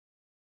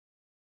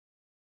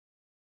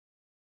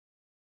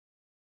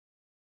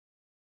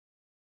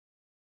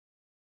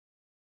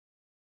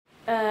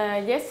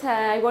Yes,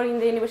 I work in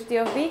the University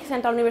of Vic,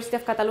 Central University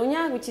of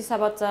Catalonia, which is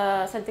about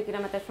 70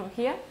 kilometers from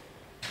here,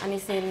 and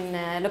it's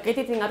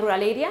located in a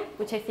rural area,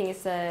 which I think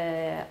is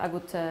a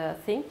good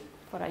thing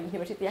for a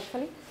university,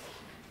 actually.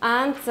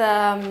 And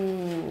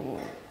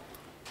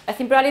I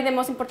think probably the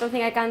most important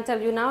thing I can tell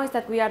you now is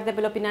that we are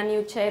developing a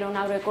new chair on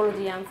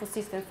agroecology and food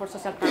systems for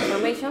social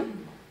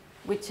transformation,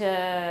 which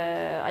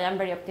I am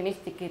very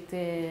optimistic it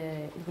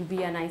will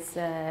be a nice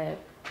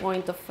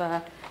point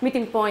of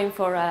meeting point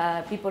for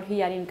people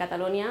here in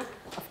Catalonia,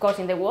 of course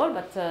in the world,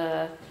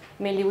 but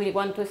mainly we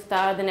want to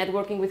start the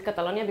networking with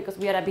Catalonia because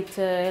we are a bit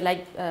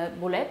like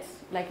bullets,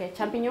 like a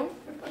champignon,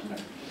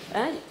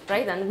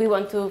 right? And we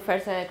want to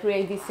first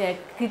create this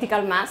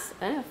critical mass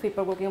of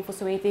people working on food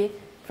sovereignty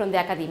from the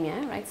academia,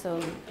 right?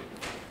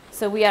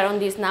 So we are on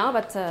this now,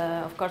 but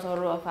of course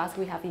all of us,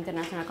 we have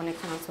international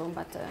connection and so on,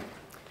 but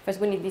first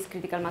we need this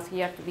critical mass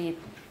here to be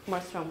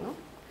more strong, no?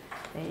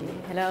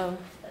 Hello.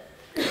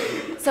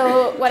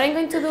 So what I'm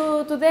going to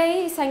do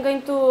today is I'm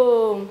going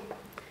to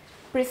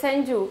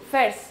present you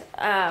first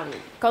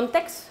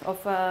context of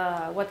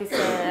what is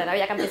la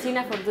Via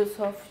Campesina for those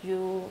of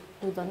you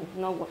who don't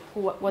know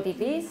what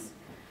it is,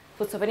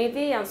 food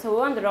sovereignty and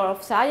so on, the role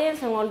of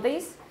science and all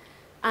this.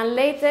 And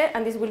later,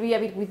 and this will be a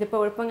bit with the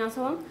PowerPoint and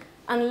so on,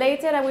 and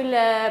later I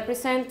will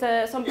present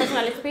some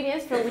personal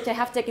experience from which I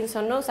have taken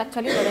some notes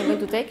actually that I'm going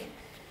to take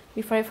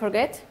before I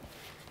forget.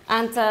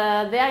 And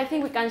there I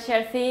think we can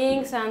share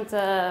things and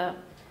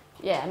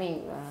yeah, I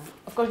mean,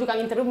 of course you can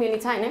interrupt me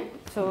anytime, eh?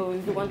 So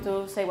if you want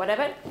to say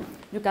whatever,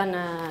 you can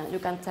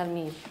tell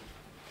me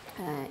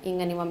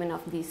in any moment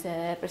of this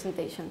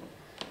presentation.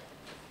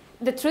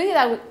 The truth is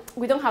that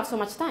we don't have so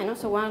much time, no?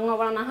 So 1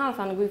 hour and a half,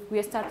 and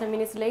we start 10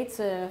 minutes late.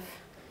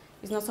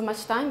 It's not so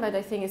much time, but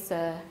I think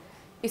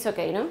it's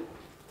okay, no?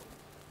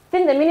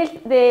 Then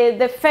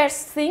the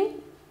first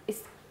thing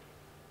is,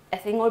 I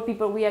think all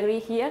people we agree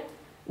here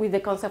with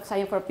the concept of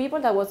science for people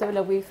that was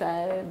developed with,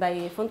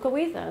 by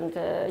Fonkowitz,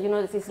 and you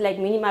know, this is like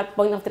minimal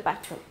point of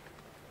departure,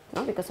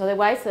 no? Because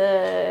otherwise,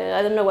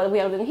 I don't know what we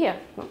are doing here.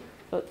 No?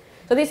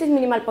 So this is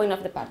minimal point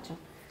of departure.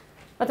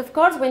 But of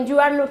course, when you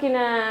are looking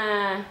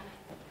at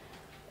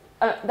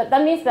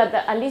that means that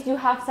at least you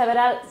have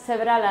several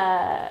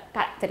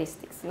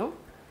characteristics, no?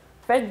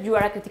 First, you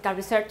are a critical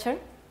researcher,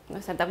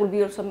 so that will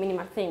be also a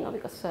minimal thing, no?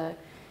 Because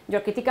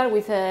you're critical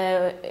with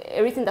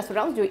everything that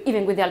surrounds you,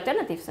 even with the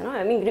alternatives. You know?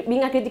 I mean,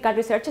 being a critical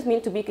researcher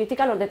means to be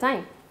critical all the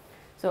time.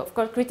 So, of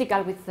course,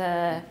 critical with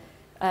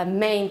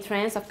main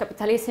trends of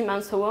capitalism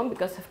and so on,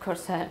 because, of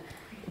course,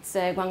 it's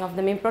one of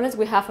the main problems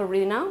we have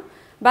already now.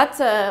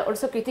 But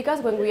also critical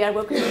when we are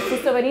working with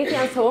food sovereignty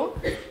and so on.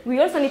 We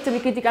also need to be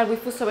critical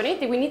with food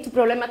sovereignty. We need to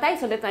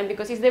problematize all the time,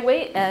 because it's the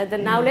way the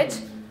knowledge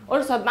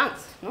also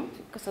advances, no?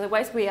 Because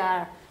otherwise we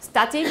are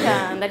static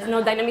and there's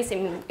no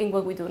dynamism in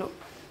what we do, no?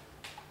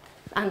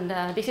 And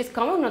this is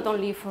common not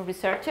only for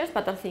researchers,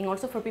 but I think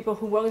also for people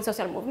who work in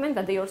social movement,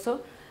 that they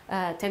also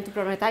tend to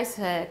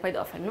problematize quite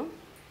often, no?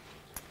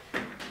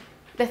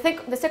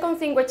 The second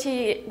thing which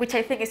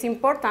I think is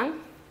important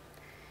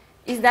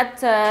is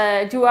that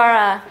you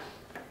are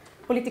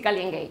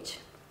politically engaged.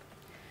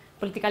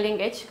 Politically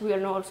engaged, we all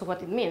know also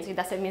what it means. It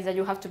doesn't mean that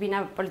you have to be in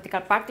a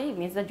political party. It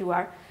means that you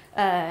are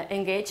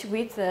engaged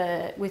with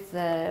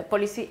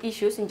policy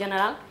issues in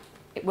general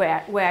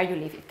where you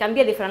live. It can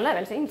be at different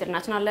levels,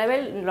 international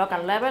level,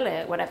 local level,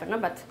 whatever. No?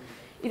 But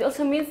it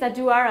also means that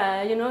you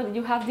are, you know,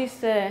 you have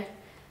this, yeah,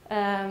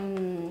 I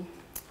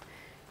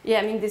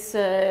mean, this,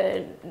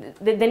 the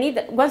need.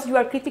 That once you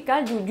are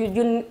critical,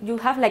 you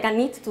have like a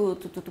need to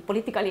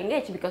politically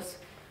engage, because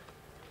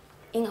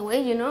in a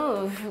way, you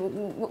know,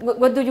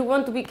 what do you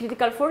want to be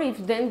critical for if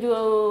then you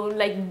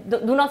like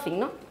do nothing,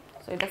 no?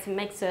 So it doesn't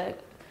make a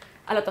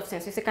lot of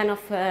sense. It's a kind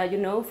of, you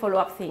know,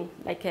 follow-up thing,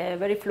 like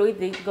very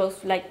fluid. It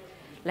goes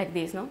like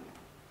this, no?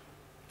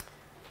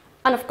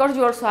 And of course,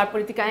 you also are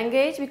politically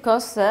engaged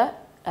because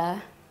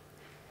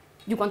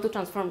you want to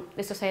transform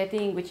the society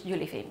in which you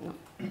live in, no?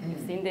 You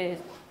think the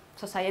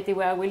society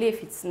where we live,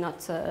 it's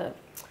not. I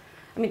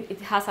mean, it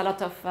has a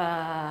lot of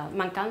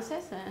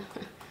mancances.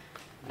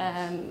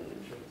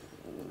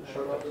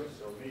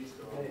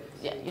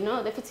 Yeah, you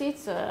know,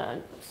 deficits.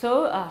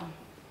 So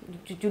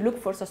you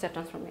look for social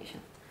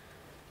transformation.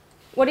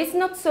 What is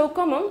not so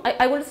common,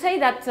 I will say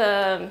that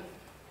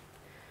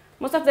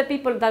most of the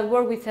people that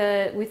work with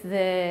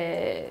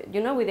the,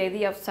 you know, with the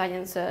idea of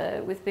science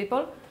with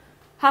people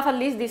have at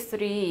least these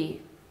three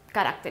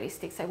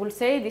characteristics. I will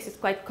say this is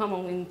quite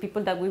common in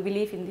people that we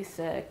believe in this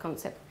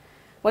concept.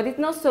 What is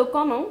not so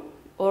common,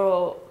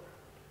 or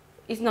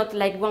it's not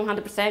like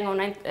 100%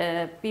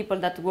 or people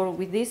that work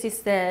with this,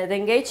 is the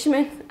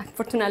engagement,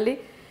 unfortunately,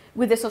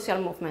 with the social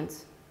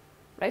movements,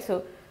 right?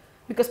 So,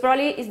 because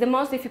probably it's the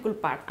most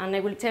difficult part, and I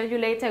will tell you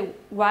later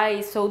why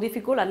it's so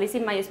difficult, at least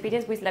in my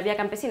experience with La Via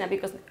Campesina,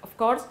 because of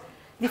course,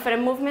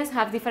 different movements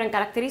have different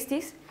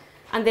characteristics,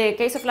 and the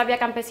case of La Via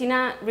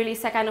Campesina really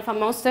is a kind of a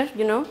monster,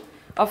 you know,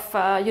 of,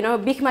 you know,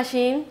 big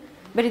machine,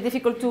 very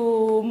difficult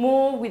to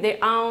move with their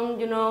own,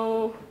 you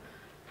know,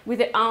 with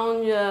their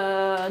own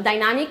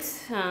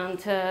dynamics and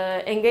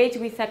engage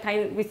with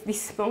with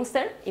this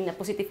monster in a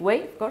positive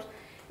way, of course,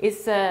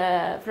 is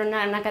from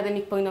an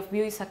academic point of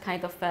view is a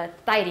kind of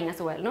tiring as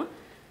well, no?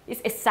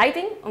 It's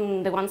exciting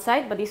on the one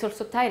side, but it's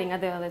also tiring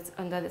at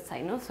on the other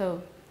side, no?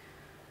 So,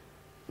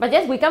 but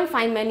yes, we can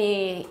find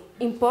many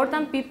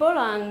important people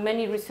and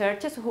many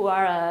researchers who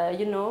are,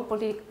 you know,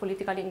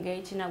 politically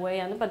engaged in a way,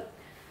 and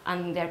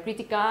they're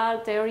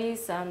critical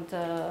theories and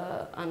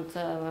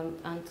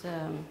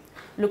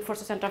look for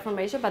social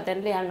transformation, but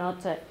then they are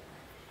not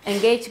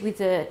engaged with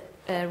the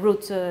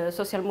roots,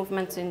 social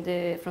movements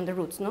from the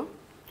roots, no?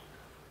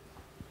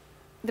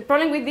 The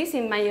problem with this,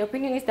 in my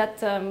opinion, is that,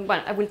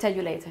 well, I will tell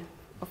you later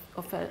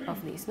of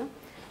this, no?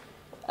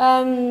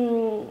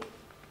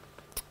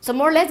 So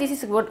more or less, this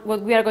is what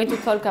we are going to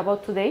talk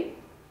about today.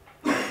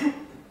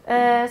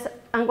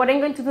 And what I'm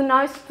going to do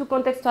now is to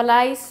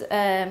contextualize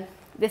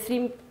the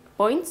 3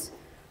 points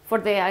for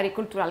the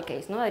agricultural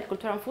case, no?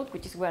 Agriculture and food,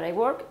 which is where I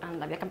work,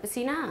 and Via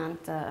Campesina,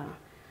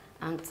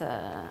 and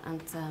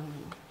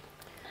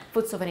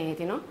food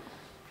sovereignty, no?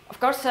 Of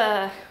course,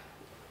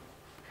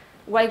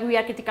 why we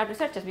are critical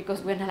researchers?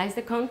 Because we analyze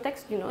the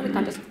context, you know, the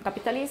context of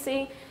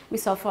capitalism. We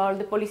solve all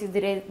the policies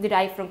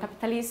derived from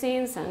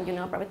capitalism, and, you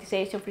know,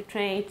 privatization, free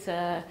trade,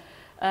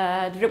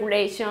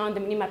 deregulation, the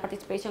minimal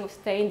participation of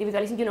state,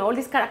 individualism, you know, all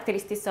these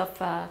characteristics of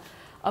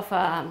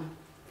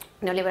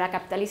neoliberal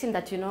capitalism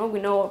that, you know,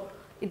 we know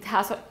it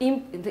has some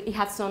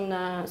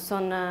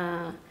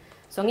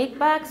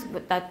impacts,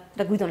 but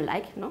that we don't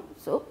like, no?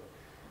 So,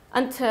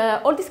 and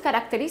all these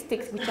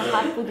characteristics which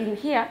I have put in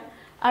here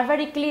are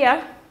very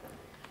clear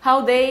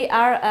how they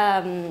are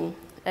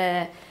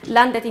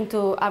landed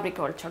into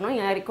agriculture. No? In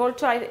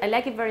agriculture, I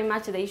like it very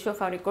much, the issue of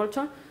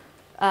agriculture,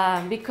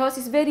 because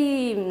it's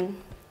very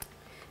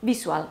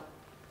visual.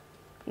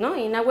 No?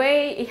 In a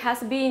way, it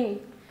has been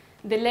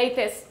the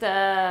latest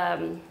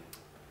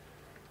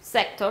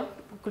sector,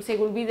 we could say,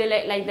 will be the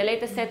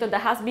latest sector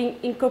that has been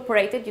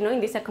incorporated, you know,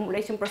 in this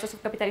accumulation process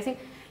of capitalism,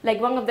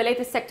 like one of the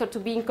latest sectors to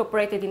be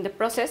incorporated in the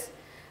process,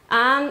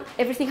 and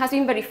everything has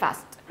been very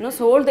fast. No?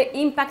 So all the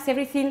impacts,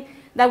 everything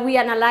that we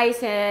analyze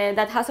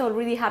that has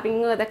already happened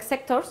in other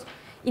sectors,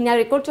 in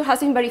agriculture has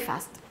been very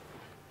fast.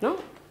 No?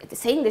 The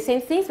same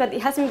things, but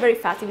it has been very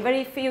fast in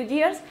very few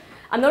years.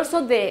 And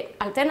also the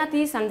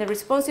alternatives and the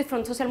responses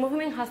from social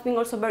movement has been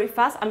also very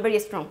fast and very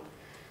strong.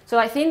 So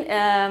I think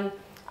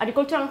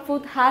agriculture and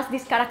food has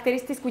these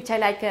characteristics which I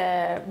like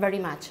very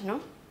much.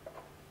 No?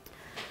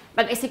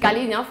 But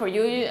basically, you know, for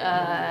you,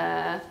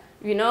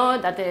 you know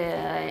that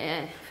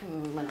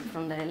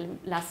from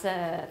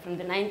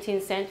the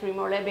 19th century,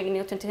 more or less,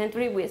 beginning of 20th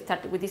century, we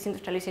started with this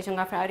industrialization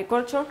of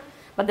agriculture.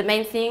 But the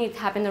main thing, it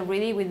happened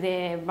already with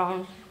the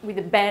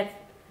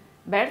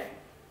birth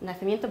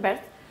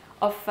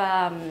of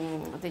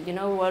the, you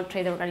know, World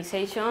Trade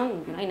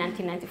Organization, you know, in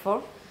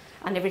 1994,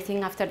 and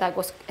everything after that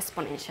was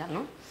exponential.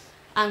 No?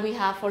 And we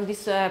have all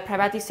this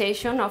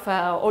privatization of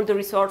all the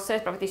resources,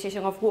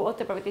 privatization of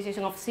water,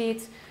 privatization of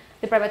seeds,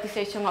 the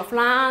privatization of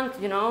land,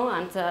 you know,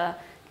 and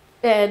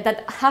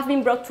that have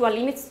been brought to a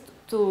limit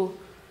to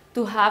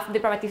have the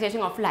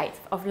privatization of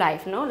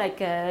life, no? Like,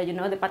 you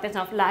know, the patents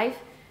of life,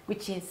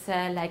 which is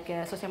like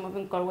a social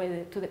movement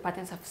called to the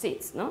patents of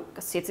seeds, no?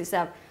 Because seeds is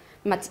a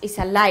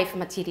live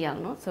material,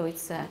 no? So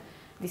it's,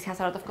 this has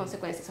a lot of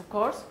consequences, of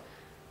course.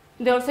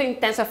 They also, in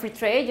terms of free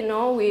trade, you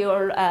know, we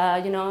all,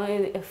 you know,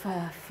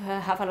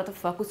 have a lot of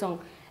focus on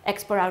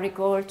export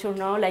agriculture,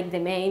 no? Like the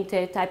main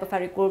type of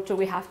agriculture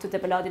we have to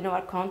develop in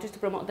our countries to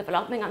promote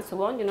development and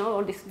so on, you know,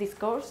 all this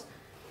discourse.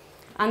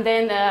 And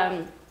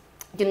then,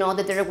 you know,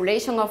 the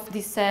deregulation of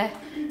this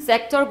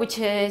sector, which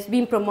is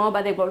being promoted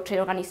by the World Trade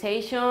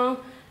Organization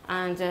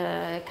and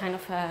kind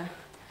of,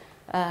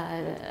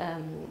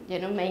 you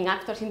know, main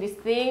actors in this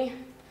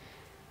thing.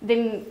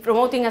 Then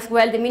promoting as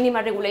well the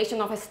minimal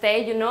regulation of a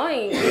state, you know,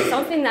 in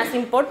something as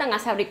important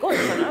as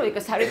agriculture, no?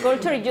 Because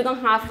agriculture, if you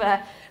don't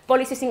have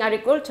policies in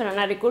agriculture, and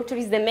agriculture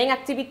is the main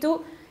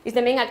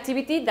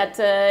activity that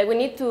we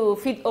need to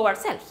feed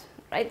ourselves,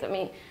 right? I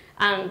mean,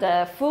 and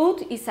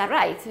food is a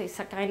right. It's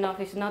a kind of,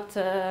 it's not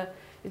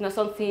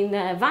something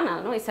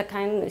banal, no? It's a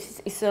kind,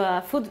 it's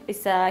a food,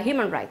 it's a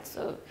human right.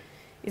 So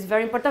it's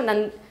very important,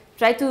 and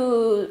try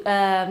to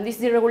these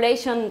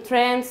deregulation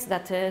trends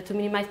that to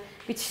minimize,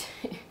 which.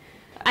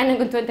 I'm not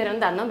going to enter on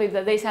that, no?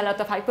 Because there is a lot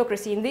of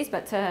hypocrisy in this,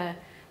 but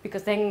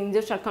because then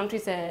industrial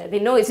countries, they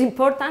know it's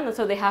important, and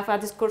so they have a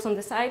discourse on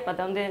the side, but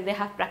then they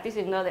have practice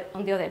on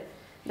the other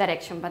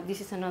direction, but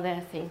this is another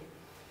thing.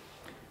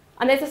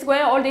 And this is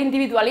where all the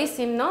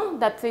individualism, no?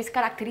 That is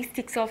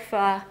characteristics of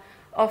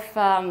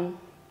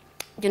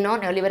you know,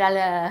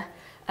 neoliberal,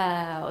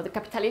 or the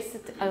capitalist,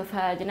 of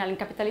general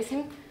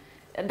capitalism,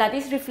 that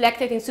is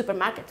reflected in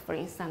supermarkets, for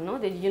instance, no?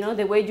 You know,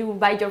 the way you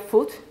buy your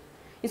food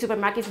in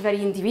supermarkets is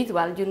very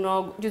individual. You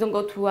know, you don't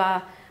go to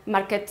a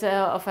market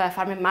of a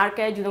farming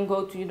market. You don't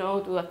go to, you know,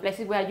 to a place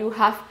where you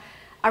have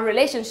a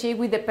relationship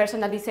with the person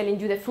that is selling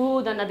you the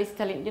food and that is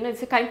selling. You know,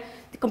 it's a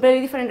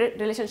completely different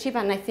relationship.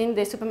 And I think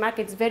the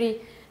supermarket is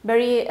very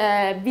very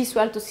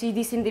visual to see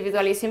this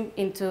individualism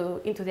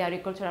into the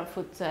agriculture and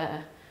food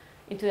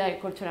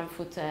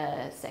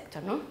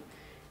sector. No?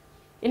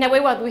 In a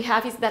way, what we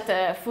have is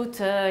that food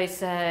is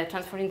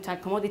transformed into a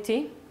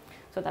commodity.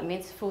 So that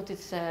means food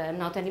is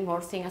not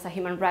anymore seen as a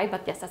human right,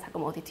 but just as a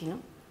commodity. No?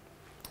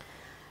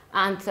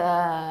 And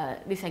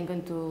this I'm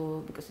going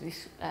to, because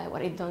this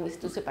what I've done is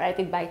to separate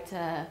it by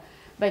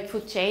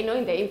food chain, no?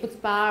 In the inputs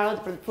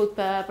part, food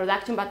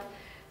production, but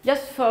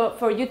just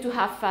for you to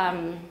have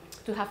an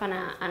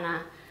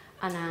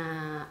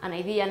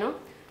idea, no?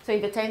 So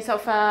in the terms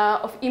of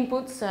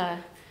inputs,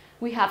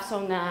 we have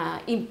some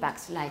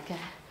impacts like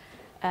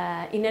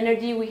in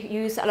energy we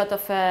use a lot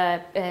of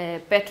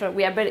petrol.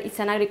 It's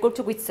an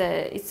agriculture which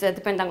is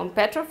dependent on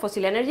petrol,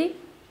 fossil fuel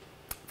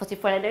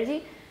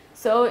energy.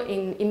 So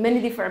in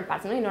many different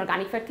parts, no? In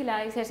organic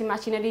fertilizers, in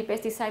machinery,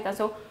 pesticides, and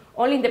so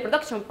only in the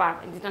production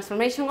part, in the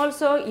transformation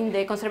also, in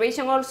the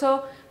conservation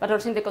also, but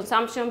also in the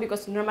consumption,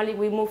 because normally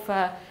we move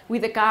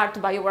with the car to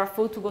buy our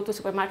food, to go to the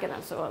supermarket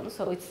and so on.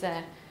 So it's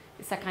a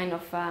kind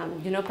of,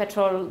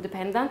 petrol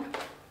dependent.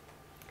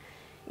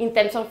 In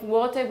terms of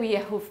water, we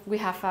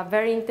have a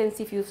very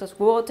intensive use of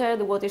water.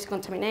 The water is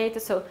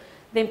contaminated, so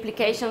the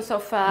implications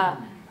of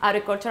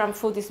agriculture and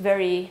food is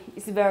very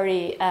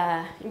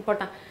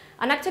important.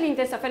 And actually, in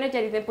terms of energy,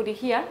 I didn't put it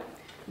here,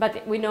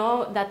 but we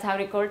know that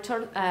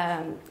agriculture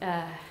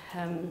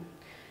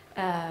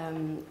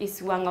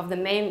is one of the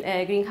main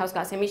greenhouse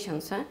gas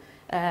emissions.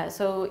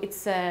 So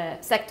it's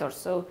sectors.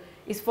 So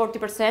it's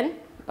 40%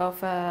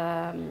 of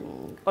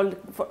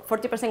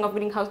 40% of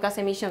greenhouse gas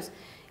emissions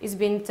is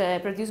being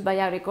produced by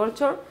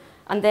agriculture,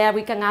 and there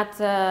we can add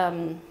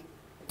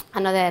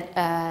another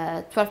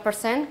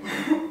 12%,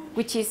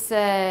 which is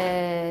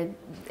the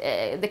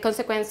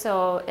consequence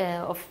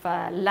of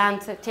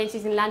land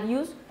changes in land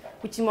use,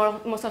 which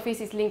most of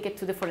it is linked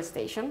to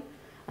deforestation,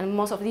 and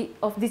most of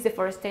this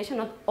deforestation,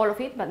 not all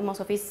of it, but most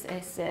of it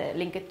is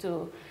linked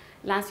to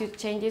land use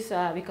changes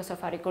because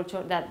of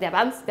agriculture, the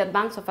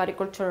advance of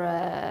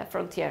agriculture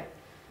frontier.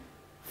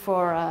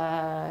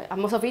 And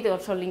most of it is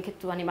also linked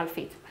to animal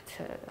feed, but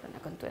I'm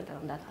not going to enter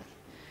on that.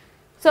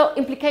 So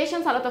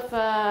implications, a lot of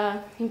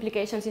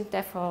implications in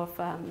terms of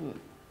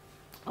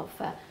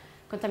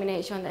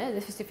contamination,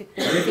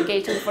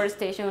 desertification,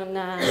 deforestation,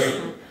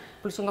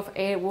 pollution of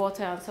air,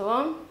 water, and so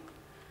on.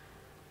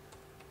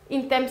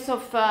 In terms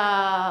of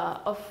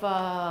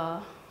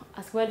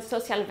as well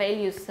social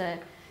values, there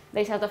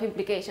is a lot of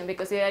implication,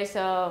 because there is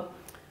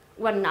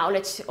one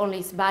knowledge only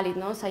is valid,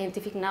 no?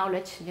 Scientific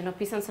knowledge,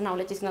 peasants'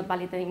 knowledge is not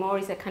valid anymore.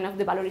 It's a kind of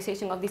the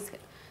valorization of this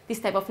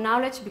type of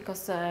knowledge,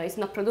 because it's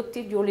not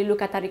productive. You only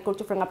look at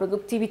agriculture from a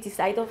productivity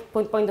side of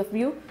point of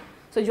view.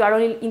 So you are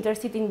only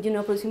interested in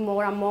producing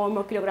more and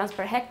more kilograms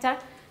per hectare.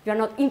 You are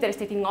not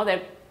interested in other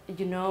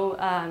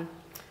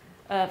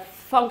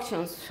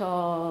functions.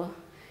 So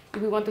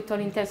if we want to talk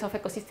in terms of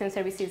ecosystem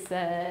services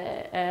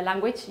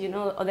language,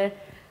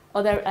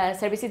 other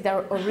services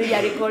that already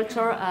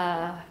agriculture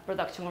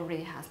production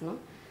already has, no?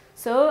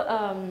 So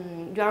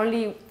you are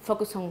only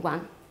focused on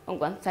one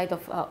side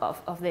of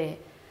the,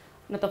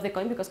 not of the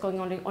coin, because coin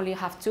only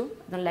have two.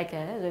 Don't like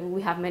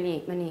we have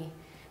many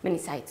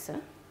sides.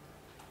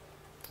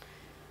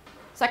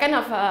 So kind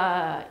of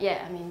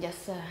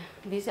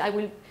this I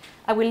will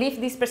leave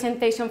this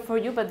presentation for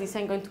you, but this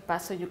I'm going to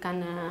pass so you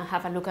can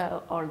have a look at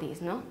all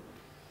this, no?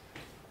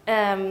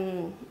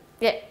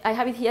 I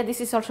have it here.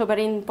 This is also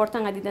very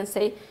important. I didn't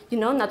say,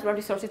 natural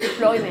resources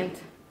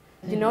deployment,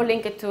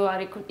 linked to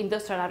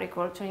industrial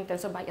agriculture in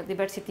terms of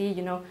biodiversity,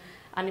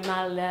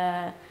 animal,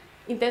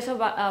 in terms of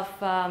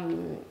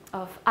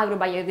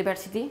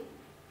agrobiodiversity,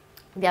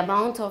 the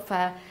amount of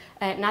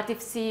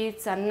native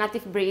seeds and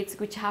native breeds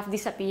which have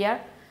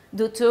disappeared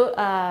due to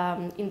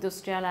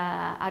industrial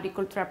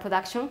agricultural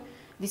production.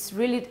 This is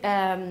really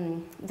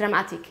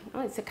dramatic.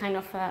 It's a kind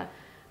of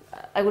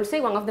I will say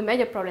one of the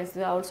major problems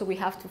that also we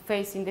have to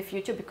face in the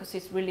future, because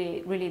it's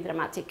really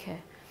dramatic.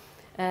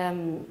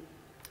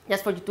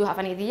 Just for you to have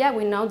an idea,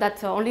 we know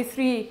that only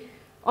three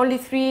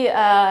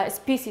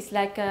species,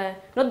 like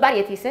not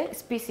varieties,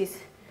 species,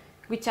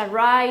 which are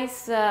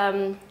rice,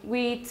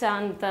 wheat,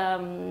 and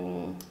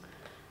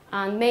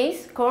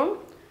maize, corn.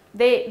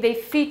 They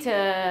feed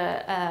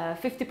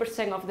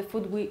 50% of the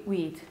food we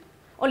eat.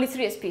 Only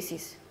 3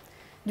 species.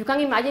 You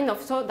can imagine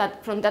also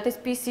that from that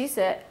species,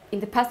 in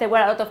the past there were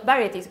a lot of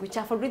varieties which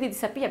have already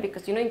disappeared,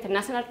 because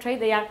international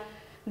trade,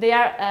 they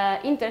are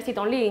interested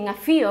only in a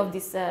few of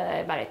these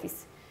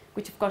varieties,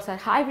 which of course are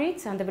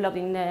hybrids and developed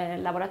in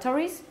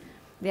laboratories.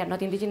 They are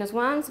not indigenous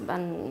ones,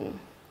 and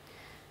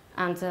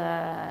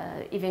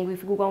even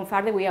if we go on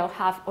further, we all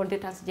have all the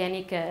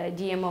transgenic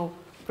GMO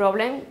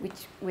problem,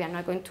 which we are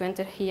not going to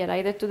enter here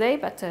either today,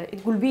 but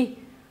it will be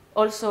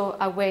also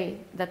a way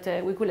that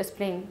we could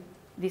explain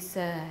this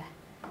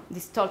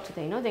talk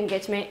today, the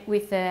engagement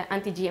with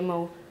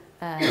anti-GMO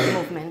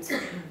movements.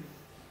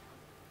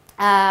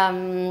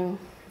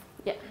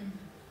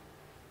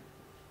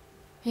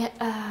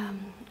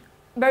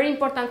 Very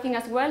important thing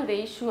as well,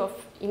 the issue of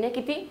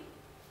inequity.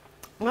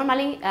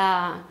 Normally,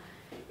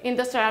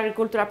 industrial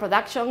agricultural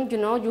production, you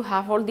know, you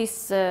have all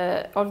this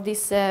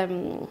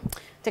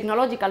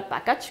technological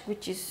package,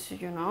 which is,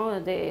 you know,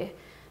 the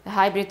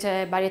hybrid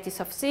varieties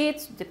of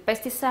seeds, the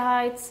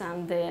pesticides,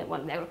 and the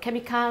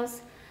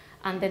agrochemicals,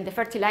 and then the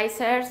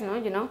fertilizers,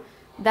 you know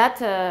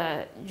that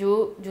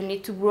you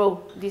need to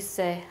grow this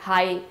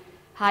high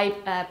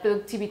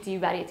productivity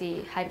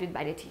variety, hybrid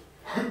variety.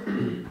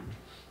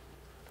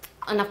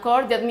 And of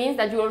course, that means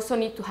that you also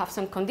need to have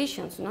some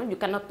conditions. You know? You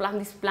cannot plant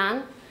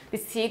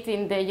this seed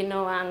in the, you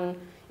know,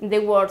 in the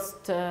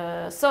worst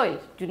soil.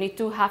 You need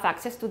to have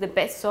access to the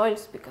best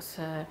soils, because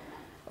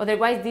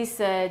otherwise this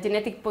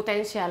genetic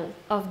potential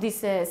of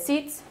these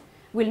seeds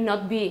will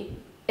not be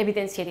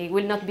evidentiated,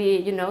 will not be,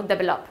 you know,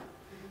 developed.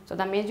 So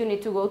that means you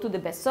need to go to the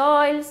best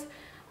soils,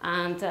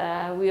 and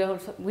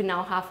we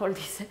now have all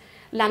this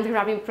land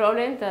grabbing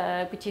problem,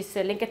 which is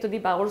linked to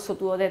this, but also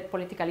to other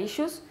political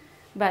issues.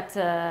 But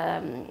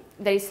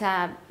there is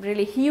a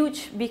really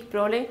huge, big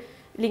problem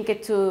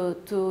linked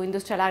to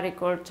industrial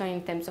agriculture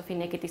in terms of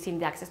inequities in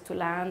the access to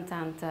land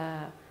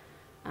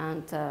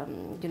and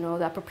you know,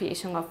 the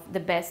appropriation of the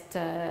best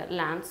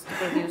lands to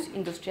produce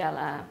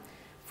industrial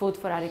food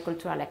for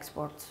agricultural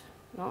exports.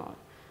 No?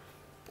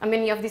 And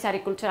many of this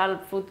agricultural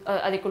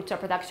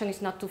production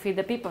is not to feed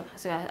the people.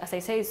 So, as I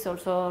say, it's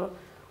also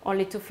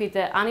only to feed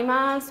the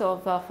animals or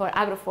for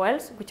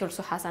agrofuels, which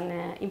also has an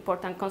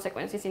important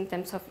consequences in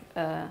terms of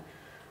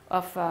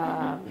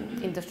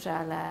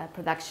industrial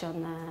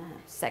production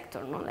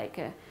sector. No? Like,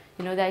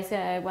 you know, there is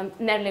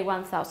nearly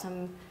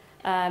 1,000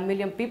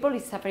 million people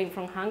is suffering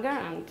from hunger,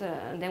 and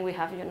then we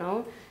have, you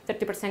know,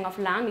 30% of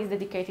land is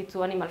dedicated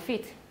to animal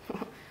feed,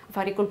 of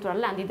agricultural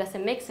land. It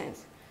doesn't make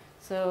sense.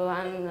 So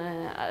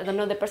I don't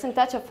know the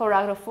percentage for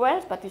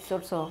agrofuels, but it's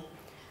also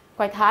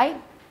quite high.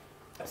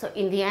 So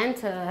in the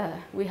end,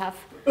 we have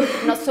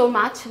not so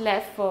much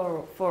left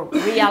for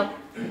real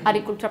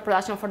agricultural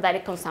production for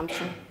direct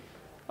consumption.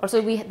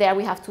 Also, there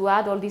we have to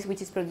add all this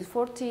which is produced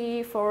for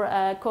tea, for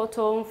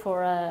cotton,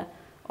 for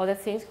other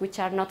things which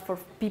are not for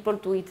people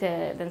to eat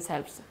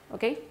themselves.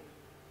 Okay,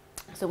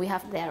 so we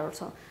have there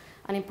also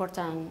an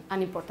important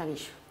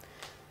issue.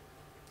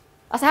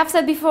 As I have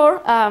said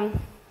before,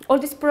 all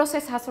this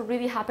process has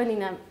already happened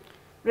in a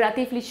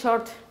relatively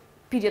short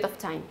period of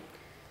time,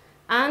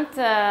 and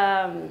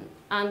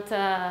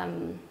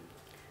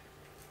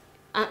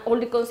all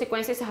the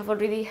consequences have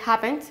already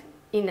happened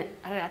in a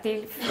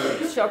relatively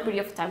short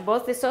period of time,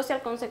 both the social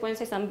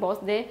consequences and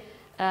both the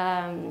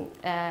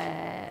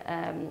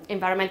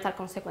environmental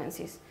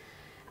consequences.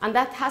 And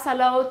that has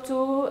allowed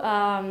to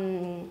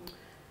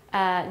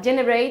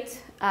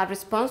generate a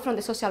response from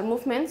the social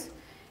movements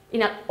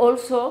in an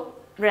also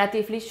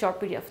relatively short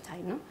period of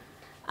time. No?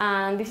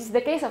 And this is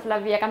the case of La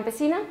Via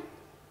Campesina,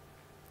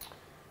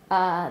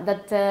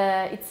 that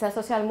it's a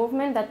social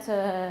movement that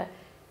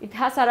it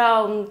has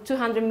around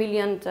 200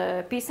 million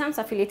peasants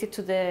affiliated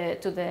to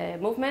the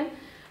movement,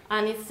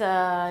 and it's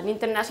an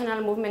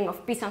international movement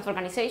of peasants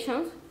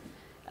organizations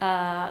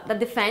that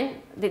defend,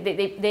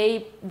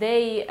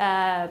 they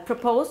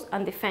propose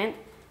and defend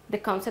the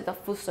concept of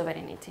food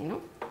sovereignty.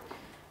 No?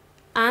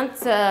 And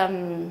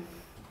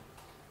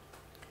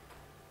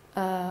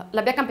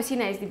La Via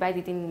Campesina is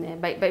divided in,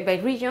 by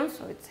regions,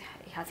 so it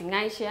has in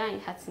Asia,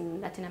 it has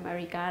in Latin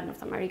America,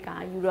 North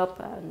America,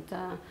 Europe,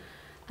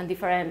 and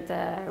different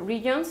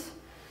regions.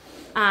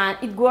 And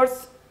it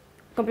works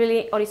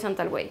completely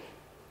horizontal way,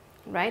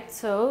 right?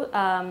 So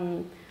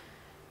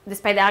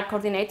despite there are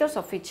coordinators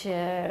of each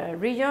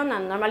region,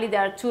 and normally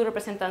there are 2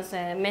 representatives,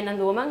 men and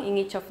women, in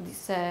each of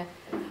these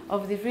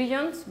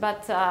regions,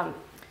 but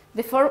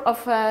the form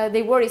of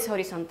the work is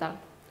horizontal.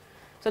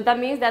 So that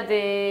means that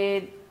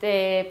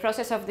the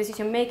process of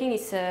decision making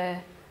is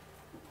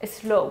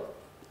slow.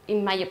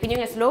 In my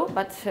opinion, it's slow,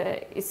 but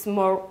it's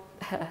more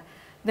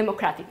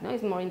democratic. No?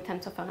 It's more in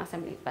terms of an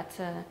assembly. But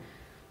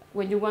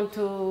when you want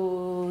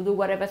to do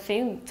whatever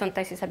thing,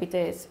 sometimes it's a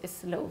bit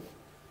slow.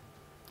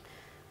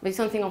 But it's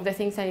something of the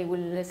things I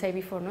will say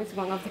before. No? It's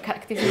one of the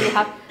characteristics you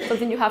have,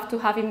 something you have to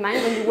have in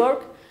mind when you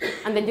work,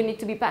 and then you need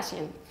to be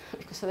patient,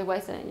 because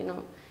otherwise, you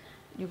know,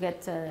 you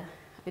get a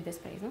bit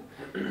desperate. No?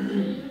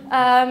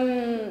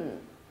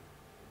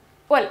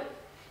 Well,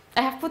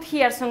 I have put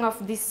here some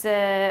of these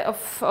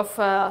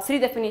 3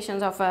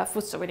 definitions of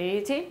food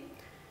sovereignty.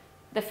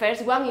 The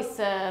first one is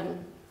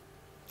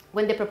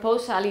when the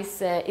proposal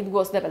is it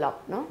was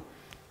developed. No?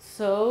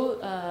 So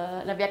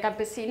La Via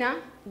Campesina,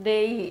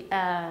 they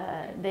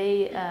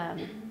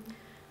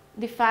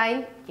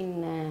defined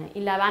in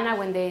La Habana,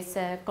 when this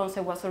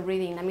concept was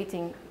already in a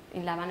meeting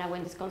in La Habana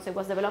when this concept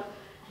was developed,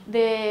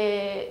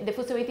 the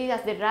food sovereignty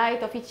as the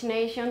right of each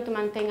nation to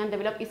maintain and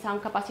develop its own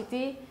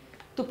capacity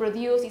to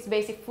produce its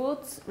basic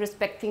foods,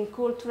 respecting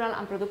cultural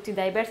and productive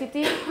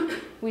diversity.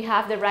 We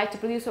have the right to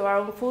produce our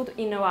own food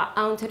in our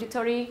own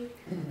territory.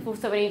 Food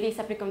sovereignty is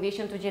a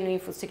precondition to genuine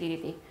food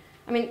security.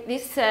 I mean,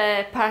 this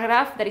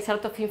paragraph, there is a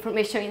lot of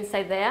information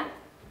inside there,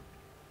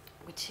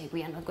 which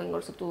we are not going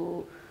also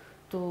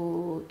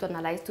to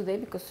analyze today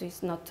because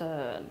it's not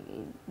the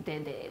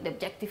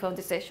objective of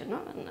the session,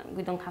 no? And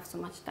we don't have so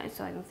much time,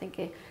 so I don't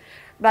think.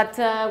 But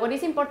what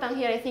is important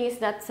here, I think, is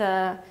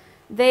that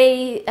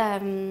they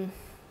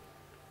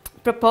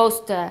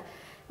proposed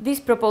this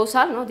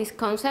proposal, no, this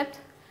concept,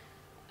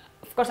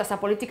 of course, as a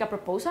political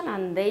proposal,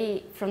 and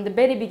they, from the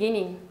very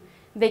beginning,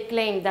 they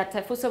claim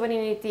that food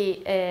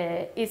sovereignty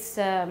is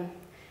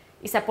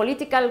a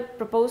political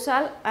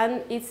proposal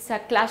and it's a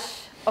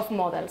clash of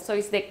models. So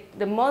it's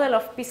the model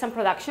of peace and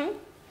production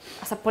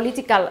as a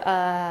political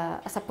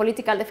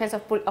defense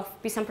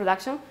of peace and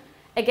production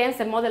against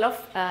the model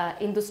of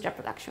industrial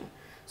production.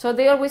 So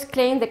they always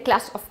claim the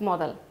clash of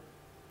model.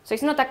 So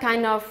it's not a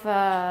kind of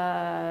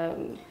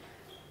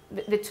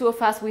the two of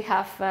us, we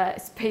have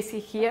space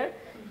here.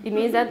 It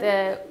means that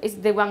it's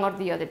the one or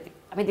the other.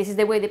 I mean, this is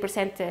the way they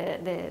present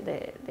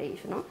the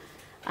issue, no?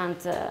 And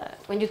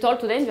when you talk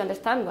to them, you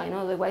understand why, no?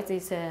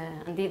 Otherwise,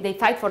 and they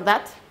fight for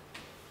that.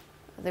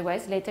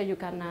 Otherwise, later you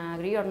can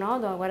agree or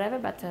not or whatever.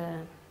 But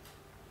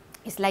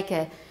it's like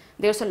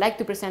they also like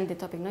to present the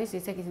topic, no? It's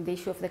like the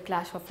issue of the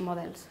clash of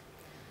models.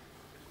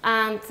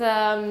 And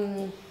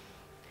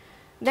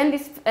then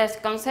this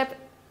concept,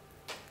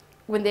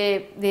 when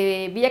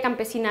the Via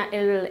Campesina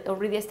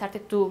already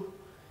started to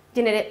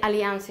generate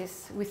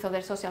alliances with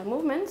other social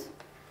movements,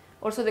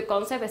 also the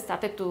concept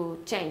started to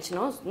change,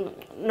 no?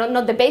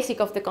 Not the basic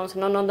of the concept,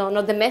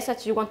 not the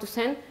message you want to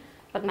send,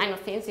 but minor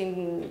things.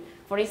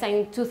 For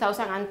instance, in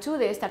 2002,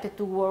 they started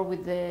to work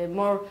with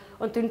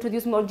to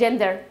introduce more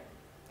gender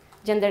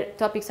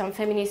topics and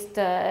feminist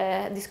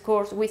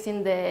discourse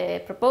within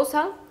the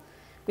proposal,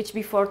 which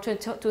before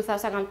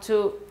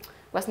 2002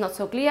 was not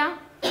so clear.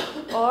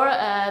 Or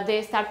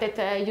they started,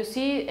 you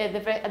see, at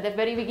the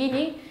very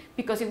beginning,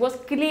 because it was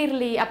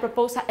clearly a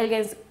proposal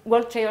against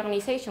World Trade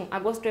Organization. A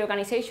World Trade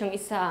Organization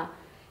is an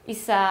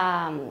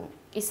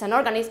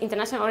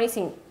international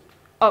organism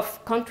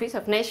of countries,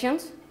 of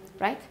nations,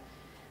 right?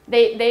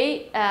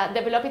 They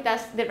developed it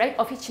as the right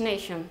of each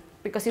nation,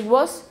 because it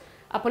was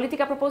a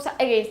political proposal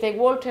against the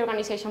World Trade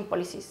Organization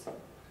policies,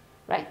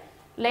 right?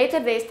 Later,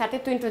 they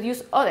started to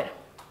introduce other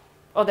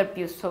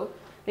views. So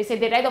they say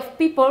the right of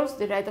peoples,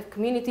 the right of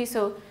communities,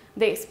 so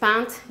they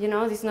expand, you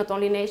know, this is not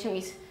only nation,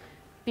 it's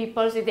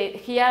peoples.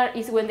 Here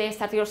is when they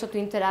started also to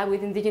interact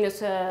with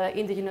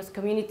indigenous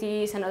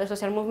communities and other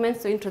social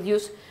movements to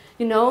introduce,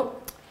 you know,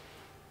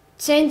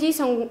 changes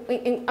and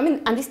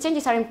these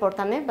changes are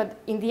important, but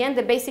in the end,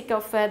 the basic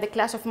of the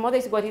class of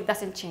models is what it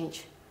doesn't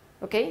change,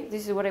 okay?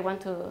 This is what I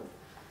want to,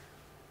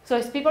 so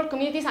it's people,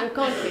 communities, and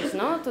countries,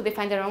 no? To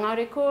define their own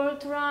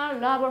agricultural,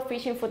 labor,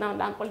 fishing, food, and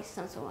land policies,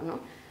 and so on, no?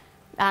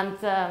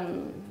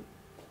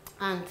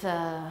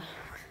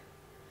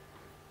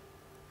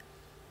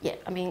 Yeah,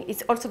 I mean,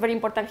 it's also very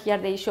important here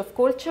the issue of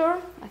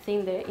culture. I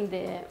think in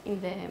the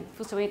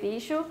food sovereignty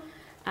issue,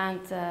 and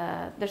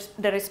there's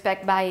the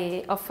respect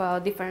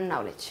of different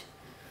knowledge.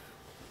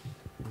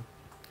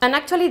 And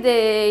actually,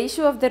 the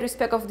issue of the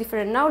respect of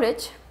different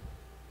knowledge,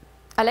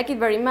 I like it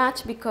very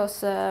much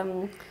because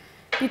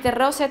Peter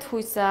Rosset, who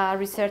is a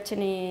researcher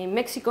in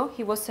Mexico,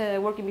 he was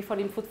working before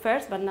in Food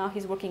First, but now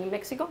he's working in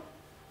Mexico.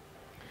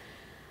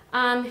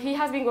 And he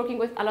has been working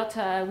with a lot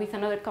with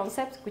another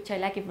concept, which I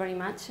like it very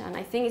much. And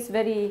I think it's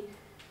very,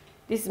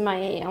 this is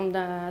my own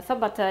thought,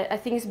 but I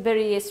think it's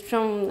very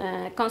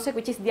strong concept,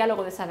 which is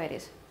diálogo de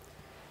saberes.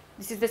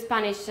 This is the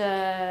Spanish,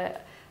 I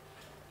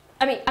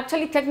mean,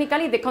 actually,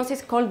 technically, the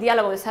concept is called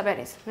diálogo de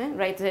saberes,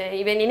 right?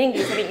 Even in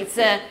English, I mean,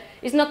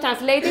 it's not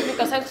translated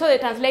because also the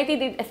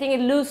translated, I think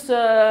it loses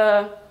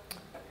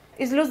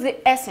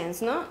the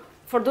essence, no?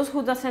 For those who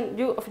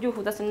of you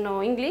who doesn't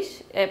know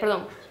English,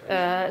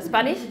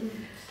 Spanish,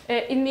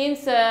 it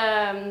means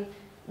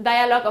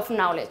dialogue of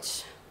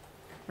knowledge,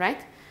 right?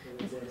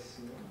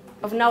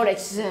 Of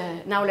knowledge.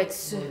 Okay?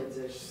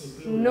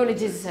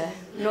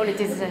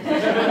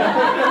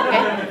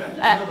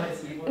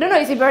 No,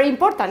 it's very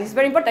important. It's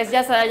very important. It's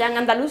just a young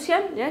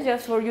Andalusian, yeah,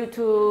 just for you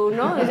to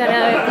know. It's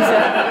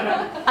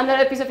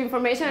another piece of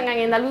information. And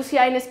in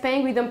Andalusia, in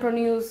Spain, we don't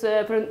pronounce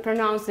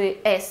the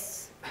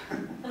S,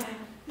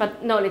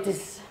 but knowledge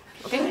is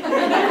okay.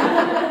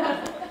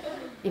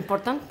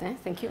 Important,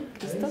 thank you,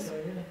 Christos.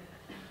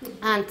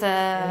 And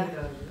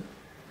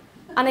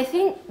I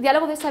think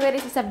Diálogo de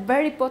Saberes is a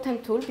very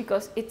potent tool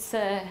because it's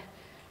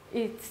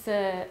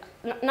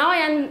now I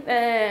am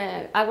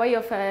a way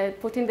of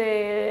putting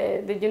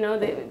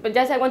but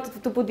just I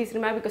wanted to put this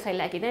remark because I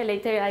like it.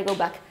 Later I go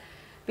back.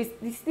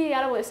 This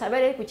Diálogo de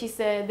Saberes, which is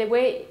the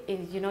way,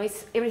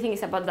 everything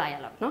is about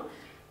dialogue, no?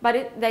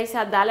 But there is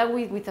a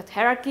dialogue without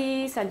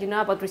hierarchies and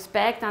about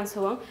respect and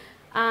so on.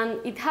 And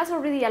it has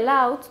already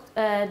allowed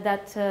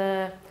that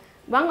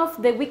one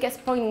of the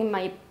weakest points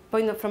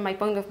from my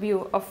point of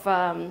view of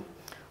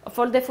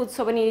all the food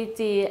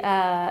sovereignty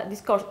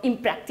discourse in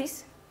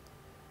practice,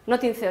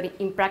 not in theory,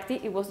 in practice,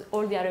 it was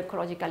all the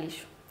ecological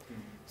issue.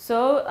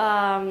 So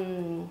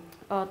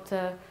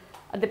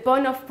at the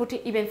point of putting,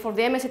 even for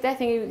the MST, I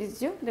think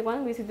it's you, the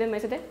one with the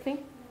MST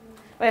thing?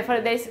 Well,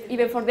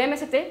 even for the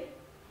MST,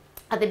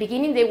 at the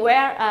beginning they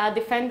were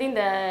defending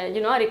the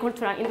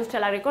agricultural,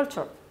 industrial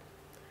agriculture,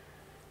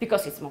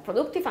 because it's more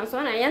productive and so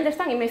on. I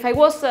understand. I mean, if I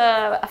was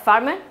a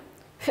farmer,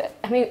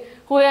 I mean,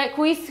 who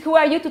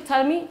are you to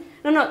tell me,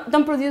 no,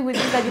 don't produce with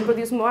this that you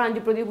produce more, and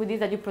you produce with this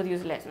that you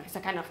produce less? No, it's a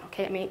kind of,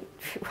 okay, I mean,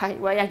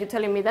 why are you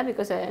telling me that?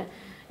 Because, I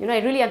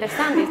really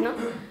understand this, no?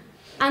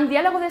 And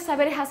Diálogo de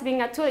Saberes has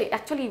been actually,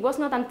 it was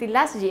not until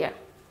last year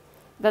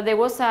that there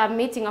was a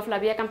meeting of La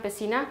Via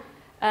Campesina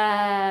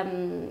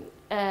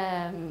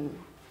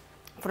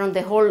from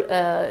the whole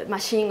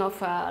machine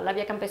of La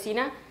Via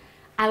Campesina,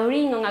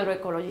 agreeing on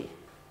agroecology,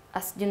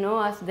 as you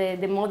know, as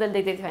the model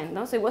they defend.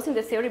 No? So it was in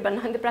the theory, but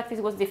not in the practice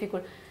it was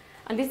difficult.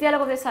 And this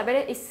Diálogo de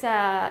Saberes is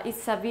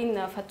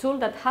a tool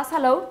that has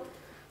allowed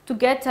to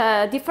get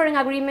different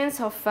agreements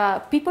of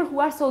people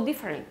who are so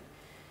different.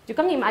 You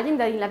can imagine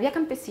that in La Via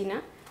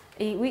Campesina,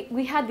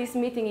 we had this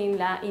meeting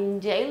in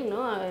jail,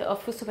 no,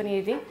 of food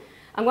sovereignty,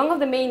 and one of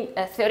the main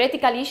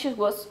theoretical issues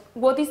was,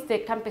 what is the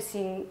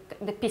campesine,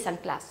 the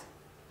peasant class?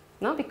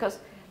 No? Because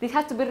this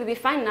has to be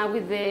redefined now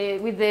with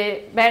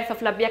the birth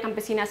of La Via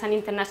Campesina as an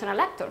international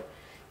actor.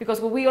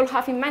 Because what we all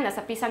have in mind as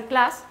a peasant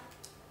class,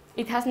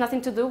 it has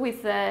nothing to do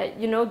with,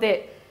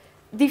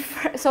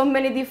 so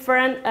many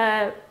different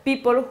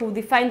people who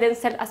define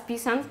themselves as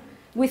peasants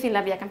within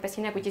La Via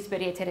Campesina, which is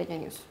very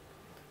heterogeneous.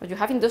 But you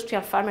have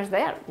industrial farmers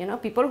there,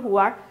 people who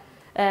are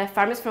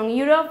farmers from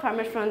Europe,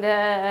 farmers from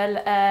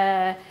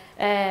the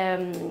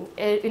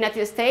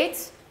United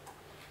States,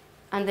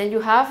 and then you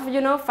have,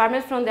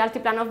 farmers from the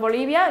Altiplano of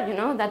Bolivia,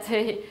 that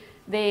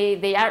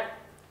they are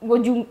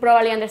what you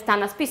probably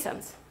understand as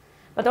peasants.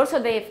 But also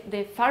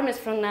the farmers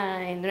from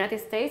in the United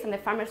States and the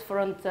farmers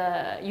from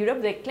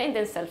Europe, they claim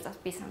themselves as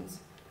peasants,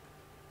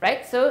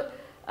 right? So,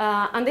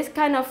 and this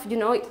kind of,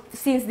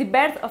 since the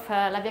birth of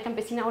La Via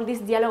Campesina, all this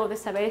Diálogo de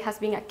Saberes has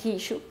been a key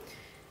issue,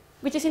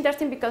 which is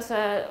interesting because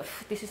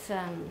this is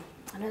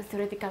another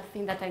theoretical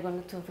thing that I'm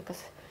going to do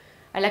because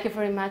I like it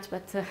very much,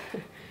 but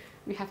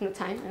we have no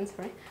time, I'm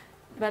sorry.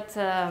 But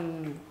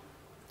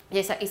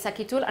yes, it's a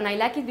key tool, and I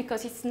like it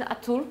because it's a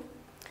tool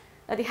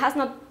that it has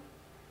not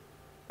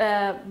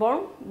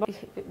born, no,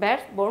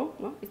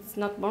 it's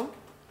not born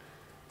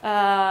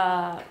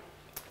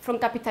from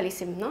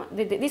capitalism, no?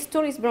 This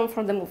tool is born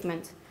from the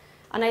movement.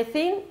 And I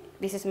think,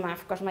 this is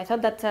of course my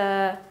thought, that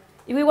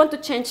if we want to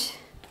change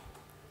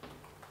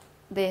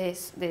the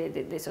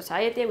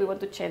society, we want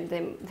to change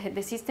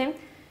the system,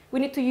 we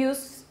need to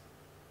use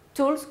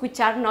tools which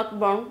are not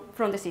born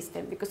from the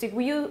system. Because if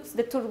we use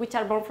the tools which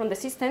are born from the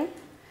system,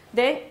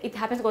 then it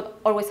happens what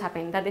always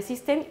happens, that the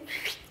system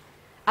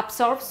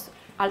absorbs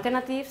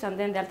alternatives, and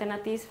then the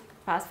alternatives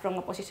pass from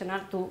oppositional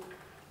to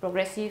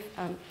progressive.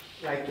 And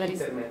like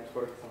internet,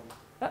 for example.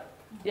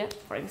 Yeah,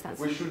 for instance.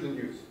 We shouldn't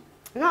use.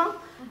 No,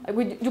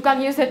 you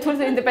can use the tools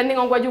depending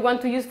on what you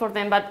want to use for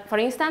them. But for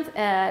instance,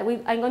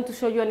 I'm going to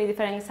show you a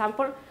different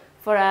example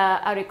for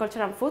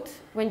agriculture and food.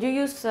 When you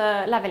use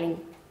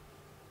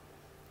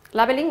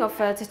labeling of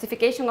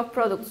certification of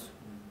products,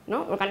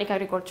 no, organic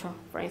agriculture,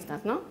 for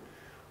instance, no,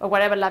 or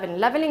whatever labeling.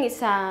 Labeling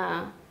is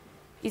a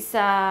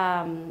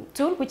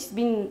tool which has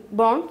been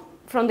born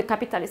from the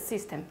capitalist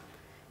system,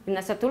 and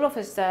as a tool of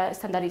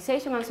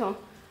standardization and so on.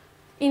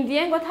 In the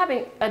end, what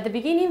happened at the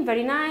beginning?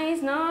 Very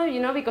nice, no,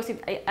 because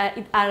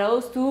it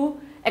allows to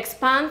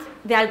expand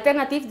the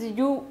alternatives that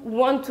you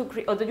want to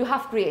create or that you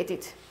have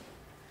created.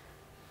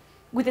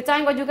 With the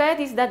time, what you get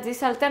is that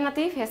this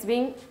alternative has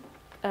been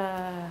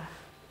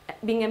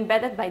being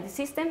embedded by the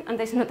system, and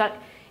it's not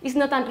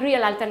a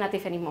real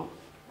alternative anymore,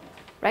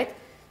 right?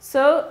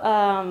 So,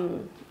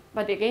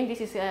 but again,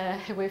 this is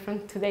away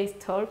from today's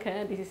talk.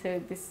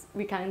 This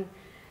we can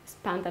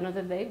expand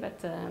another day,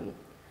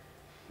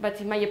 but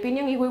in my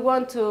opinion, if we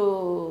want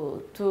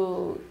to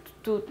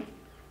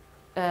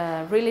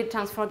really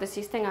transform the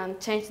system and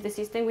change the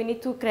system, we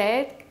need to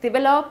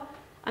develop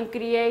and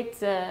create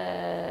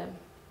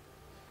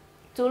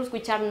tools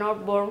which are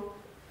not born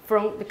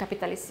from the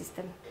capitalist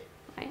system.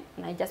 Right?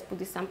 And I just put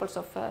examples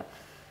of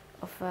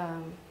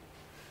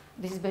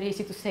this is very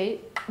easy to say,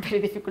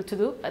 very difficult to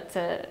do, but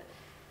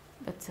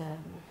yeah.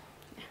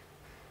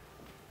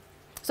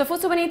 So food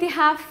sovereignty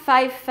have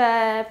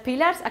 5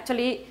 pillars.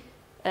 Actually,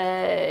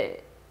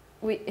 it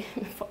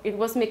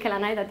was Mikel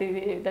and I that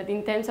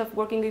in terms of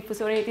working with food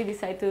sovereignty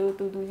decided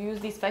to use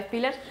these 5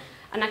 pillars.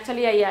 And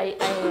actually,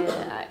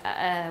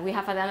 we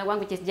have another one,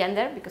 which is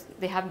gender, because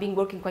they have been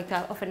working quite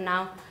often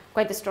now,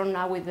 quite strong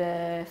now with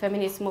the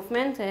feminist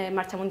movement,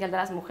 Marcha Mundial de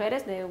las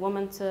Mujeres, the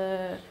Women's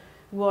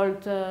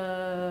World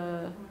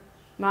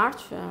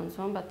March, and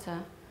so on.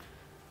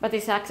 But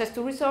it's access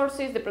to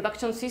resources, the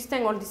production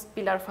system, all these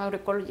pillars of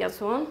agroecology and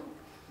so on,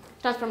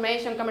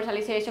 transformation,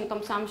 commercialization,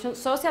 consumption,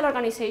 social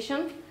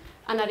organization,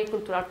 and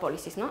agricultural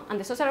policies. No? And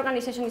the social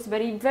organization is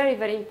very, very,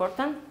 very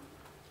important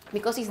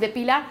because it's the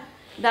pillar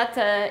that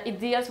it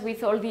deals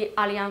with all the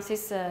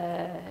alliances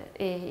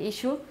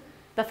issue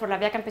that for La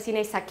Via Campesina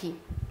is a key.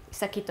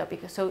 It's a key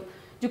topic. So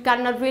you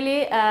cannot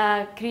really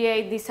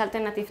create this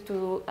alternative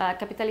to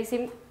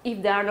capitalism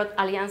if there are not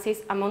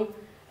alliances among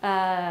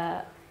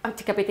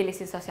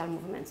anti-capitalist social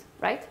movements,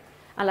 right?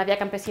 and La Via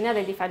Campesina,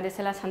 they define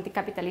themselves as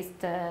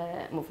anti-capitalist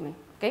movement.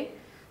 Okay,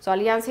 so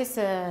alliances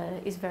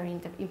is very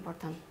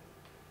important.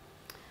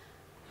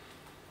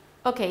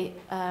 Okay,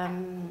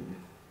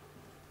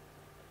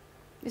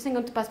 this I'm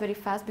going to pass very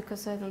fast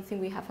because I don't think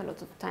we have a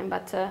lot of time.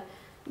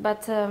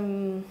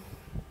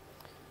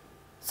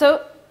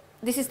 So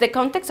this is the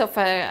context of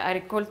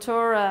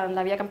agriculture and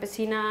La Via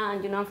Campesina,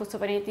 and food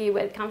sovereignty,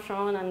 where it comes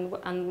from,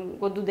 and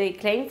what do they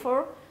claim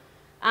for,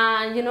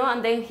 and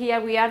and then here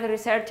we are, the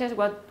researchers.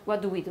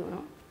 What do we do?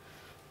 No?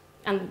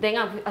 And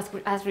then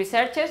as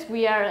researchers,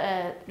 we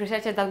are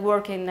researchers that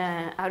work in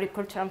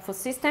agriculture and food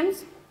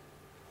systems.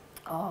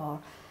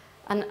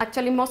 And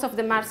actually, most of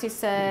the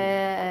Marxist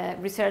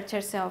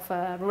researchers of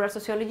rural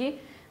sociology,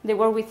 they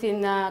work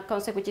within a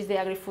concept which is the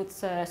agri-food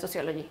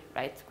sociology,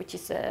 right? Which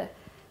is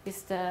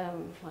it's a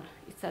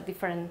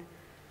different,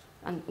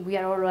 and we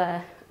are all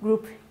a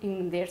group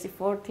in the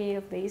RC40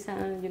 of the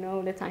ISA,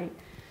 all the time.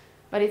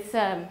 But it's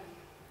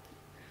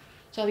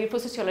so the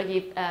food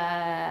sociology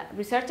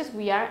researchers,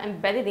 we are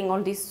embedded in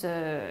all this,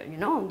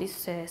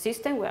 this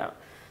system where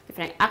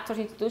different actors,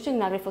 institutions,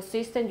 in agri-food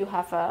system, you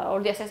have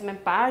all the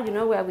assessment part,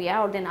 where we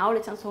are, all the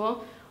knowledge and so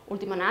on, all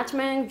the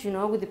management,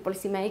 with the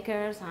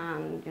policymakers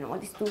and, all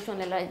the institutions,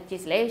 the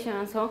legislation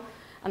and so on,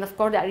 and of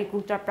course the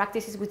agricultural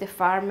practices with the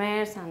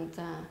farmers, and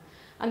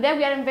then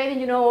we are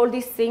embedding, all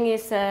these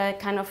things is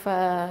kind of,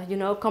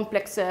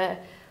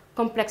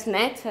 complex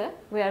net,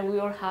 where we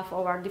all have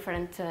our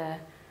different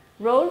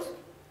roles.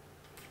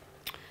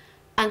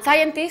 And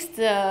scientists,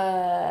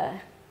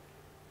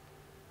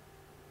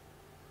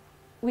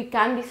 we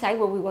can decide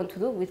what we want to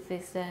do with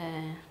this.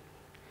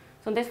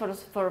 Sometimes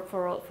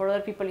for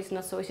other people it's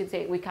not so easy to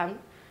say we can.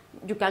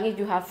 You can if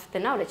you have the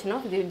knowledge,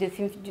 no?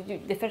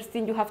 The first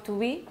thing you have to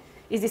be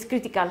is this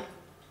critical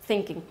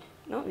thinking,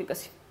 no?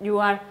 Because you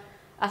are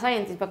a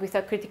scientist, but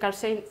without critical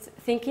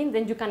thinking,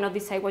 then you cannot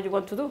decide what you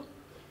want to do.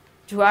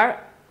 You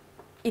are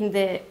in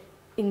the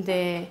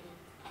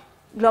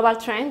global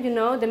trend,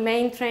 the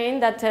main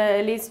trend that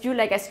leads you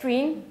like a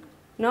stream,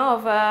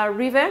 of a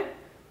river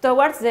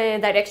towards the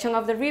direction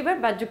of the river,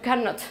 but you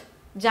cannot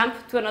jump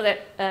to another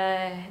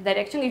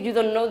direction if you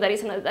don't know there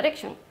is another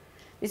direction.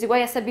 This is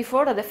why I said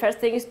before that the first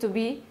thing is to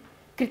be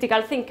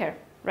critical thinker,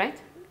 right?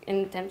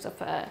 In terms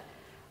of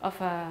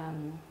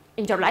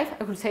in your life,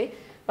 I would say.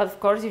 But of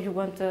course, if you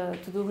want to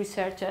do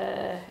research,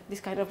 this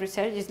kind of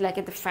research is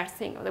like the first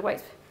thing.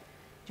 Otherwise,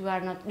 you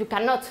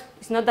cannot.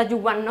 It's not that you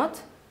want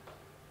not.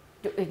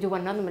 You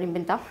want not, me lo he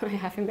inventado, I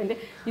have invented.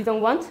 You don't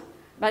want,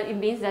 but it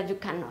means that you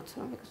cannot,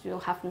 no? Because you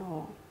have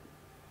no,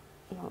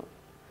 you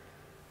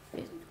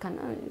can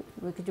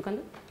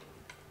do.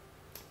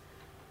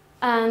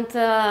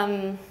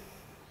 And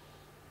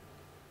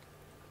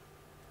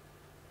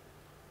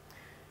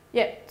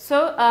yeah,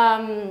 so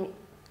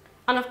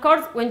and of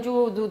course, when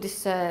you do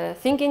this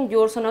thinking,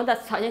 you also know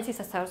that science is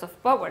a source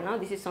of power. No,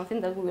 this is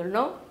something that we all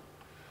know,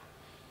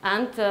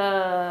 and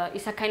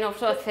it's a kind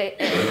of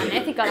an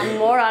ethical and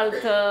moral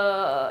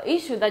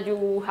issue that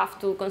you have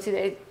to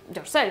consider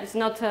yourself. It's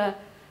not.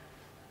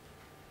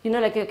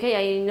 Like, okay,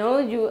 I know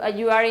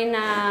you are in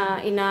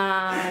a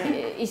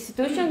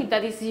institution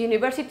that is a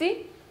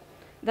university,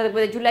 that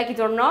whether you like it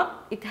or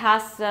not, it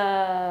has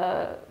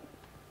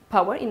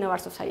power in our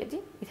society.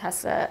 It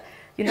has,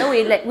 we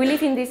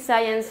live in this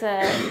science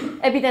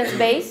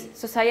evidence-based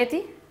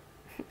society,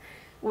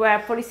 where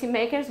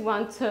policymakers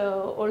want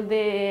all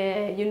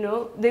the,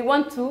 they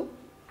want to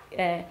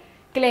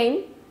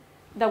claim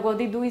that what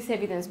they do is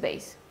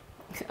evidence-based.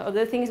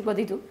 Other thing is what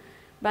they do.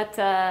 But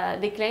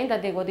they claim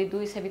that what they do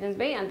is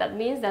evidence-based, and that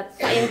means that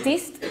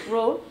scientists'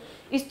 role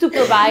is to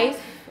provide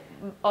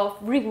of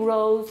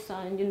rigorous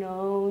and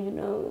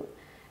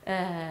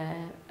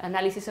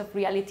analysis of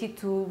reality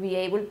to be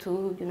able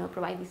to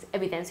provide these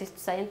evidences to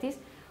scientists,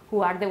 who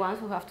are the ones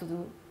who have to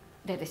do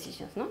the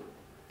decisions. No,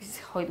 this is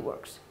how it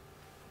works.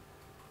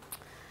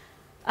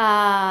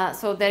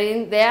 So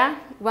there,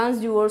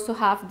 once you also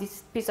have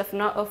this piece of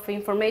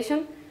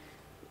information,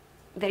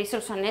 there is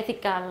also an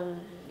ethical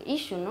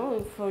issue,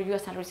 no, for you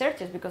as a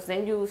researcher, because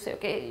then you say,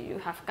 okay, you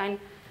have kind,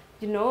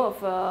 to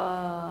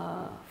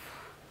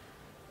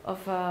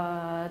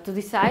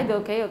decide,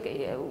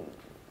 okay,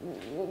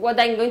 what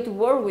I'm going to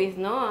work with,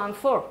 no, and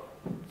for.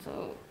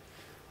 So,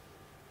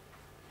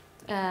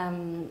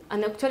 and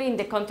actually, in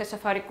the context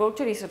of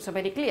agriculture, it's also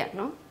very clear,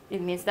 no.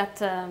 It means that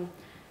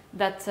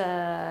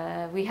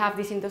we have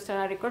this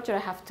industrial agriculture I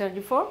have told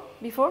you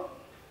before.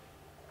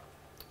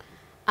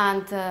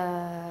 And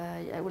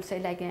I would say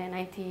like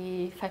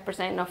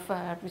 95% of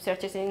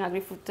researchers in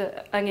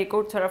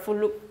agriculture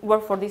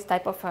work for this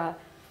type of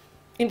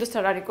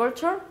industrial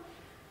agriculture.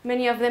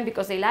 Many of them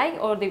because they like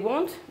or they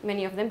want,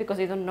 many of them because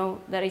they don't know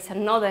there is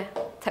another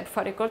type of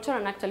agriculture,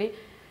 and actually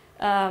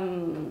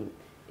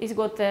is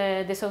what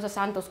De Sousa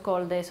Santos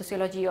called the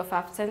sociology of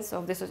absence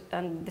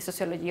and the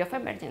sociology of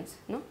emergence.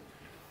 No?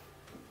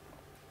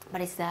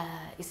 But it's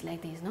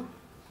like this, no?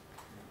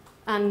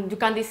 And you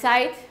can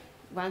decide,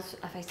 once,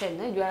 as I said,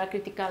 no, you are a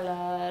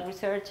critical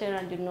researcher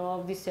and you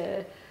know this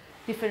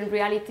different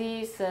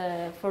realities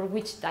for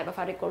which type of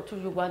agriculture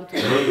you want to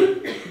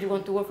you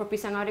want to go for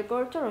peasant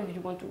agriculture or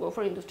you want to go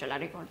for industrial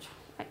agriculture.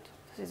 Right?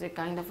 This is a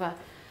kind of a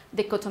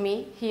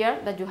dichotomy here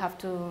that you have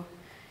to,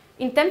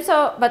 in terms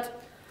of, but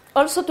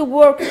also to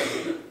work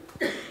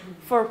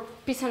for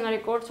peasant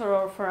agriculture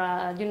or for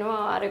you know,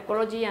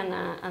 agroecology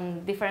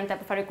and different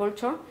type of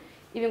agriculture,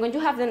 even when you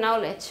have the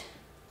knowledge,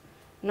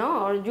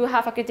 no, or you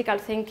have a critical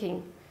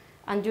thinking,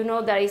 and you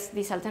know there is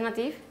this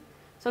alternative.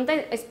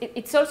 Sometimes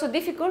it's also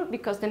difficult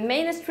because the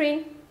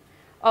mainstream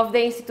of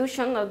the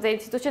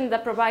institution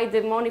that provide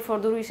the money for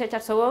the research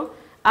and so on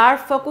are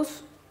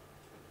focused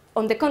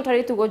on the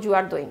contrary to what you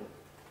are doing.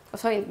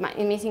 Also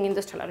in missing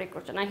industrial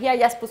agriculture. And here I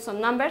just put some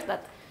numbers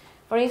that,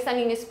 for instance,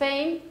 in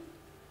Spain,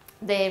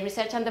 the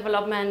research and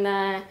development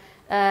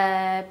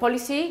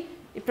policy,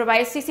 it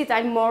provides 60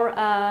 times more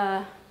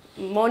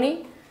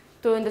money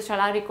to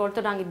industrial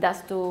agriculture than it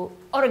does to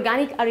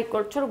organic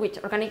agriculture, which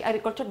organic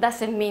agriculture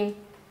doesn't mean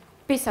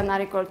peasant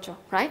agriculture,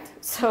 right?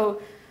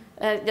 So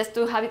just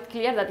to have it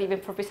clear that even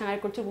for peasant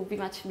agriculture would be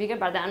much bigger,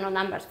 but there are no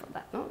numbers for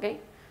that, no? Okay?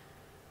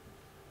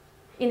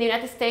 In the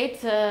United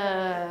States,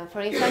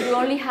 for instance, you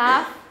only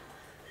have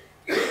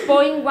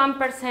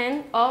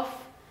 0.1% of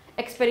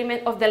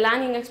the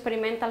land in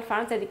experimental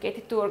farms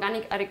dedicated to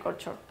organic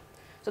agriculture.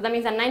 So that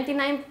means that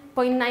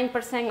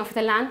 99.9% of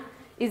the land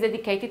is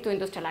dedicated to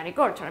industrial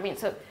agriculture. I mean,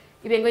 so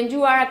even when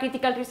you are a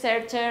critical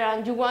researcher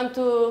and you want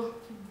to,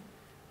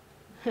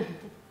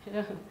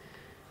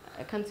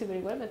 I can't see very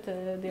well, but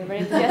they are very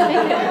enthusiastic.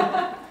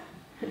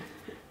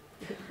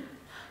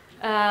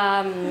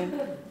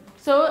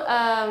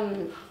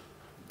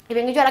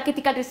 Even if you are a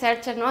critical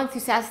researcher, no,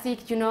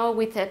 enthusiastic, you know,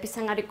 with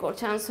peasant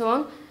agriculture and so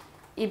on,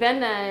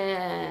 even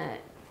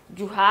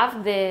you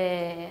have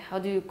the, how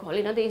do you call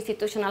it, the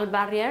institutional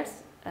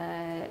barriers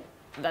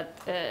that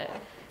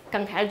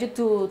can help you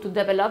to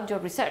develop your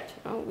research,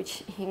 no?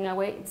 Which in a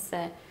way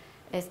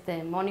is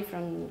the money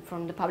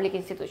from the public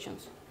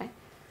institutions. Right?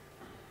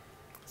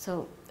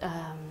 So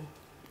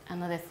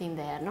another thing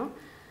there, no?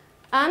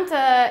 And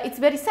it's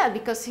very sad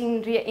because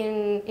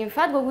in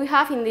fact what we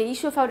have in the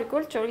issue of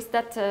agriculture is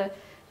that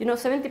you know,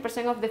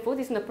 70% of the food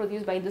is not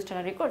produced by industrial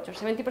agriculture.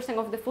 70%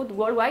 of the food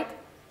worldwide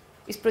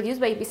is produced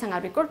by peasant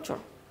agriculture.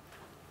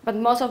 But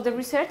most of the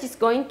research is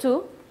going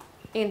to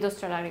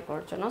industrial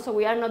agriculture. No? So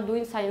we are not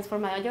doing science for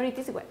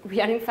majorities.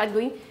 We are in fact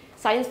doing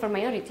science for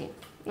minority.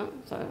 No?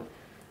 So,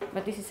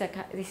 but this is a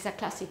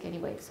classic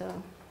anyway. So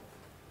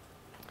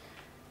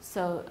this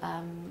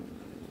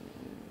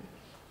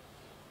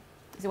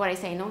is what I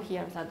say, no,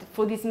 here, that the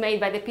food is made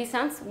by the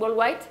peasants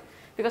worldwide.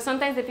 Because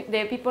sometimes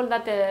the people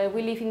that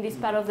we live in this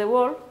part of the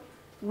world,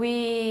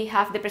 we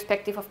have the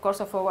perspective, of course,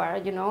 of our,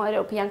 you know,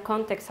 European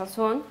context and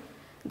so on,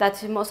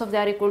 that most of the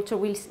agriculture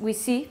we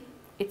see,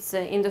 it's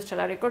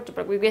industrial agriculture.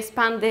 But we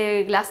expand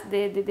the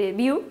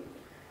view,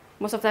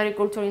 most of the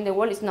agriculture in the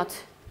world is not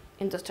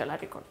industrial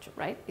agriculture,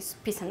 right? It's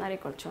peasant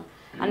agriculture.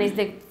 And it's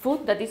the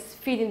food that is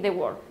feeding the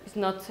world. It's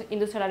not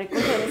industrial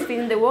agriculture that is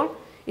feeding the world,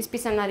 it's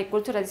peasant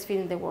agriculture that is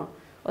feeding the world.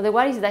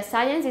 Otherwise, the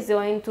science is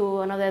going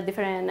to another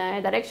different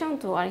direction,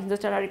 to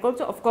industrial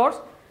agriculture, of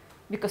course,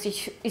 because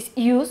it's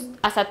used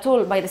as a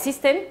tool by the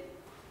system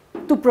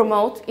to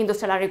promote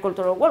industrial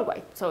agriculture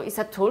worldwide. So it's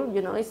a tool,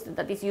 you know,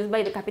 that is used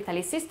by the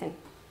capitalist system.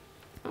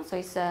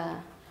 So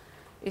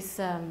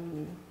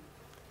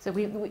so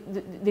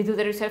they do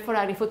the research for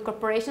agri-food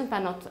corporations, but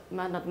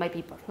not by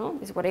people. No,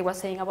 this is what I was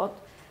saying about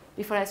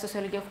before,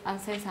 sociology of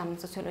answers and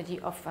sociology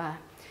of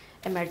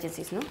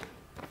emergencies. No.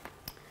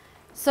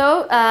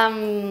 So,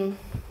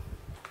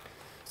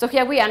 so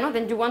here we are, no?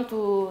 Then you want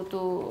to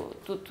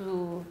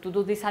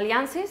do these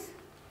alliances,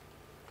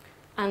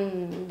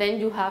 and then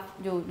you have,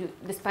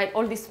 despite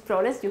all these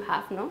problems you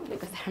have, no?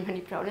 Because there are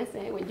many problems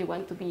when you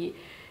want to be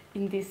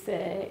in this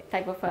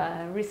type of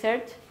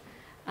research,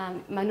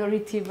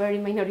 very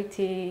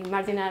minority,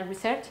 marginal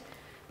research.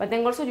 But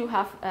then also you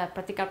have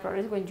practical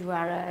problems when you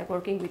are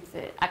working with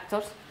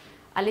actors.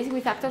 At least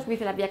with actors with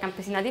La Via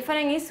Campesina.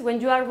 Different is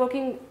when you are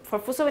working for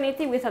food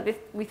sovereignty with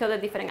other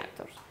different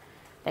actors,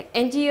 like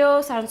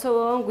NGOs and so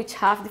on, which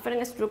have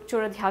different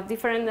structure, they have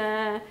different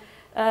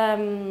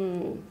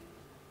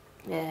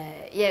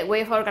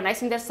way of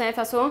organizing themselves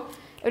and so on.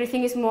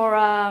 Everything is more,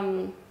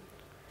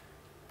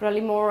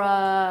 probably more,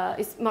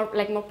 it's more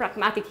like more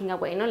pragmatic in a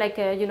way, no? Like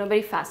you know,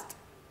 very fast.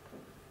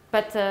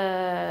 But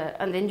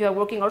and then you are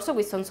working also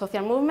with some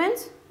social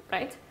movements,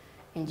 right?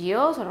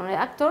 NGOs or other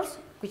actors,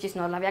 which is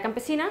not La Via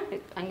Campesina.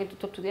 I'm going to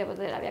talk today about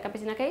the La Via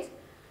Campesina case.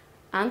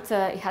 And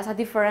it has a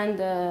different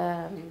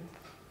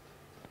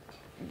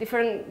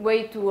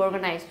way to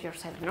organize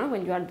yourself, no?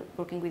 When you are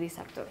working with these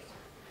actors.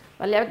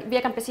 But La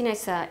Via Campesina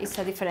is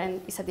a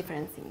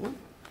different thing. No?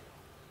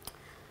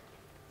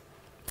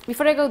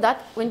 Before I go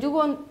that, when you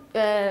want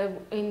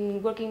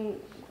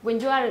when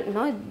you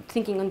are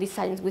thinking on this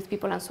science with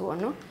people and so on,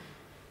 no?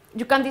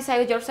 You can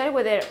decide yourself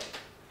whether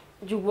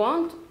you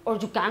want or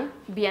you can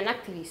be an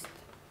activist.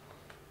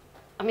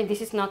 I mean,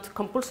 this is not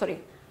compulsory.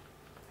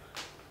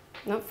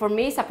 No, for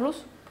me, it's a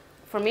plus.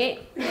 For me,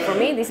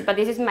 this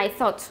is my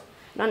thought.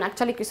 No? And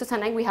actually, Christos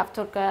and I, we have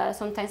talked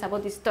sometimes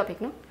about this topic,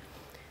 no?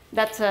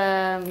 That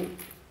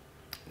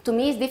to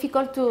me it's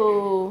difficult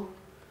to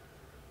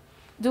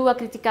do a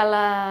critical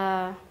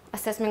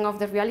assessment of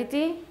the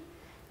reality,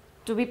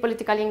 to be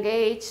politically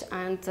engaged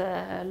and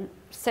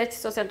search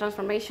social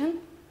transformation,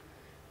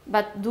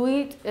 but do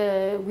it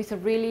with a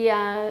really,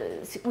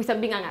 without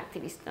being an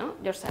activist, no?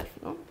 Yourself,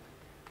 no?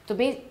 To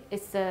me,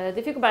 it's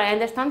difficult, but I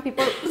understand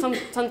people,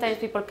 sometimes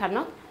people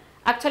cannot.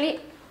 Actually,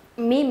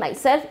 me,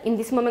 myself, in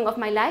this moment of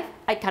my life,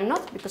 I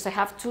cannot, because I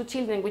have 2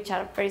 children which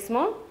are very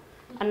small,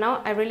 and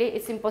now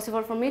it's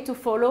impossible for me to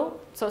follow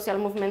social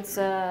movements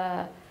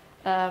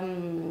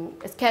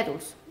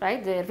schedules,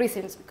 right? The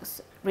reasons,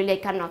 because really I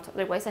cannot.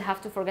 Otherwise, I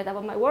have to forget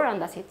about my work,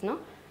 and that's it, no?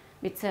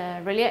 It's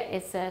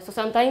really, so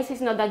sometimes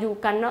it's not that you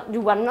cannot,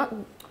 you are not,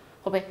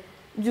 okay,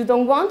 you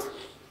don't want,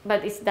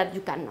 but it's that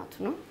you cannot,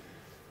 no?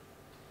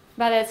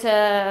 But it's,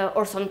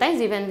 or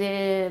sometimes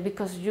even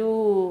because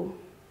you,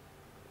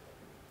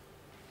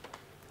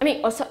 I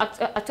mean, also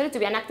actually to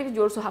be an activist,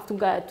 you also have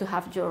to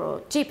have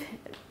your chip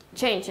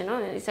change, you know?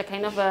 It's a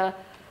kind of a,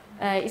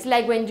 it's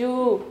like when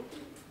you,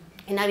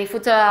 in the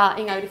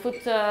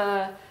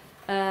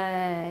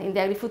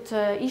agri-food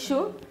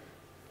issue,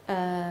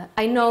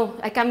 I know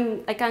I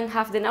can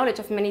have the knowledge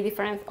of many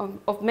different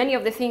of many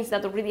of the things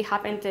that already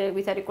happened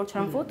with agriculture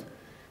and food,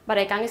 but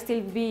I can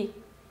still be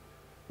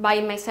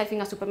buying myself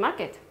in a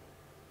supermarket.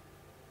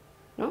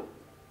 No,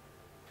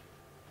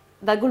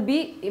 that would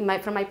be,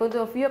 from my point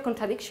of view, a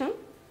contradiction,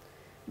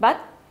 but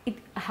it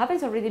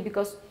happens already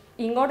because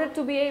in order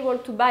to be able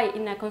to buy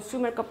in a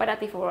consumer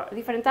cooperative or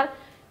different type,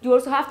 you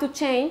also have to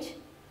change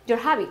your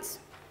habits.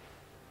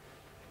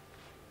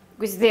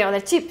 With the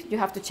other chip, you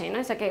have to change. No?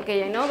 It's like,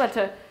 okay, I know, but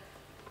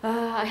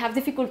I have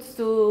difficulty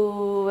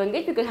to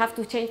engage because I have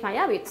to change my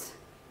habits.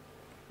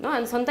 No?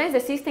 And sometimes the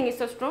system is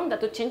so strong that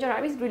to change your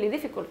habits is really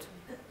difficult.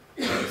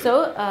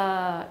 So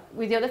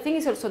with the other thing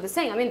is also the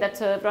same. I mean, that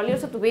probably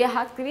also to be an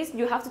activist,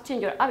 you have to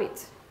change your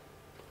habits.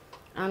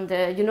 And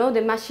you know,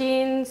 the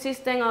machine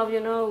system of, you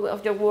know,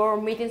 of your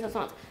work, meetings and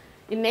so on,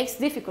 it makes it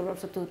difficult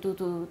also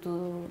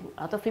to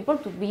a lot of people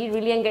to be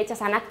really engaged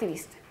as an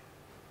activist.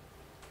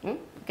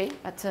 Okay,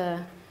 but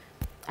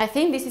I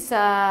think this is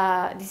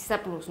a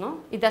plus,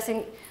 no? It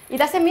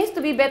doesn't mean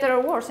to be better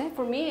or worse.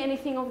 For me,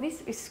 anything of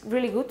this is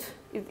really good.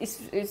 It's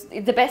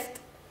the best.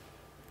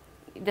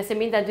 It doesn't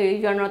mean that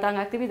you are not an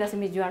activist. It doesn't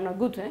mean you are not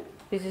good.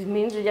 This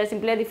means you just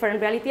simply a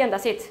different reality, and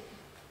that's it.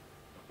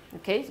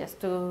 Okay, just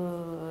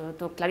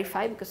to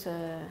clarify, because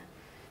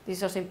this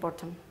is also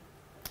important.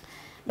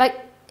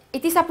 But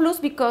it is a plus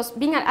because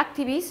being an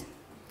activist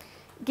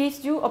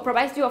gives you or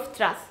provides you of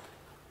trust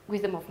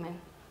with the movement.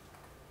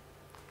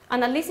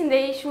 And at least in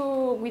the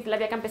issue with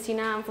Via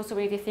Campesina and food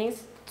sovereignty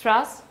things,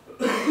 trust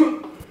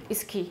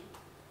is key.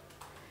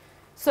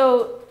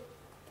 So,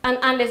 and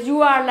unless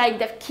you are like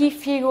the key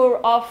figure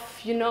of,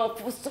 you know,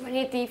 food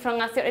sovereignty from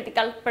a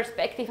theoretical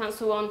perspective and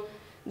so on,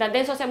 that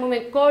then social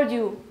movement call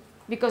you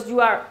because you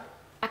are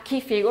a key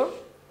figure,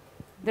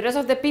 the rest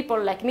of the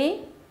people like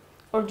me,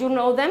 or you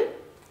know them,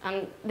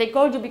 and they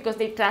call you because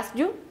they trust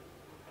you,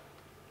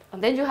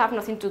 and then you have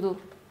nothing to do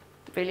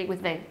really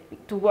with them,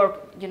 to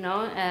work, you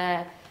know,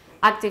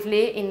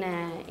 actively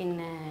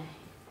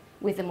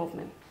with the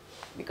movement,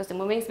 because the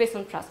movement is based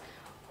on trust.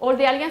 All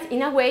the alliance,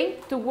 in a way,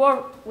 to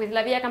work with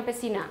La Via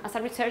Campesina as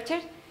a researcher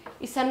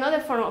is another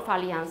form of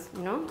alliance,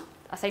 you know.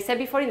 As I said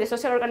before, in the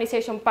social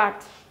organization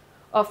part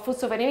of food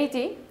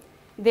sovereignty,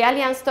 the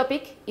alliance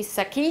topic is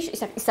a key,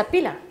 is a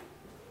pillar,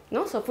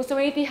 no? So food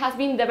sovereignty has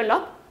been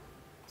developed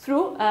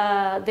through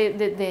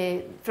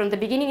from the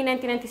beginning in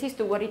 1996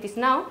 to what it is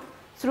now,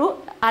 through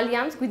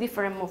alliance with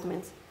different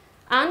movements.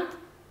 And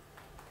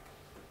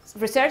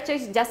research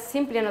is just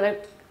simply another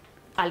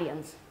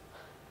alliance.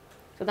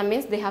 So that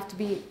means they have to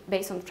be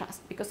based on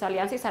trust, because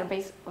alliances are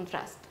based on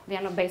trust. They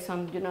are not based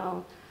on, you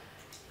know,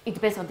 it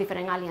depends on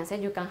different alliances.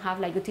 You can have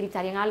like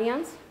utilitarian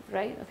alliance,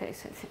 right? Okay,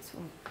 so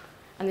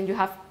and then you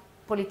have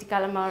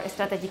political and more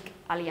strategic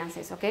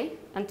alliances, okay?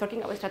 I'm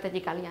talking about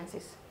strategic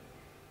alliances.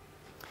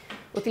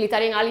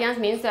 Utilitarian alliance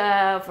means,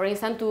 for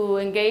instance, to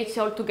engage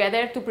all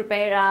together to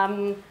prepare,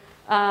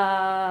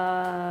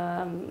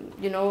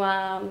 you know,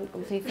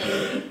 ¿cómo se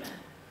dice?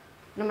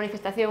 Una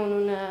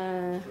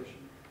manifestación,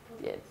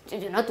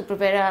 you know, to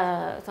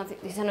prepare something.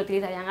 This is an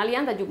utilitarian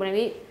alliance that you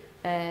maybe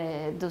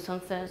do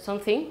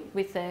something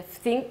with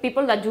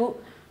people that you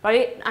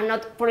probably are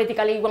not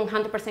politically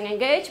 100%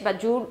 engaged,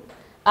 but you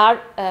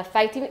are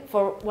fighting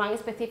for one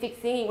specific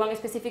thing in one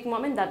specific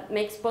moment that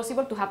makes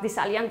possible to have this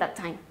alliance that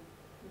time.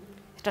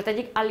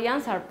 Strategic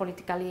alliances are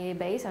politically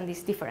based, and this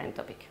is a different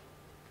topic.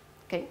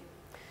 Okay,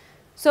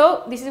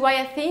 so this is why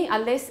I think,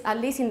 at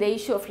least in the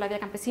issue of La Via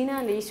Campesina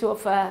and the issue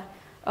of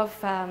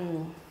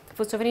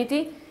food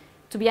sovereignty,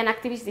 to be an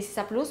activist, this is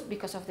a plus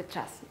because of the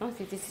trust. No?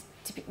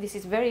 This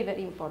is very,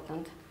 very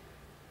important.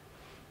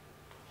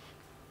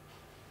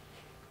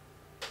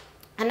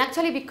 And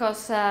actually,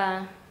 because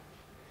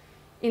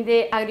in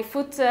the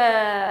agri-food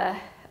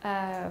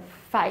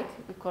fight,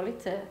 we call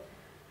it,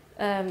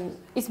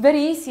 it's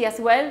very easy as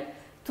well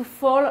to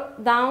fall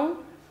down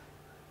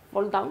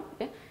fall down,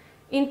 okay,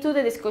 into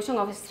the discussion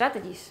of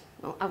strategies.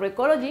 No?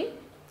 Agroecology,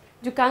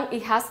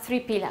 it has 3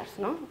 pillars,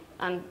 no?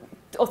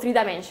 Or 3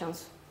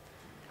 dimensions.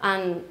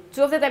 And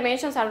 2 of the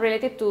dimensions are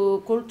related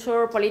to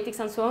culture, politics,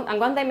 and so on. And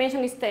 1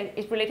 dimension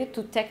is related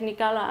to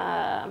technical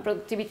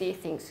productivity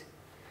things.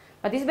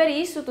 But it's very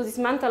easy to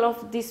dismantle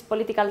off this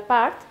political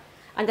part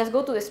and just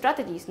go to the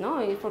strategies.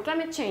 No? For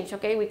climate change,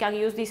 okay, we can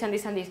use this and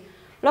this and this.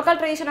 Local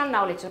traditional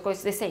knowledge, of course,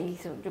 it's the same.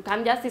 So you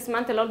can just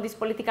dismantle all this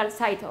political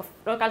side of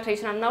local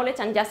traditional knowledge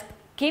and just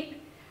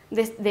keep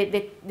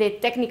the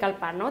technical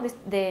part, no?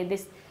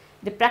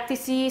 The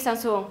practices and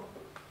so on.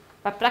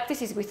 But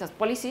practices without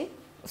policy,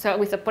 so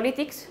with the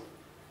politics,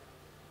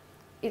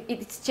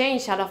 it's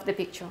changed out of the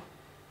picture,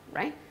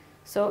 right?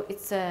 So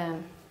it's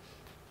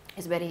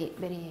very,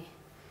 very,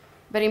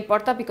 very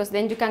important, because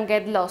then you can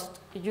get lost.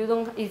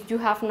 If you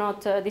have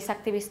not this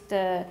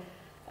activist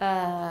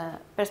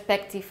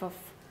perspective of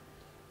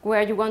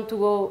where you want to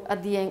go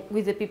at the end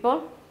with the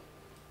people,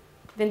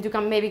 then you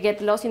can maybe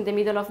get lost in the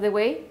middle of the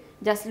way,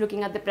 just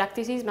looking at the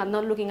practices, but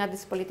not looking at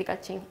this political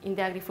change in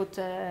the agri-food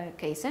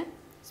case.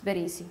 It's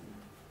very easy.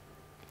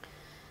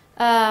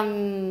 The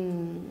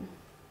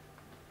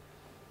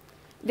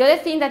other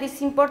thing that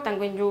is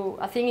important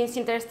I think it's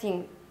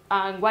interesting,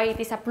 and why it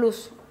is a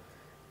plus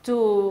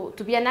to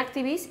be an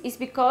activist, is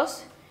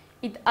because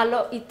it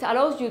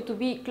allows you to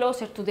be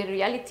closer to the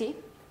reality,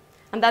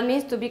 and that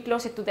means to be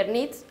closer to their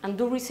needs and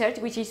do research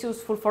which is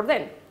useful for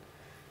them.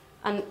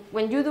 And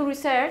when you do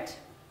research,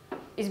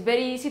 it's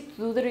very easy to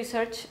do the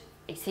research.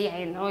 Easy,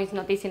 I know it's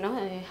not easy, no?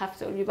 I have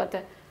to tell you, but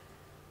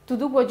to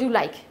do what you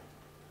like.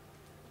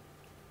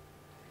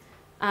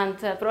 And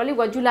probably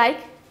what you like,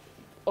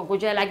 or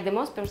what I like the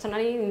most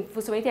personally in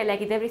food sovereignty, I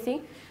like it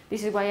everything.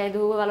 This is why I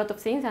do a lot of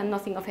things and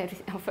nothing of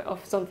everything,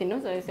 of something. No?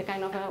 So it's a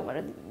kind of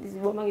well, this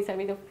woman is a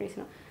bit of crazy,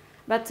 no?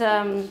 But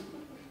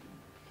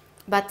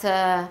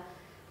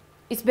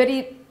it's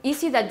very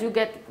easy that you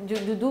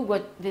do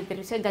what the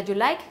research that you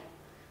like,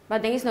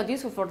 but then it's not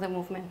useful for the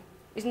movement.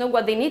 It's not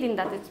what they need in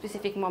that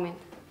specific moment.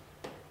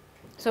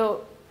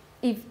 So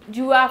if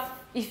you are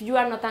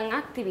not an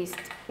activist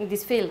in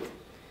this field,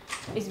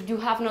 if you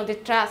have not the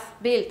trust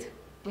built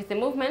with the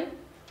movement,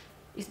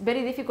 it's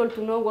very difficult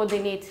to know what they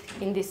need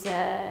in these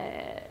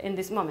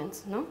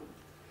moments, no?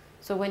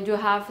 So when you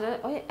have,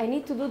 oh, I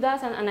need to do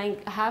that, and I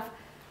have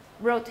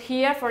brought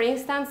here, for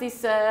instance,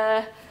 this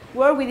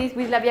work we did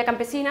with La Via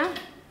Campesina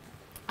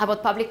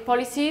about public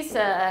policies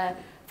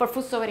for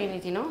food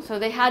sovereignty, no? So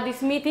they had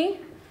this meeting.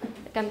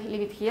 I can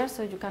leave it here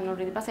so you can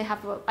read it. But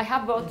I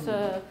have brought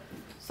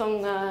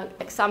some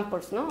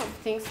examples, no, of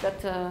things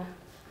that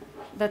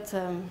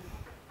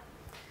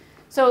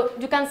so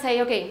you can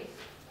say, okay,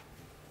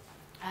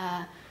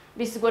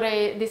 this is what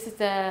I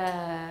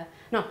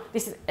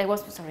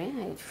was sorry.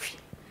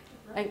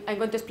 I'm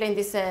going to explain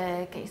this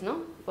case,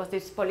 no? It was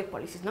this public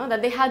policies, no?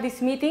 That they had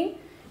this meeting,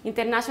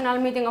 international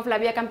meeting of La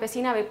Via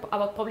Campesina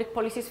about public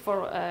policies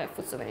for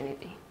food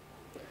sovereignty.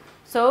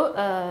 So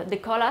they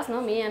call us, no?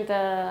 Me and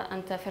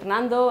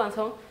Fernando and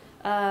so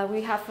on.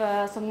 We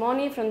have some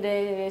money from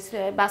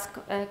the Basque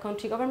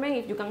country government.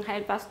 If you can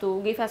help us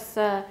to give us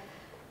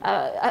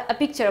a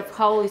picture of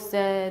how is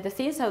the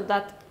thing, so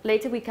that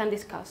later we can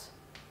discuss.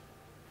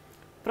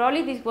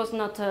 Probably this was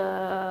not,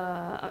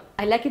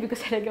 I like it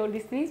because I like all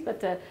these things,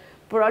 but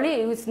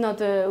probably it was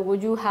not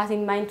what you had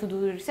in mind to do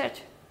the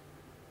research.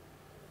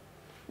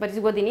 But it's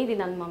what they need in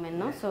that moment,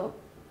 no? So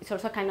it's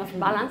also a kind of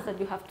balance that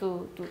you have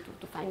to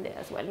find there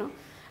as well, no?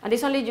 And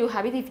it's only you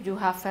have it if you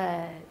have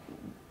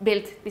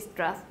built this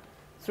trust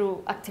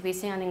through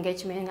activism and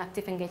engagement and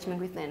active engagement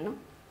with them, no?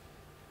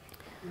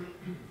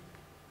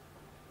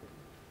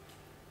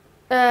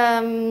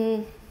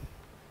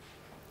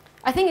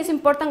 I think it's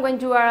important when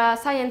you are a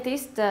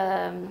scientist,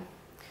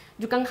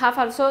 you can have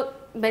also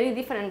very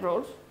different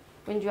roles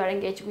when you are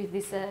engaged with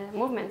these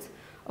movements.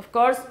 Of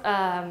course,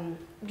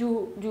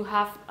 you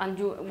have, and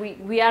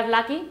we are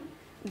lucky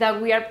that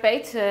we are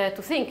paid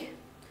to think.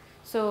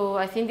 So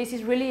I think this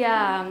is really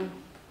a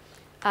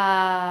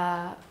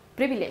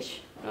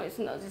privilege. No, it's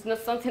not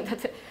something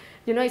that,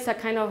 you know, it's a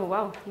kind of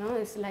wow. No,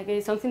 it's like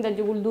it's something that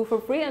you will do for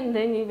free, and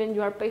then even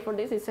you are paid for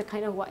this, it's a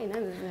kind of why.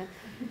 No?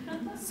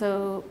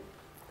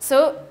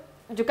 So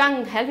you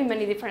can help in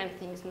many different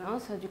things, no?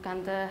 So you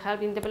can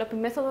help in developing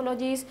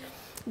methodologies.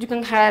 You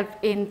can help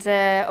in,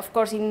 of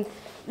course, in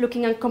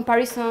looking at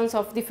comparisons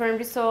of different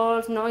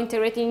results, no?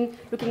 Integrating,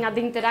 looking at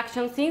the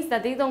interaction, things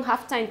that they don't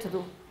have time to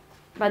do,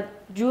 but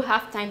you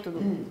have time to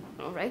do,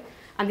 all right?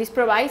 And this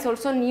provides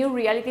also new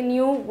reality,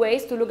 new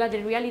ways to look at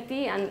the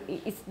reality, and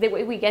it's the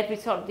way we get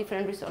results,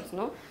 different results,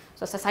 no?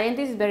 So as a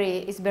scientist,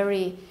 it's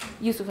very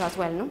useful as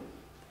well, no?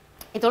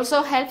 It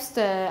also helps,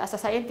 as a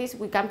scientist,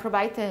 we can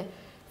provide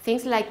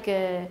things like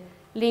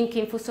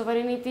linking food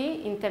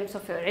sovereignty in terms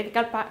of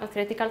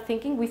theoretical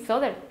thinking with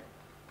other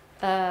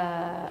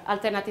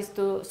alternatives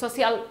to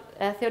social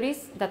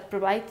theories that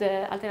provide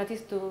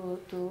alternatives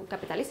to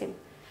capitalism,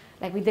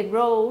 like with the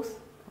growth.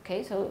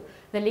 Okay, so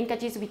the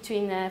linkages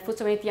between food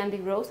sovereignty and the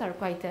growth are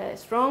quite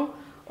strong,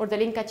 or the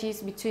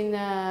linkages between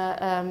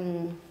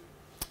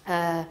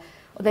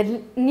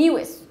the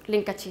newest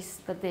linkages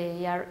that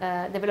they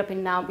are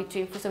developing now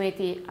between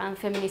fusibility and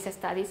feminist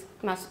studies,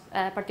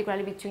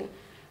 particularly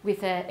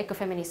with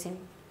ecofeminism,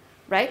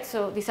 right?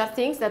 So these are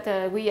things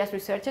that we as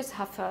researchers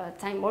have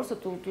time also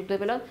to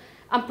develop,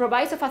 and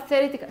provides of a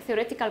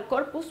theoretical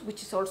corpus,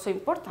 which is also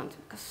important,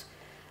 because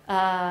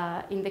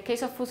in the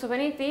case of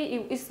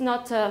fusibility, it's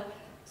not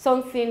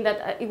something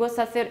that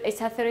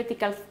it's a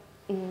theoretical.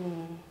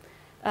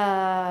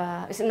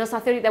 It's not a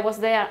theory that was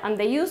there and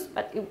they used,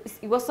 but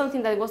it was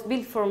something that was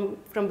built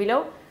from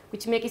below,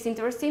 which makes it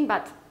interesting.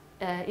 But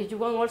if you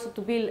want also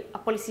to build a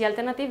policy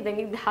alternative, then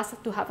it has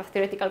to have a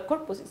theoretical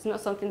corpus. It's not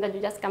something that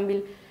you just can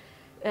build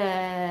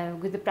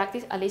with the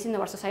practice, at least in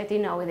our society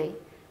nowadays.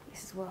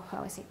 This is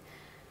how I see it.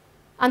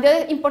 And the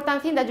other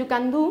important thing that you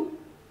can do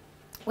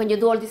when you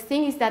do all these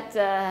things is that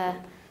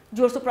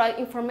you also provide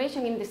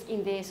information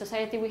in the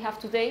society we have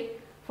today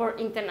for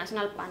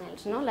international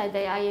panels, no? Like the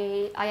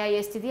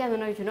IISTD, I don't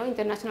know if you know,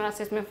 International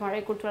Assessment for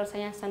Agricultural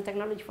Science and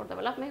Technology for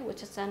Development,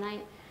 which is a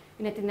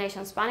United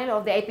Nations panel,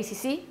 or the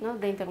IPCC, no?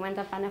 The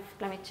Intergovernmental Panel of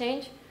Climate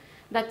Change.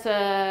 That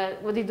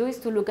what they do is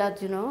to look at,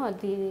 you know,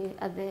 at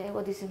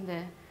what is in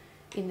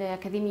the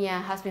academia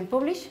has been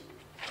published.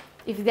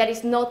 If there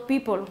is not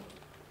people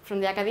from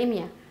the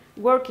academia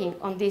working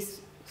on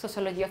this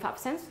sociology of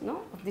absence,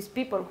 no? Of these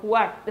people who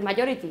are the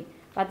majority,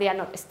 but they are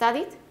not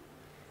studied,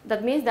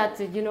 that means that,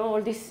 you know,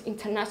 all these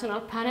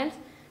international panels,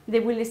 they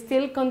will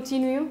still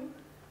continue,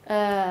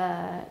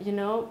 you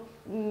know,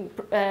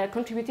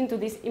 contributing to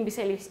this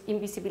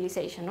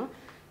invisibilization. No?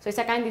 So it's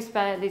a kind of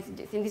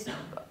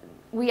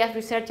we as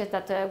researchers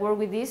that work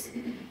with this,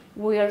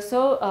 we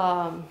also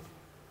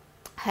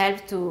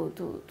help to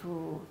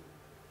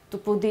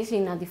put this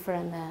in a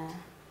different,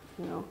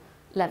 you know,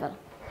 level.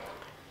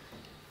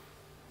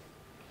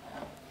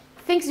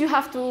 Things you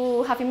have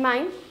to have in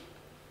mind.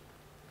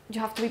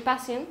 You have to be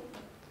patient.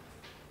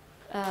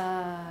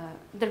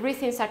 The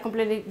reasons are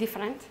completely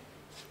different.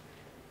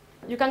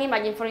 You can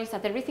imagine, for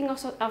instance, the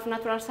reasons of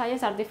natural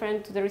science are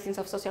different to the reasons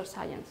of social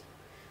science.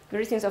 The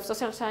reasons of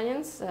social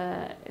science,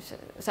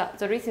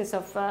 the reasons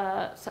of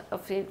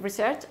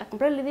research are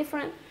completely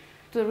different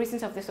to the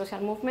reasons of the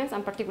social movements,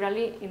 and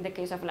particularly in the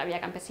case of Via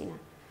Campesina.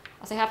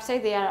 As I have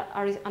said, they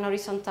are an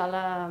horizontal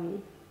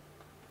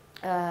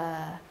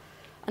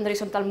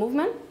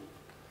movement.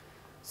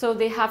 So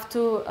they have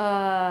to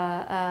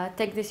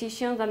take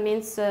decisions. That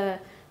means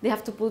they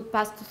have to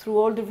pass through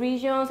all the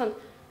regions, and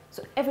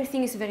so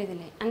everything is very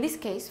delayed. In this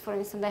case, for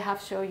instance, I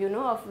have shown, you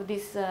know, of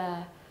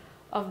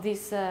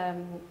this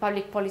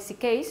public policy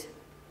case.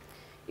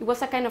 It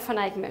was a kind of a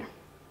nightmare.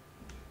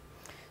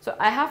 So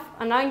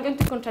and now I'm going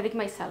to contradict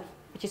myself,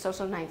 which is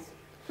also nice.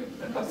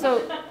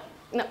 So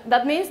no,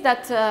 that means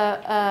that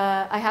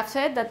I have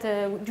said that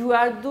you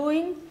are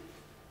doing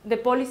the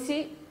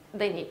policy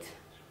they need.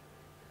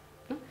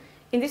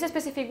 In this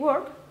specific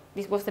work,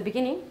 this was the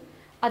beginning.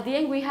 At the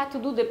end, we had to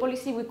do the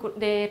policy,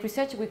 the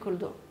research we could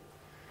do,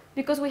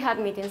 because we had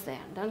meetings there.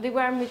 Then they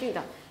were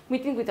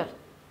meeting with us,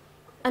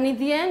 and in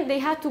the end, they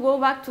had to go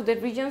back to the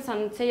regions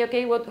and say,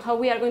 okay, how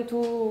we are going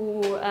to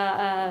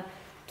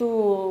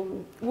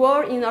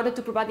work in order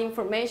to provide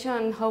information,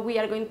 and how we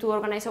are going to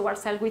organize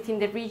ourselves within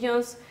the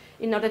regions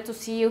in order to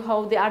see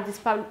how they are this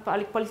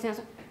public policy. And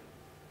so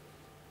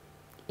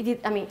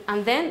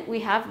and then we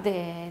have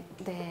the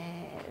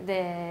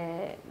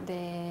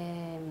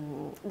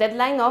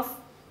deadline of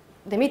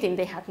the meeting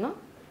they had, no?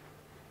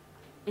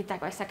 It's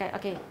like,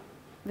 okay,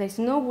 there's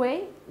no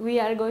way we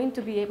are going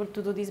to be able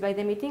to do this by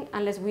the meeting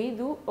unless we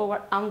do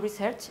our own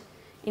research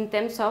in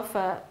terms of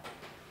a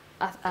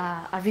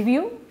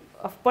review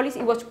of policy.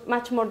 It was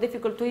much more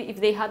difficult to if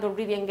they had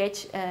already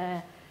engaged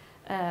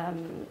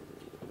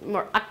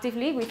more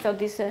actively without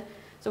this.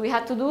 So we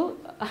had to do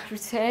a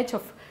research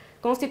of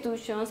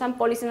constitutions and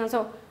policies and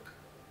so.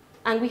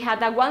 And we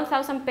had a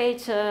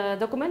 1,000-page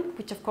document,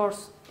 which of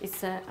course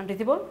is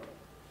unreadable,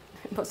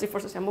 mostly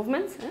for social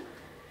movements.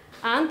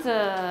 And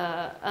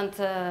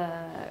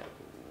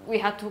we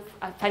had to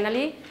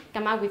finally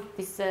come up with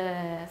this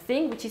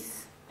thing, which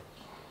is,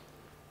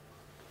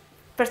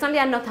 personally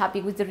I'm not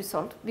happy with the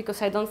result,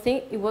 because I don't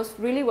think it was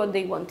really what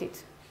they wanted.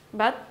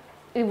 But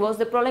it was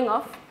the problem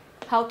of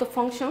how to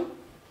function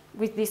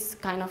with this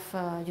kind of,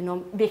 you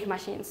know, big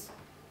machines,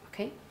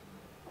 okay?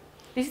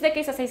 This is the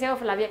case, as I say, of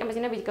Via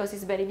Campesina, because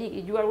it's very big.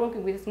 If you are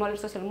working with a smaller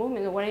social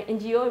movement or an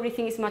NGO,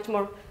 everything is much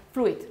more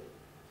fluid.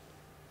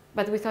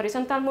 But with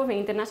horizontal movement,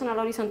 international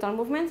horizontal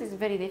movements, it's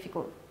very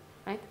difficult,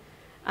 right?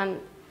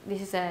 And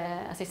this is,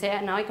 as I say,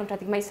 now I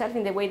contradict myself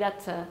in the way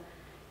that,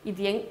 in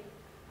the end,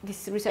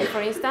 this research,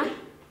 for instance,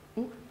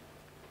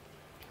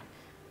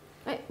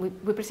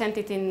 we present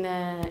it in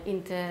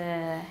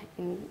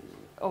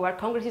our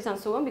congresses and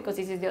so on, because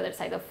this is the other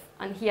side of,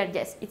 and here,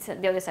 yes, it's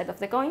the other side of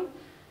the coin.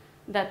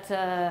 That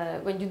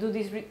when you do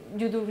this,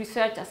 you do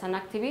research as an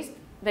activist,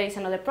 there is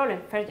another problem.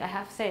 First, I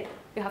have said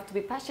you have to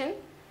be patient.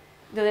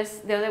 The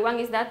other one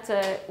is that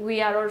we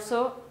are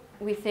also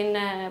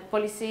within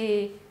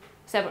policy,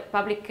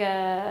 public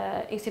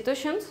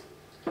institutions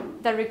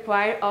that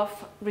require of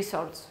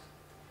results.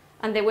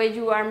 And the way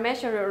you are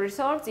measuring your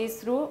results is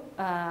through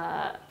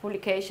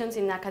publications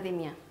in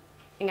academia,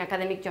 in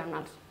academic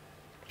journals,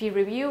 peer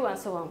review, and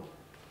so on.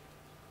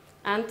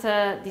 And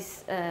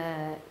this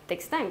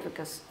takes time,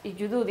 because if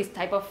you do this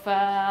type of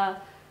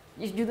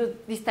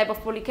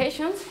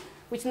publications,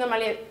 which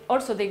normally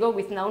also they go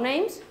with no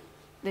names,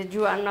 that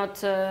you are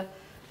not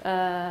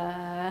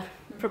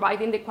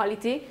providing the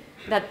quality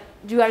that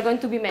you are going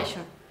to be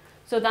measured.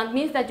 So that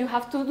means that you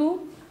have to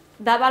do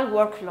double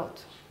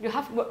workload. You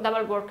have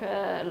double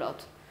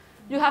workload.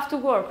 You have to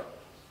work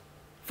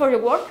for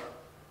your work.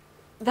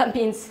 That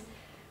means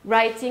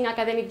writing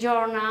academic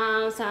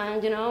journals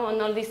and and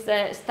all this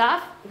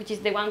stuff, which is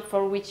the one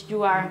for which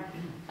you are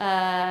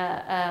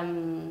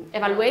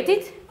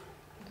evaluated.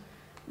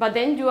 But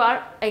then you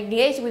are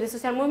engaged with the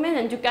social movement,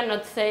 and you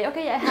cannot say,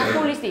 okay, I have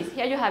published this.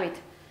 Here you have it.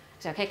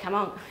 So, okay, come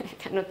on,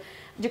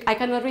 I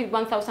cannot read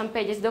 1,000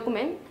 pages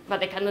document,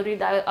 but I cannot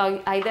read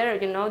either,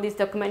 this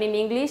document in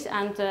English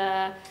and,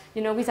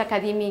 with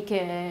academic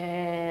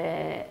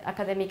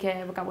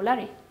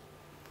vocabulary.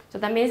 So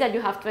that means that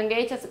you have to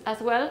engage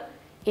as well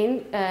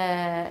in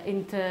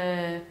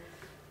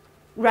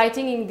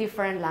writing in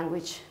different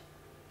language,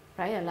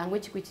 right? A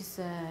language which is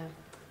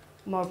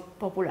more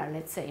popular,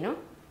 let's say, no?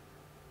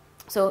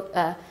 So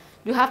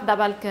you have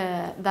double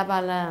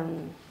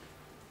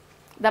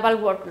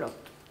workload.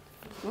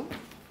 No?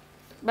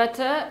 But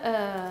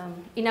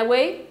in a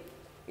way,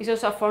 it's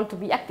also a form to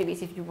be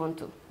activist if you want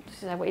to.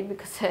 This is a way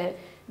because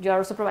you are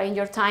also providing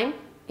your time.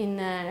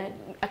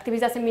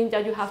 Activist doesn't mean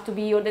that you have to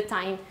be all the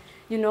time,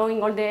 in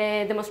all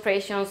the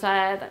demonstrations.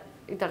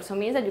 It also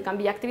means that you can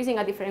be activist in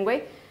a different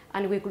way.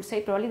 And we could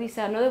say probably this is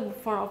another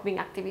form of being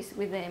activist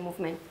with the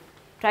movement.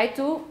 Try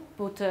to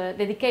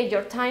dedicate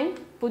your time,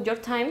 put your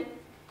time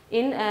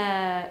in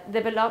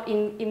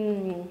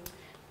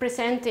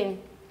presenting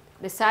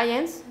the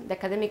science, the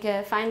academic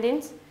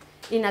findings,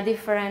 in a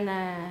different,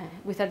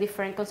 with a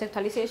different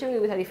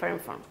conceptualization, with a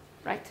different form,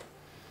 right?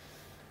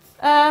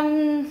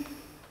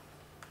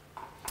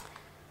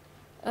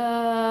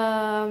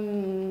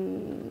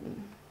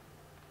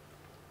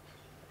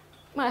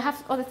 Well, I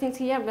have other things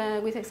here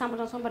with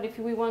examples and so on, but if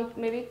we want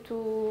maybe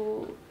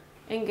to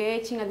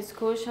engage in a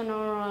discussion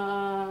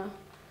or,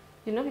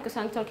 because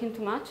I'm talking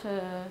too much.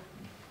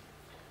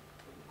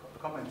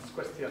 Comments,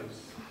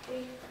 questions?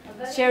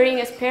 Sharing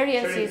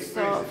experiences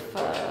of...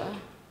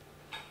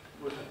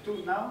 we have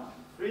 2 now,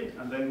 3,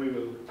 and then we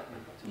will...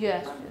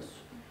 Yes.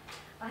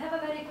 I have a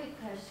very quick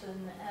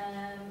question.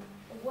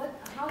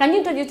 Can you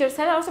introduce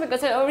yourself also,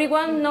 because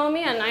everyone know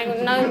me, and I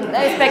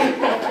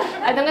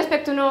don't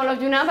expect to know all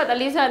of you now, but at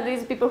least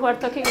these people who are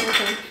talking.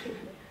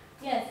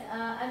 Yes,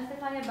 I'm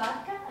Stefania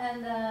Barca,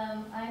 and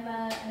I'm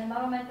an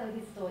environmental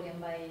historian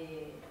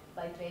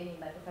by training,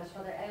 by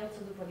profession. I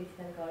also do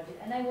political ecology,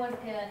 and I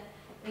work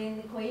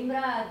in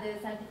Coimbra at the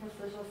Center for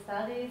Social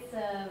Studies,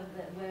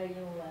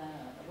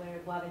 where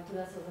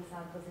Boaventura Sousa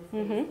Santos is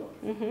based.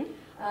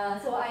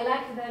 So I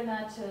like very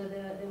much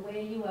the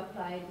way you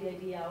applied the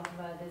idea of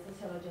the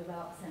sociology of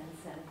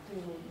absence to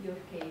your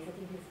case. I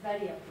think it's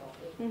very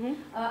appropriate.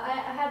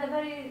 I had a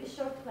very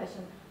short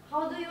question.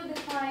 How do you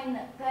define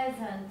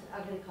peasant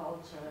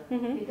agriculture?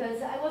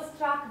 Because I was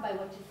struck by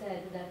what you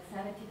said, that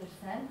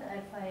 70%,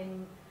 if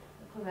I'm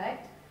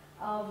correct,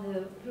 of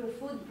the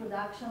food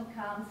production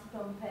comes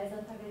from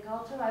peasant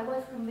agriculture. I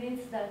was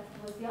convinced that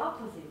it was the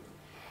opposite.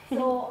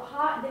 So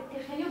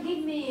can you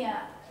give me,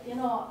 a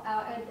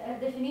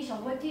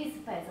definition? What is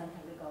peasant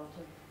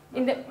agriculture?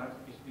 Is it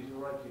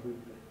right if we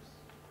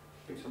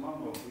take some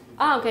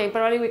on? Okay,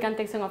 probably we can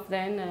take some of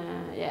them.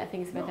 Yeah, I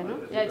think it's better, no?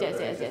 Yes.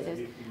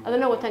 I don't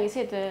know what time is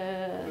it.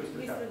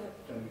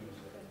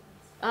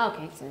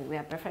 Okay, so we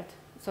are perfect.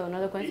 So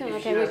another question? If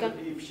okay, we can.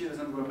 If she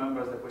doesn't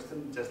remember the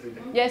question, just leave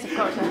it. Yes, of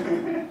course.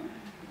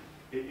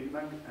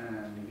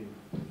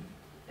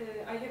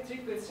 I have 3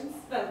 questions.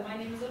 Well, my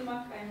name is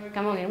Irmak.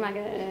 Come on, Irmak.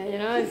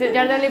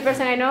 You're the only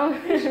person I know.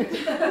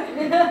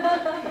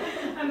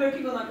 I'm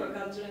working on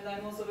aquaculture, and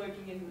I'm also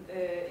working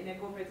in a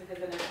cooperative as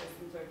an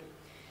activist in Turkey.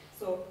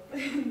 So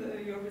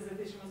your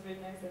presentation was very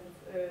nice, and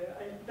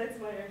that's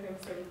why I have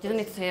several questions. You don't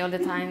need to say all the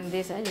time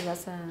this. You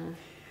just.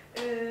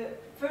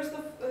 First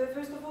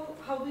of all,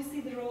 how do you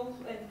see the role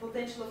and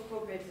potential of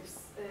cooperatives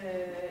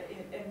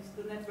and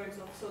the networks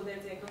of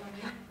solidarity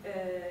economy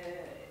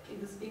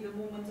in the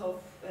movement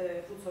of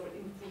food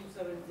sovereignty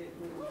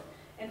movement,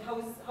 and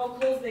how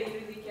close they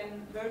really can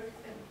work?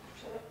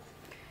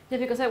 Yeah,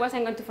 because I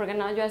wasn't going to forget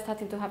now. You are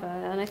starting to have,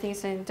 and I think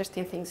it's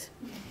interesting things.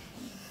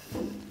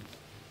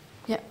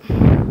 Yeah.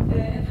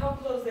 And how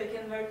close they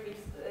can work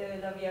with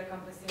the Via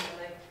Campesina,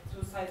 like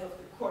 2 sides of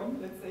the coin,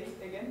 let's say,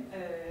 again,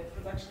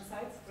 production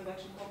sites,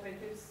 production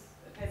cooperatives,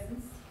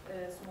 peasants,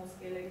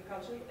 small-scale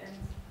agriculture, and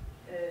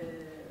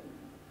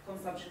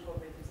consumption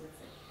cooperatives, let's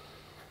say.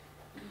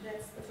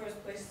 That's the first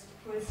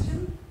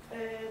question.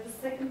 The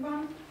second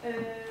one,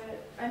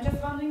 I'm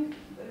just wondering,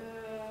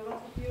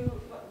 what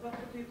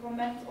would you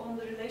comment on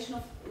the relation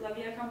of La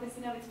Via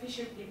Campesina with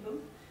fisher people?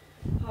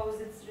 How is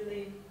it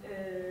really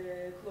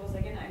close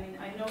again? I mean,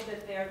 I know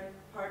that they are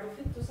part of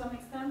it to some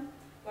extent,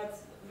 but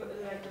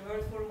like the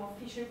word form of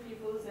fisher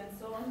peoples and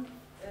so on,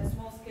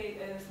 small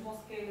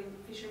scale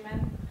fishermen,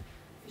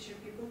 fisher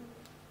people,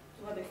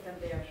 to what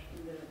extent they are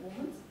in the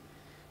movement.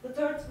 The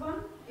third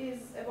one is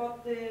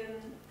about the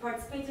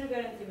participatory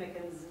guarantee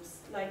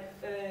mechanisms, like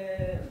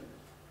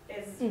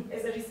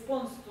as a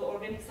response to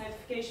organic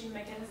certification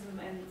mechanism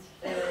and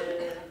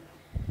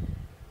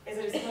as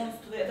a response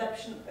to the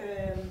adoption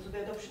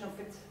of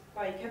it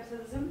by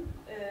capitalism.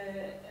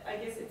 I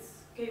guess it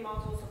came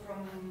out also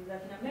from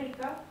Latin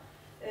America.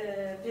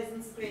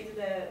 Peasants created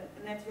a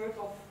network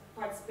of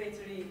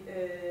participatory,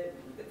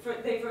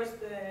 they first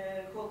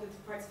called it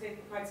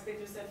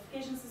participatory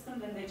certification system,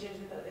 then they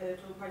changed it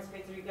to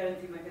participatory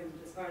guarantee mechanism,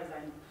 as far as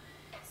I know.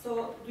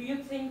 So do you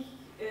think,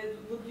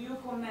 would you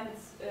comment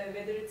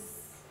whether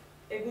it's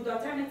a good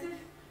alternative,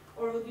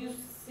 or would you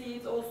see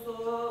it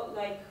also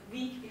like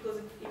weak because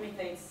it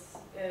imitates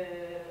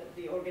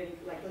the organic,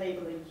 like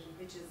labeling,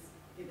 which is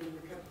given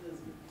the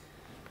capitalism,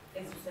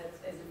 as you said,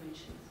 as you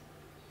mentioned?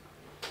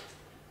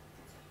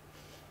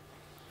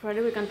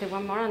 Probably we can take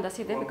one more and that's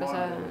it, because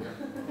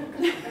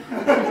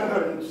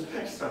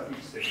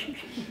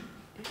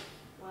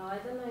Well, I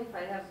don't know if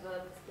I have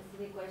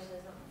specific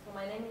questions. So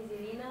my name is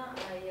Irina.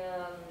 I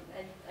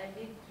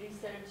did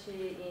research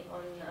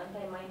on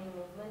anti-mining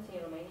movements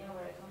in Romania,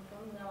 where I come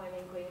from. Now I'm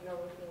in Coimbra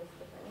working with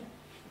Stefania.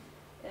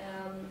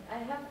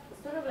 I have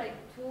sort of like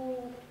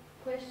two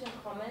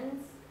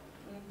comments,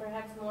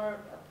 perhaps more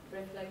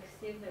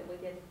reflexive that we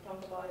can talk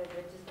about it,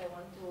 but just I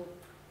want to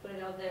put it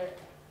out there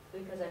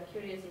because I'm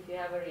curious if you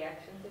have a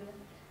reaction to it.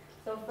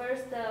 So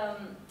first, I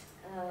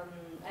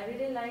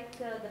really liked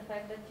the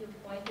fact that you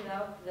pointed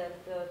out that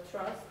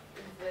trust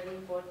is very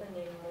important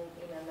in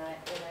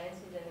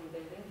alliances and in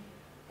building.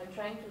 I'm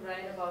trying to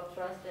write about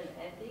trust and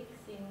ethics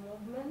in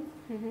movement,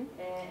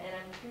 and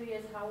I'm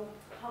curious how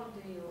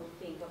do you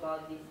think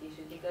about this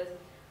issue? Because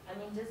I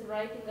mean, just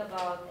writing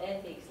about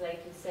ethics,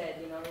 like you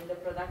said, you know, in the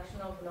production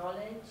of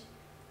knowledge,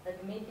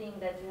 admitting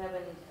that you have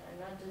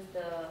not just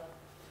an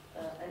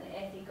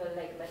ethical,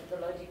 like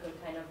methodological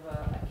kind of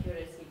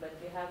accuracy, but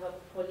you have a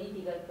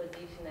political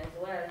position as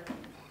well,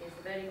 is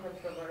very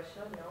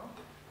controversial, no?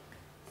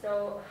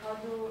 So how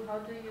do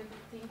you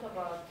think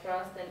about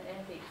trust and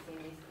ethics in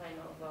this kind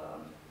of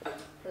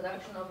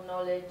production of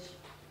knowledge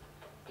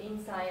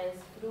in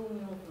science through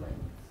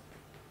movements?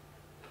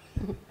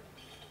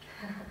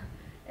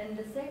 And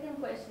the second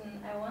question,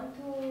 I want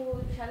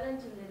to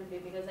challenge a little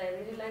bit, because I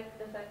really like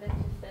the fact that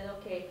you said,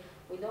 okay,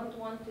 we don't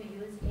want to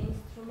use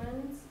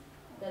instruments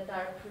that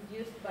are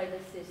produced by the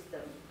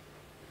system.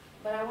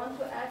 But I want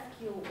to ask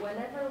you,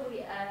 whenever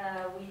we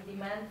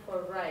demand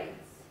for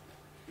rights,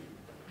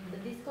 the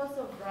discourse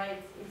of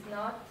rights is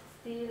not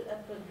still a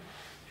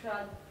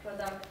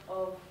product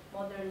of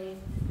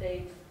modernist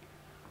states.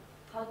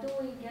 How do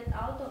we get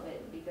out of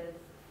it? Because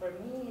for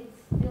me,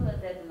 it's still a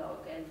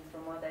deadlock, and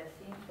from what I've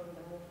seen from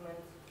the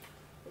movements,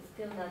 it's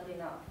still not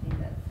enough in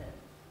that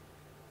sense.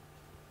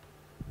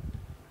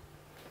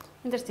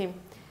 Interesting.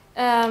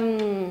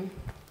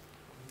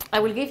 I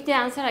will give the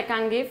answer I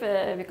can give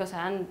because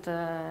I am,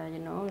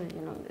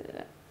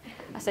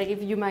 as I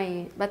give you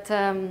my. But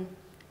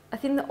I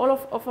think all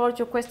of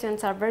your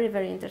questions are very,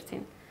 very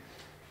interesting.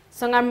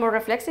 Some are more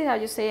reflexive,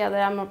 as you say, others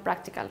are more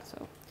practical.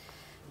 So,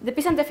 the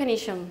peasant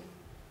definition.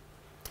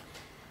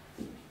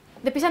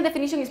 The peasant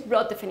definition is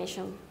broad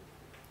definition,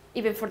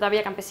 even for the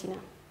Via Campesina,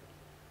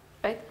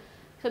 right?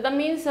 So that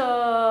means,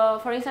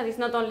 for instance, it's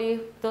not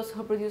only those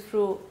who produce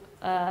through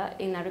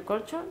in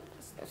agriculture.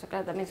 So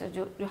that means that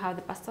you have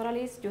the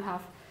pastoralists, you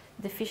have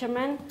the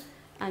fishermen,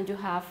 and you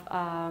have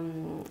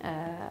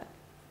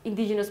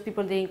indigenous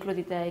people. They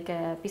included like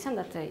peasant,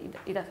 that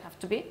it doesn't have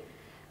to be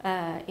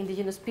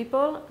indigenous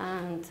people,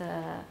 and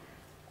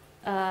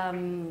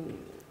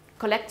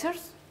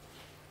collectors,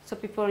 so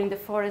people in the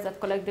forest that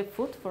collect the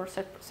food for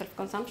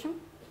self-consumption.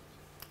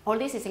 All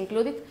this is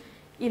included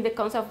in the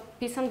concept of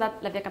peasant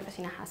that La Via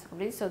Campesina has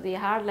already. So they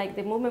are like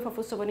the movement for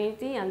food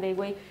sovereignty, and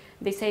they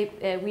say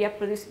we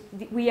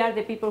are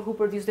the people who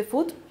produce the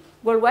food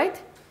worldwide.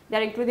 They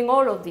are including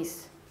all of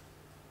this,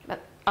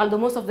 but although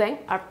most of them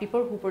are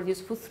people who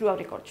produce food through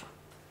agriculture,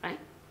 right?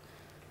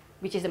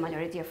 Which is the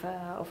majority of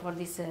all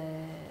this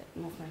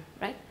movement,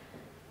 right?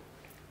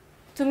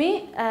 To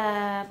me,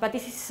 but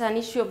this is an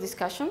issue of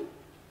discussion.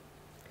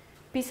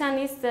 Peasant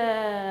is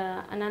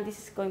and this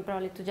is going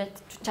probably to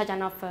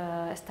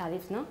Chajanov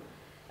studies, no?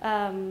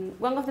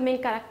 One of the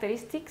main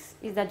characteristics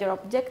is that your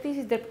objective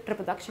is the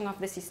reproduction of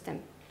the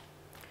system,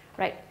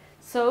 right?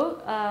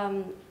 So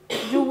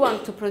you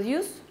want to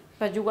produce,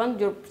 but you want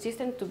your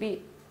system to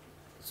be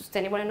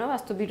sustainable enough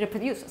as to be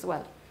reproduced as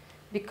well.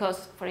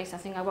 Because, for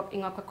instance, in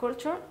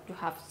aquaculture, you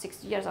have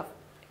 6 years of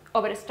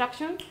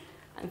over-extraction,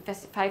 and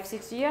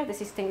 5-6 years, the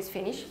system is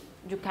finished.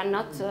 You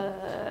cannot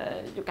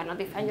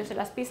define yourself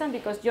as peasant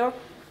because your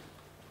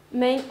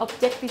main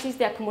objective is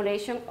the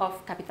accumulation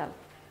of capital.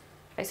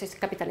 So it's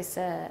capitalist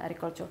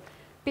agriculture.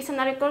 Peasant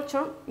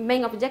agriculture,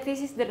 main objective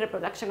is the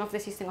reproduction of the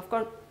system. Of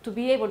course, to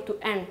be able to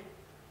earn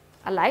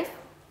a life,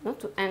 no?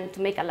 to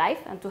make a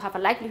life and to have a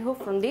livelihood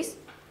from this,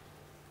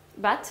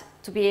 but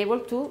to be able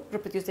to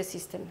reproduce the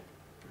system.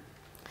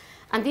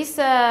 And this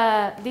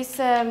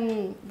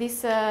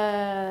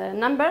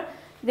number,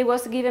 they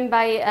was given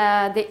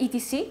by the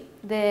ETC,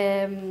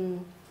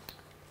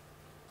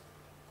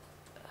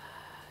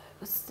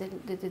 what's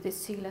the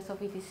siglas of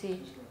ETC?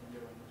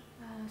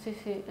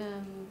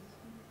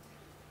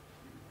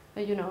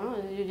 You know,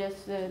 you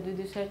just do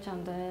the search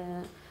and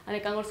I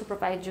can also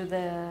provide you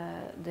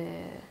the.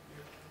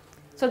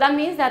 So that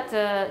means that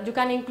you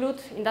can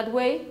include in that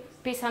way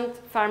peasant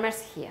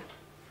farmers here.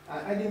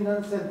 I didn't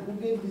understand. Who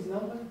gave this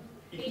number?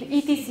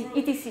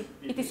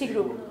 ETC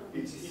group.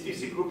 It's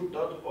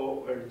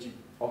etcgroup.org.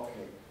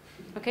 Okay.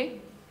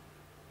 Okay.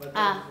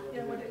 Yeah,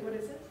 what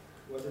is it?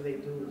 What do they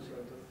do?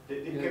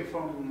 They came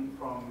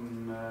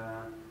from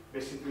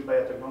basically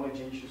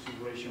biotechnology issues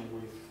in relation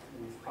with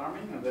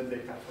farming, and then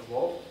they have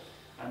evolved,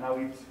 and now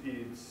it's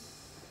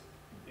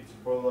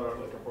broader,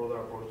 like a broader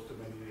approach to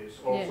many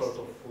all sorts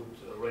of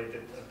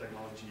food-related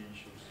technology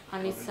issues.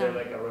 And it's they're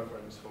like a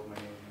reference for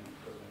many groups.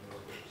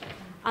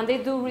 And they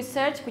do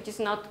research which is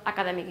not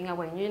academic in a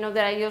way. You know,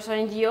 there are also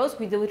NGOs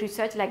who do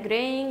research like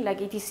GRAIN, like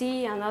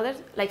ETC, and others,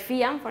 like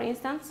FIAM, for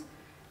instance,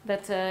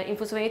 that's in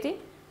food sovereignty.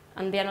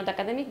 And they are not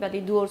academic, but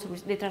they do also,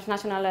 the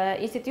Transnational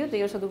Institute,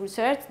 they also do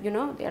research, you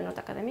know, they are not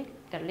academic,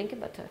 they're linked,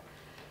 but...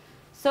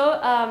 So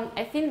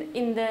I think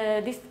in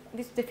this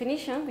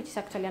definition, which is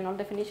actually an old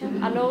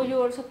definition, allow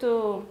you also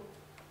to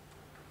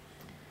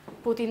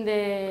put in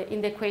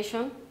the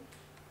equation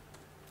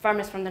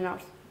farmers from the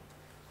north,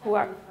 who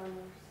are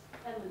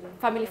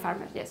family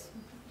farmers, yes.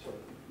 So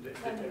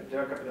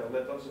there are capital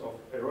letters of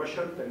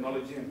erosion,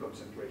 technology, and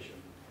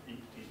concentration.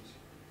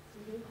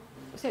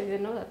 So I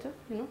didn't know that too,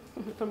 you know.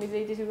 For me, the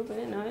ETC group,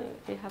 no,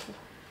 they have.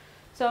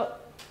 So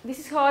this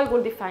is how I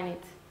will define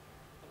it.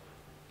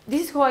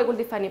 This is how I will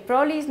define it.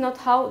 Probably is not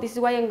how. This is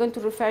why I'm going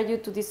to refer you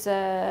to this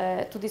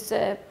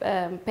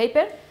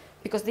paper,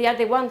 because they are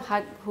the one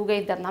who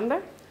gave that number,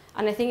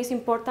 and I think it's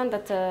important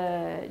that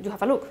you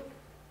have a look,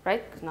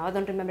 right? Because now I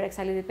don't remember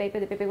exactly the paper.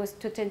 The paper was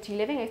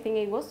 2011, I think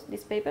it was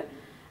this paper,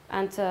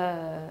 and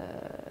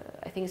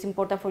I think it's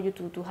important for you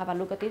to have a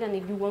look at it. And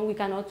if you want, we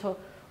can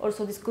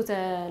also discuss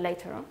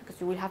later on,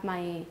 because you will have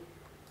my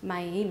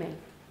email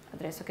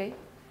address, okay?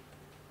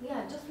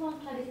 Yeah, just one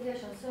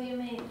clarification. So you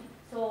mean,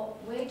 so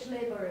wage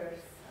laborers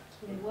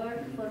who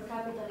work for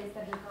capitalist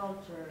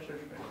agriculture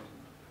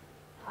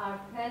are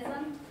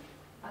peasant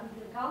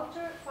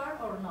agriculture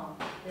part or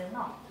not? They're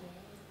not,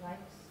 right?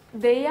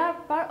 They are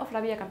part of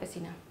la Via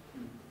Campesina.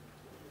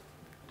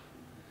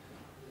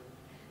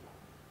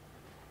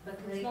 But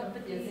they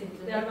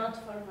are not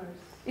farmers.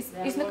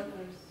 It's not,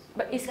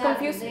 but it's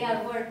confusing. They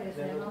are workers,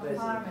 they're not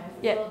farmers.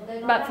 Yeah, so they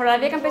don't but for la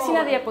Via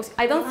Campesina, they are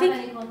I don't think.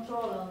 Have any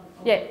control on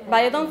Yeah, but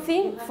I don't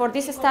think for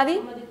this study.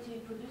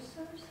 Commodity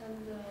producers and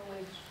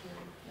wage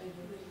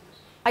laborers.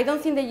 I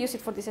don't think they use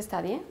it for this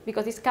study,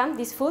 because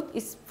this food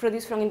is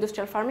produced from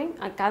industrial farming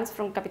and comes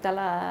from capital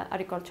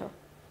agriculture,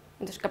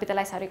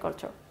 capitalized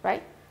agriculture,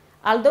 right?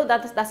 Although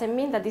that doesn't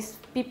mean that these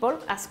people,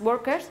 as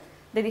workers,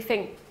 they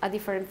defend a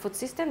different food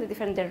system, they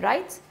defend their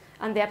rights,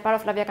 and they are part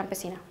of la Via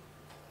Campesina.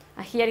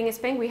 And here in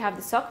Spain, we have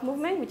the SOC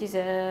movement, which is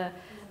el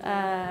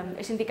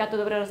Sindicato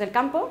de Obreros del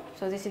Campo.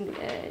 So this,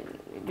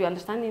 you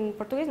understand in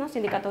Portuguese, no?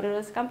 Sindicato de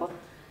Obreros del Campo.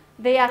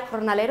 They are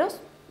jornaleros,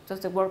 so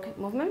it's the work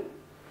movement,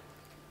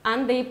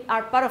 and they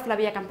are part of la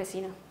Via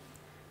Campesina.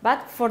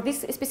 But for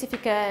this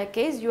specific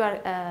case you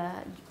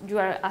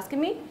are asking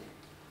me,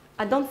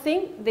 I don't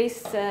think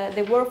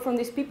the work from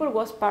these people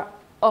was part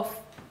of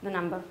the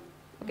number,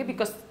 okay?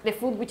 Because the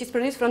food which is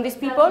produced from these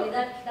people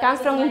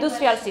comes from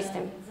industrial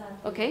system,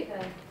 okay?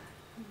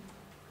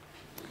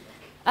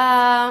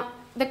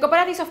 The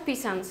cooperatives of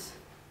peasants.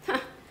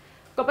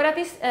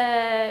 Cooperatives,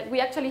 we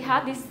actually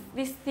had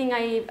this thing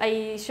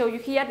I show you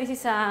here. This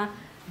is a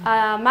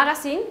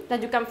magazine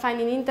that you can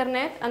find in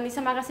internet, and it's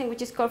a magazine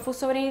which is called Food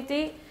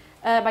Sovereignty,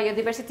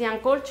 Biodiversity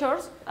and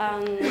Cultures.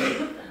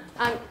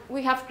 And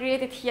we have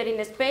created here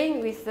in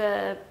Spain with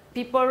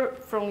people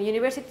from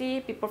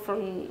university, people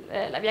from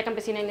la Via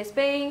Campesina in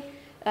Spain,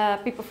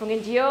 people from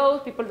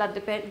NGOs, people that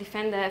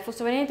defend food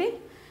sovereignty.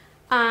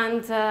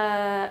 And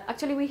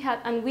actually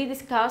we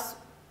discussed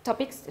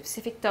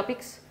specific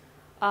topics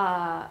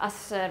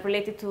as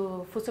related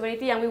to food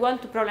sovereignty, and we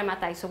want to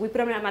problematize. So we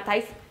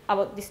problematize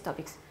about these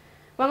topics.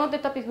 One of the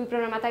topics we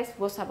problematized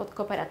was about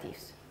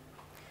cooperatives.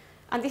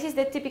 And this is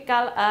the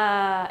typical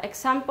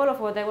example of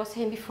what I was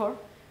saying before,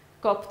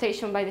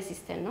 cooptation by the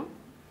system, no?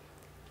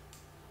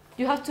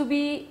 You have to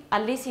be,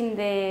 at least in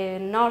the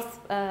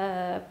north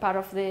part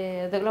of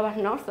the global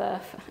north,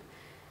 a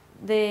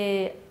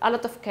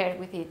lot of care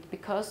with it,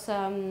 because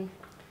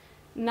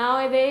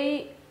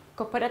nowadays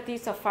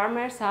cooperatives of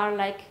farmers are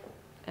like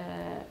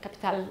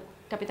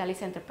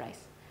capitalist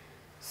enterprise.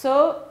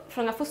 So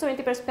from a food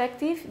sovereignty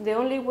perspective, the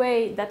only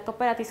way that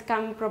cooperatives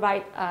can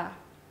provide an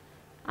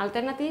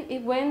alternative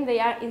is when they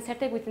are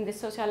inserted within the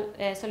social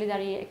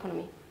solidarity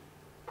economy.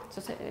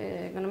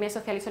 Economía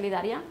social y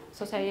solidaria,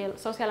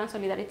 social and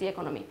solidarity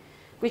economy,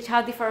 which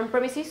have different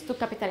premises to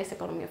capitalist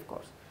economy, of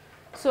course.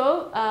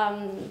 So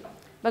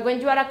But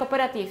when you are a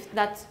cooperative,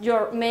 that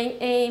your main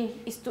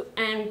aim is to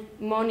earn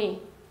money,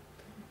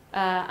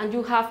 and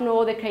you have no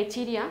other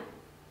criteria,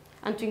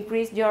 and to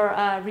increase your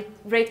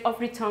rate of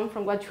return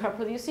from what you are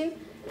producing,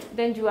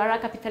 then you are a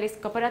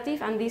capitalist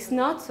cooperative, and this is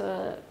not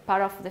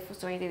part of the food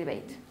sovereignty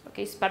debate.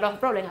 Okay, it's part of the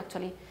problem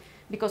actually,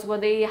 because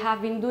what they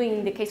have been doing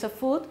in the case of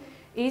food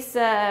is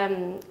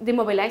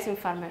demobilizing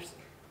farmers.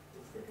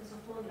 It's the case of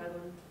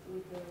Mondragon,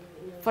 with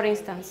For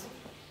instance.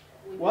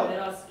 with What?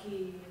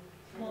 Eroski.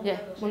 Yeah,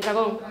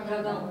 Mondragon.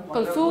 Mondragon.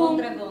 Consume,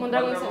 Mondragon.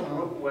 Mondragon. Mondragon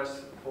Group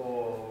was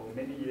for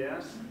many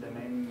years the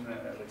main,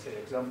 let's say,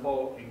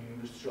 example in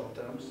industrial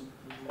terms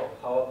of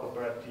how a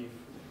cooperative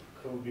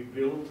could be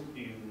built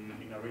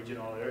in a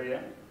regional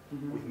area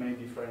with many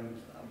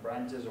different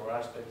branches or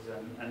aspects,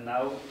 and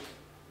now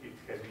it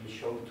has been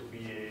shown to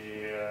be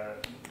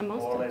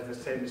more or less the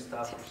same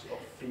status of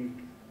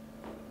thing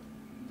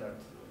that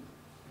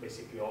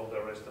basically all the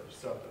rest of the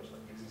structures.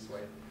 Like this is why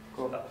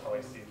that's how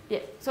I see it.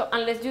 Yeah, so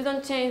unless you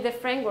don't change the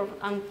framework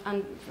and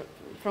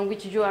from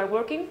which you are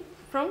working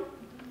from,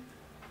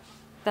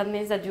 that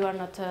means that you are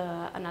not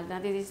an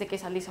alternative. This is the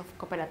case at least of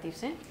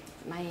cooperatives.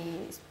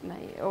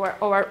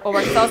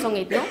 Our thoughts on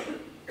it, no?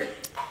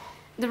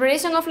 The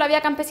relation of La Via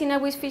Campesina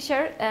with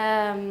Fisher,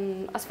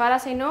 as far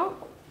as I know,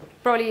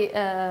 probably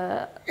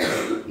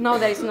no,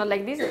 that is not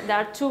like this. There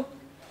are two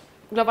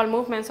global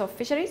movements of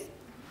fisheries,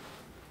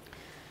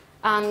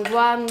 and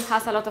one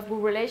has a lot of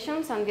good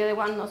relations, and the other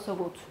one not so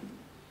good.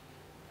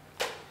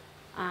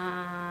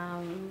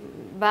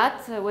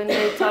 But when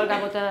they talk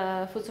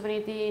about food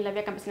sovereignty in La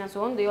Via Campesina and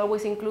so on, they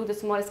always include the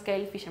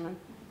small-scale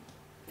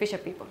fisher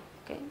people.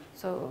 Okay,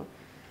 so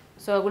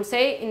I will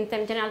say in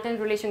general terms,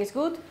 relation is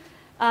good.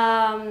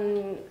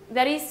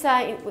 There is,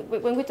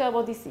 when we talk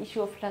about this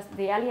issue of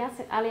the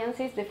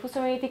alliances, the food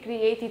sovereignty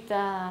created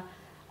a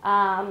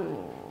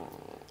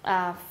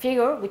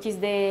figure, which is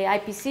the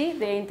IPC,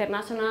 the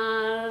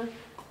International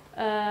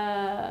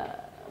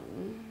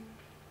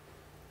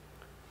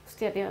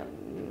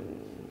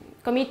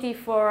Committee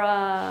for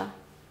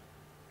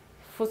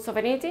Food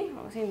Sovereignty.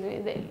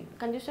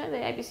 Can you share the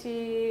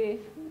IPC?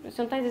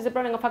 Sometimes it's the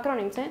problem of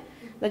acronyms,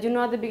 that you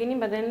know at the beginning,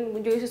 but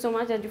then you use it so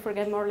much that you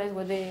forget more or less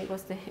what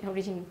was the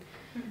origin.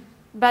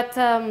 But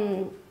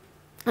and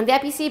the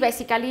IPC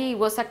basically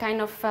was a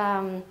kind of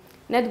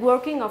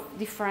networking of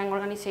different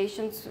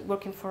organizations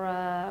working for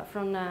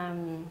from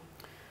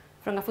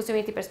a food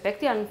sovereignty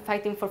perspective and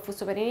fighting for food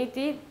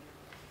sovereignty.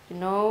 You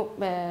know,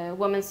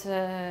 women's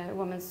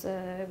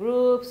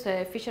groups,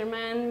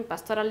 fishermen,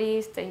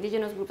 pastoralists,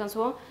 indigenous groups, and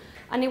so on.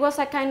 And it was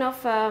a kind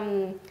of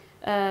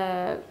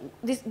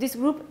this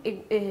group,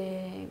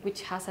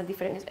 which has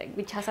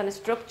a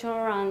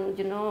structure, and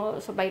you know,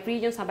 so by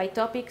regions and by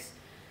topics,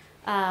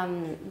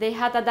 they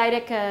had a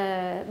direct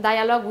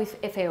dialogue with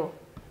FAO.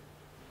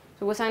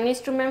 So it was an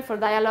instrument for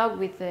dialogue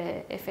with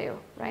the FAO,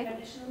 right?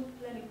 International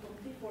Planning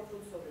Committee for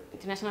Food Sovereignty.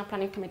 International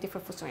Planning Committee for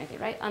Food Sovereignty,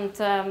 right? And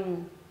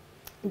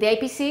the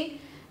IPC,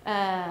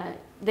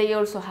 they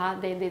also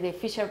had the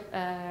fisher,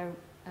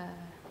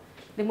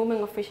 the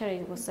movement of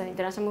fishery was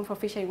international movement for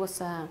fishery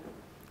was.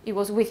 It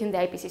was within the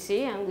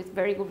IPCC and with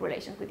very good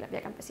relations with La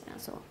Via Campesina.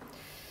 So,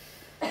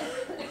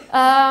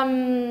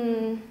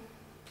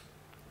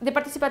 the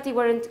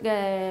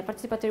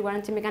participatory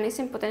warranty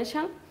mechanism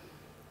potential,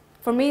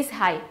 for me, is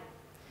high,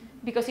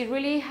 because it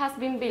really has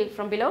been built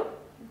from below,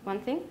 one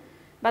thing,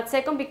 but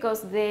second,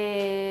 because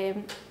the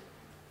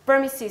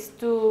premises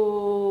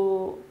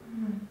to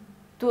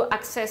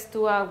access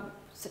to a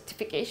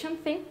certification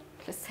thing,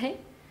 let's say,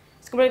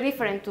 it's completely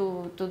different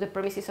to the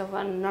premises of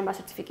a normal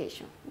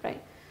certification,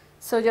 right?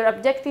 So your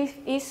objective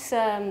is,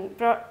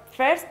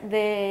 first,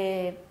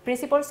 the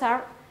principles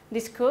are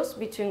discussed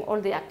between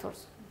all the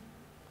actors.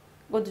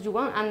 What do you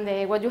want?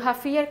 And what you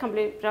have here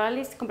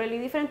probably is completely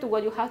different to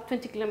what you have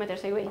 20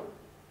 kilometers away.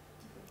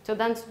 So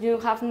then you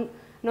have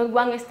not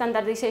one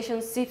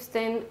standardization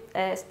system,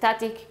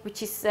 static,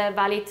 which is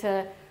valid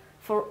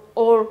for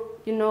all,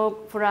 you know,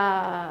 for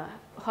a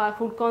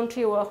whole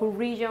country or a whole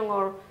region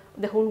or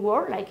the whole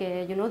world, like,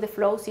 you know, the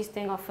flow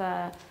system of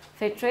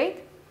fair trade.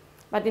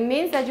 But it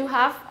means that you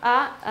have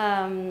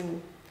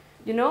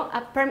you know,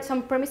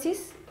 some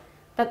premises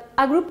that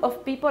a group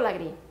of people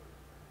agree.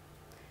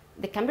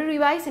 They can be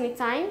revised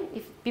anytime.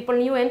 If people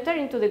new enter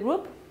into the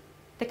group,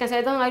 they can say,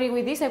 I don't agree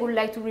with this, I would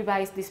like to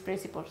revise these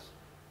principles.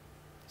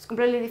 It's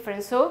completely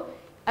different. So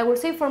I would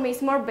say for me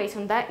it's more based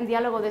on that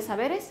diálogo de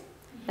saberes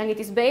than it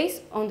is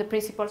based on the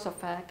principles of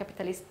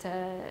capitalist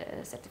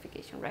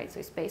certification, right? So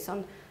it's based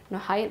on no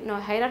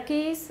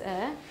hierarchies,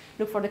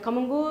 look for the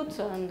common good,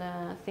 and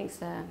things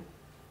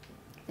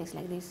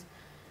like this.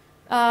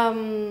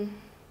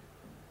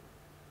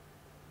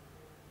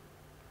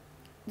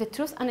 The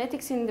truth and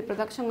ethics in the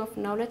production of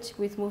knowledge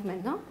with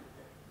movement, no?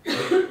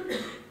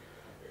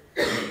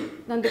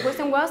 Then the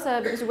question was,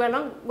 because we were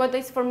long, what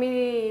is for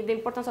me the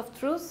importance of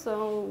truth?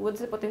 So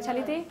what's the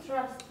potentiality?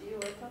 Trust. You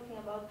were talking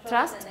about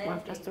trust and Well,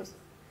 ethics. trust.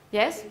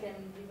 Yes? You can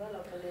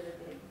develop a little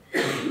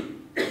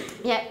bit.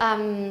 Yeah.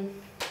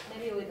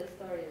 Maybe with a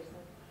story or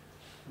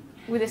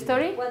something. With the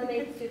story? What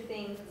makes you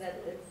think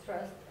that it's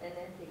trust and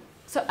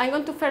ethics? So I'm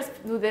going to first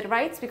do the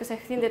rights because I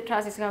think the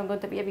trust is going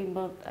to be a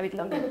bit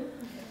longer.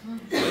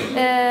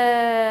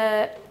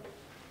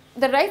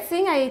 The right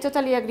thing, I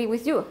totally agree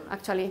with you,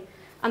 actually,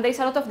 and there is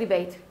a lot of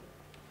debate.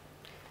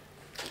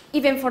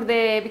 Even for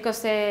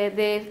because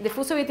the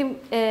food sovereignty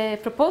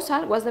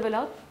proposal was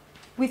developed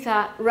with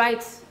a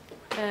rights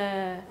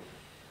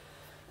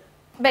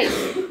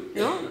base,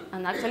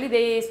 and actually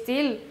they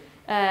still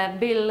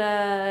build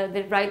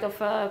the right of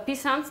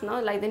peasants,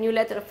 like the new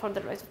letter for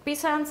the rights of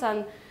peasants,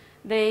 and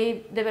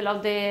they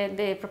developed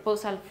the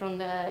proposal from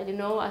the,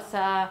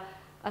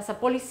 as a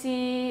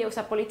policy, as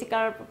a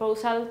political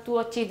proposal to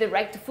achieve the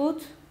right to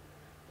food,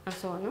 and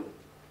so on.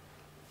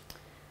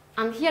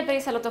 And here there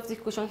is a lot of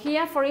discussion.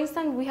 Here, for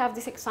instance, we have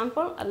this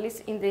example, at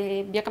least in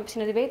the Via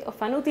Campesina debate,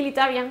 of an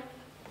utilitarian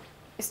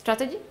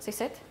strategy, as I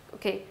said.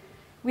 Okay,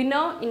 we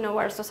know in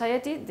our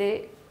society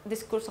the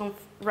discourse of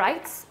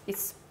rights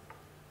is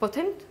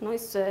potent,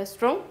 it's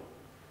strong,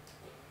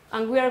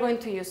 and we are going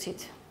to use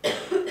it.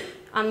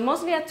 And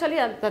mostly, actually,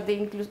 that they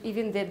include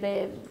even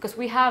because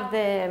we have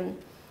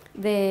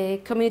the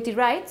community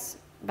rights,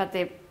 but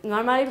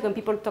normally when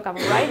people talk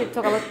about rights, they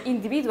talk about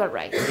individual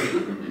rights,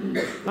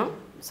 no?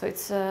 So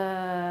it's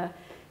when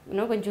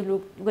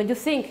you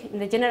think in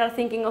the general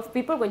thinking of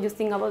people, when you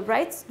think about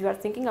rights, you are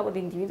thinking about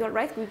individual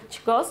rights,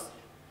 which goes,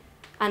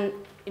 and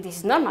it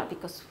is normal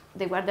because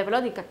they were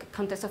developed in a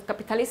context of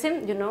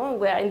capitalism,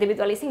 where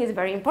individualism is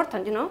very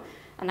important,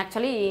 and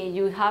actually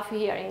you have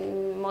here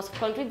in most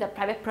countries that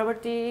private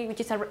property,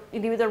 which is an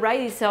individual right,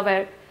 is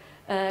over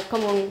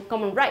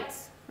common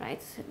rights,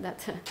 right?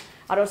 That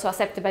are also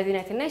accepted by the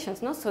United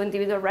Nations, no? So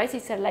individual rights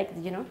is like,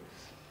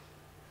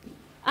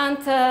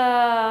 And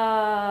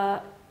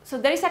so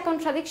there is a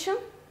contradiction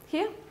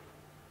here,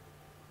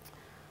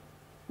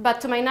 but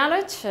to my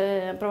knowledge,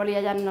 probably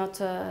I am not,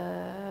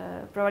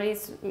 probably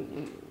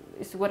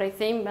it's what I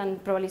think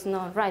and probably it's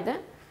not right,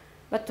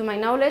 but to my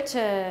knowledge,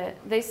 there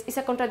is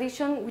a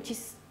contradiction which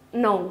is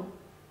known.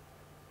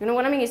 You know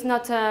what I mean? It's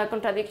not a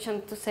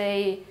contradiction to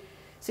say,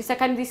 so it's a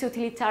kind of this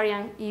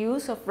utilitarian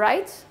use of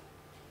rights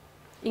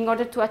in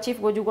order to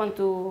achieve what you want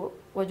to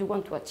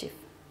achieve.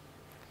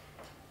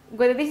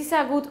 Whether this is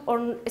a good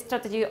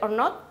strategy or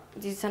not,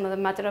 this is another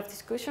matter of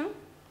discussion,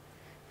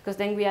 because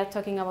then we are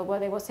talking about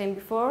what I was saying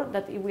before,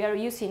 that if we are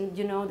using,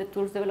 the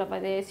tools developed by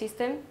the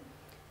system,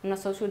 I'm not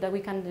so sure that we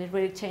can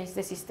really change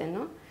the system,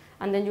 no?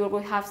 And then you will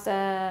have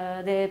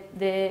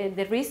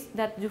the risk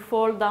that you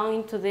fall down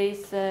into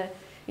this,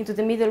 into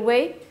the middle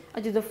way,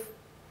 and you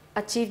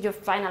achieve your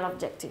final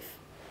objective.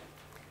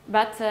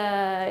 But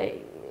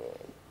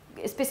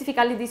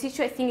specifically, this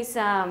issue I think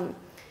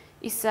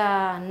is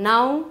a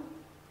noun.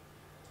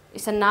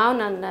 It's a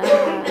noun and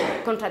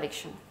a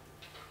contradiction,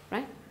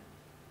 right?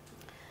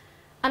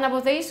 And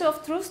about the issue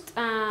of trust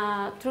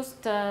and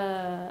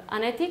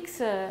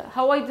ethics,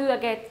 how I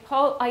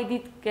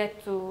did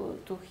get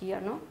to here,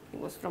 no? It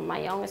was from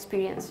my own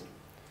experience.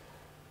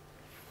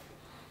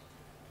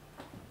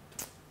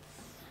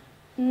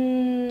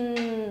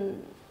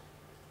 And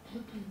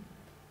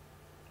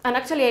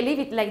actually, I live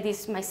it like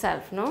this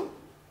myself, no?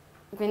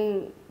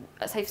 When,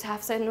 as I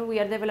have said, no, we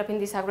are developing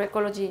this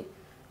agroecology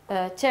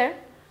chair.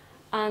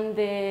 And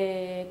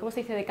the, ¿cómo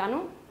se dice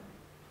decano?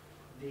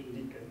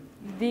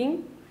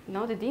 Dean,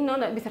 no,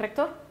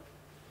 vice-rector?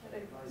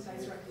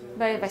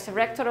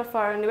 Vice-rector of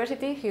our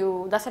university,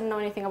 who doesn't know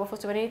anything about food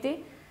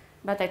sovereignty,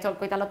 but I talk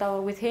quite a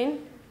lot with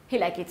him. He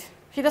likes it.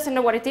 He doesn't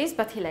know what it is,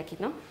 but he likes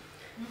it, no?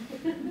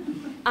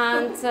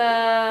 And,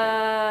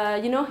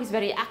 he's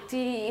very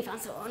active and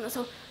so on.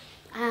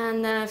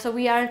 So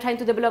we are trying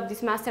to develop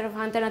this master of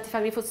alternative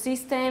agri-food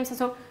systems and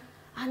so,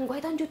 and why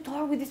don't you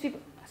talk with these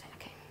people?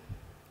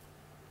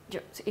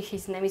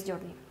 His name is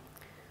Jordi.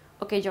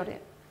 Okay, Jordi.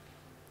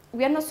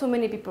 We are not so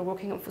many people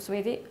working on food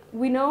sovereignty.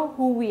 We know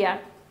who we are.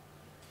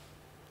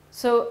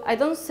 So I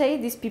don't say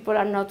these people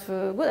are not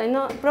good. I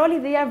know probably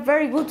they are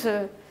very good,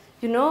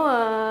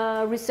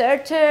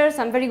 researchers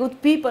and very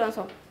good people and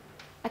so on.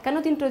 I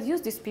cannot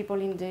introduce these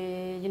people in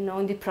the,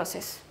 in the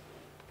process.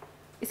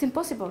 It's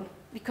impossible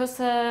because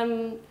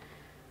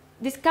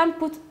this can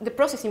put the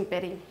process in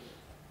peril.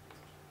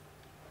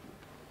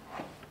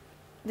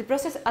 The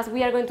process, as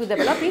we are going to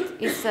develop it,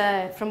 is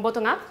from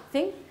bottom-up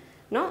thing.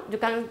 No, you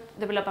can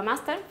develop a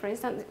master, for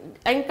instance.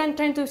 I'm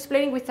trying to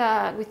explain with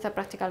a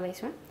practical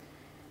base. Right?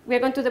 We are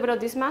going to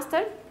develop this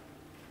master,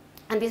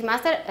 and this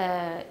master,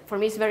 for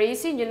me, is very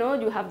easy.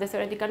 You have the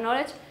theoretical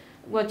knowledge.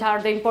 What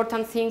are the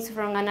important things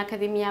from an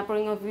academia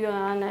point of view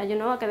and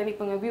academic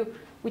point of view,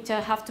 which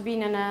have to be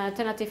in an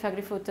alternative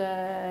agri-food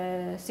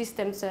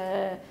systems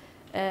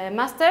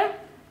master.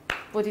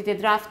 Put it a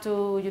draft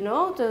to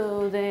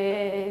to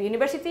the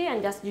university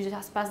and you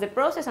just pass the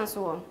process and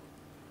so on.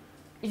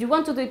 If you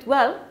want to do it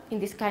well in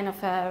this kind of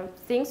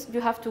things, you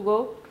have to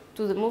go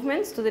to the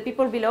movements, to the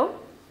people below.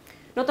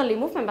 Not only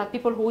movement, but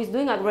people who is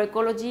doing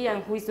agroecology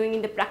and who is doing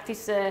in the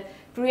practice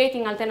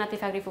creating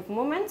alternative agri-food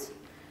movements,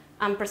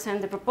 and present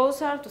the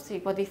proposal to see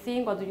what they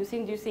think, what do you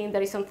think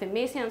there is something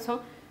missing and so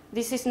on.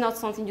 This is not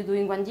something you do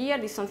in 1 year,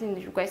 this is something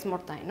that requires more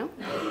time, no?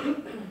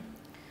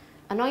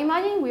 And now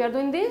imagine we are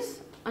doing this,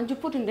 and you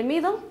put in the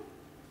middle,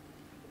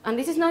 and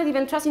this is not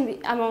even trust in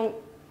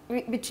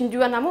between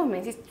you and a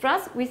movement, it's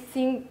trust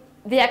within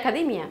the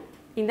academia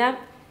in that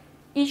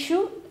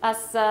issue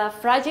as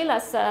fragile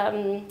as,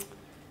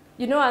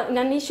 you know, in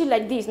an issue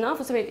like this, no?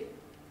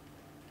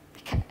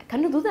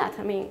 Can you do that?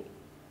 I mean,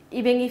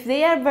 even if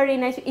they are very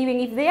nice, even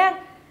if they are,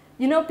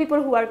 you know,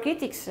 people who are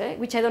critics,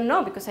 which I don't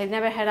know because I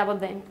never heard about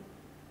them,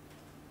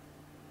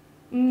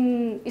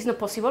 it's not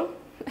possible.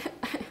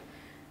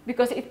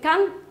 Because it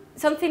can,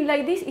 something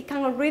like this, it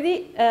can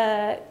already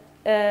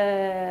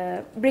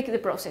break the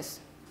process,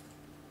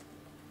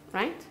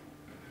 right?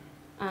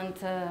 And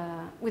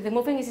with the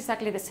movement, it's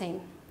exactly the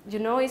same. You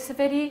know, it's a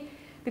very,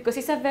 because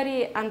it's a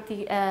very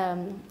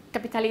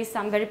anti-capitalist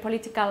and very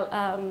political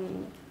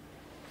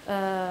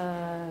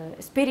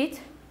spirit,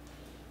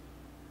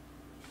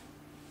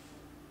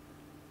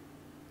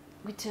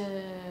 which,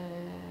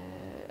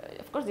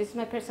 of course, this is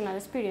my personal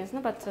experience,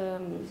 no? But so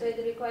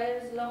it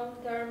requires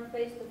long-term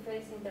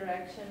face-to-face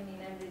interaction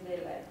in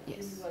everyday life. Yes.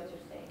 This is what you're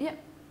saying. Yeah,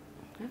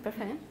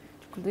 perfect. You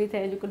could do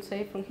it. You could say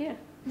it from here.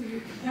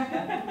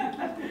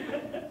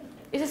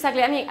 It's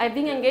exactly. I mean, I've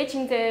been engaged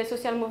in the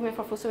social movement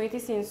for food sovereignty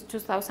since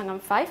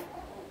 2005,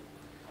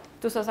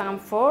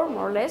 2004,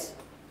 more or less.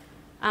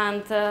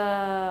 And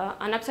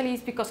actually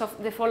it's because of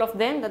the fall of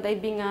them that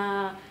I've been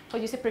a, how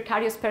you say,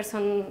 precarious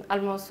person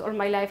almost all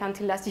my life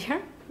until last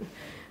year.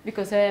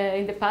 Because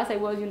in the past I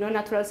was, you know,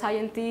 natural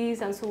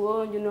scientist and so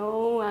on, you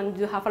know, and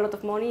you have a lot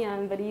of money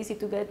and very easy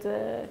to get,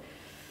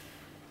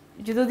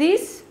 you do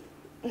this,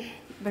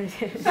 very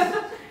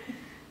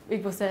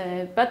it was,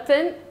 but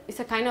then it's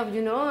a kind of,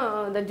 you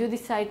know, that you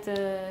decide,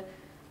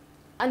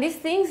 and these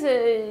things,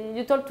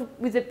 you talk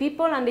with the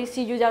people and they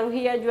see you are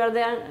here, you are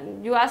there,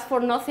 you ask for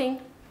nothing.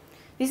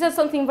 This is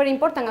something very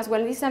important as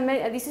well. This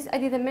is I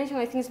didn't mention,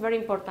 I think it's very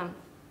important.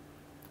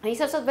 And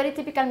it's also a very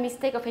typical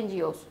mistake of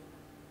NGOs,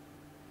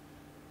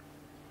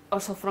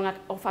 also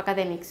of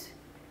academics.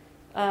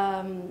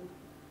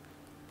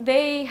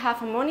 They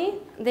have money,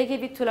 they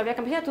give it to Via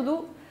Campesina to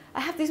do,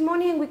 I have this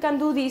money and we can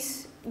do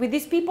this with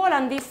these people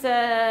and this,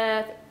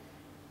 I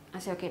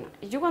say, okay, no,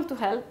 if you want to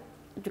help,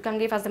 you can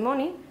give us the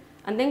money,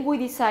 and then we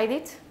decide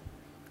it,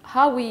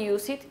 how we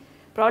use it,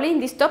 probably in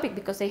this topic,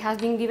 because it has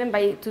been given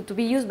by, to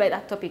be used by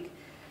that topic.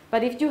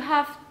 But if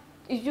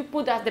you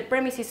put as the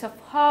premises of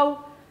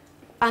how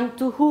and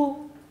to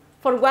who,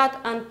 for what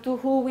and to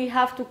who we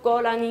have to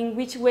call and in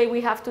which way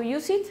we have to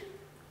use it,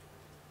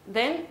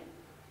 then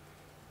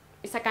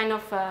it's a kind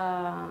of,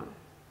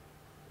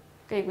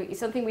 okay, it's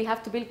something we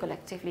have to build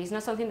collectively. It's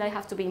not something that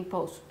has to be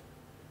imposed,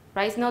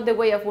 right? It's not the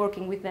way of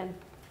working with them,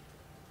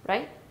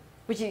 right?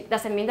 Which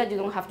doesn't mean that you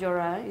don't have your,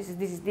 this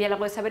is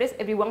diálogo de saberes,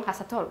 everyone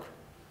has a talk,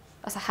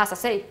 has a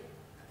say,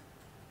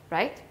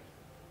 right?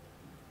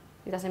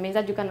 It doesn't mean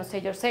that you cannot say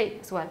your say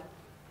as well,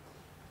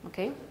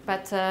 okay?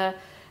 But,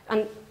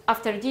 and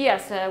after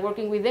years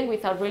working with them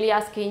without really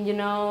asking, you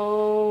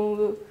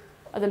know,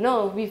 I don't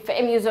know, be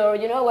famous or,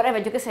 you know, whatever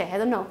you can say, I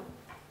don't know.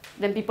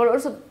 Then people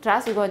also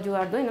trust what you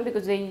are doing, no?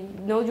 Because they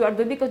know you are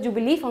doing because you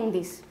believe on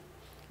this.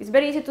 It's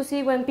very easy to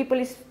see when people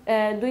is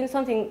doing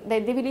something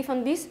that they believe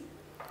on this,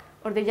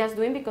 or they just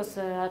doing because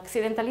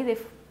accidentally they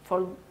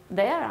fall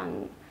there,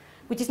 and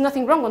which is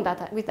nothing wrong on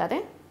that, with that.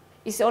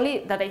 It's only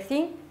that I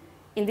think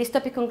in this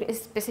topic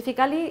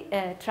specifically,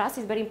 trust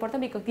is very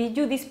important because it gives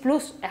you this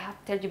plus I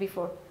have told you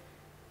before.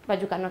 But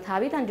you cannot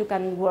have it, and you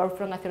can work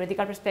from a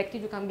theoretical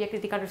perspective, you can be a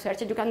critical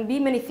researcher, you can be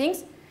many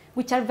things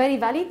which are very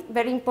valid,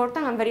 very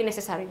important, and very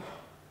necessary.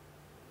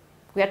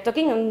 We are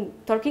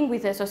talking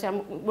with the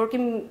social,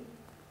 working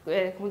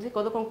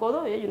codo con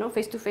codo, you know,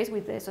 face to face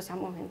with the social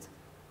movements,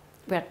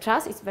 where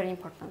trust is very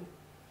important.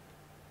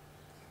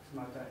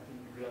 Marta, I think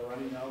we are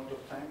running out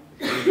of time.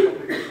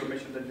 Public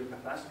information that you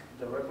have asked.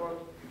 The report,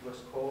 it was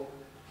called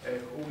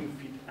Who Will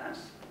Feed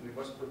Us? And it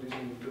was produced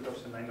in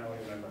 2009, now I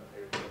remember.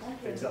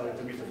 It takes a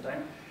little bit of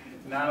time.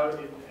 Now,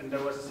 and there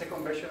was a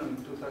second version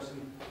in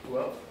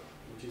 2012,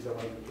 which is the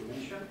one that you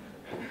mentioned.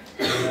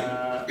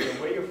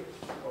 The way of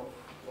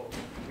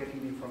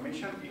getting the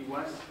information, it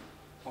was,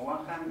 on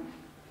one hand,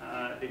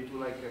 they do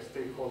like a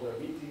stakeholder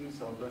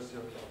meetings on those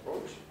sort of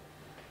approach.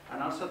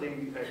 And also, I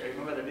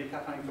remember that they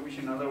have an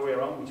information another way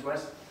around, which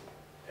was,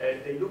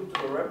 they looked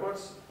to the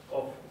reports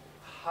of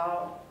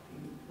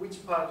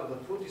which part of the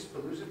food is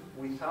produced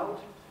without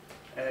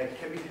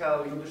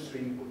chemical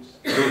industry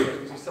inputs.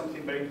 This is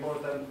something very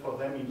important for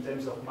them in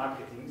terms of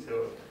marketing.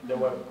 So there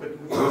were good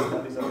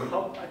studies on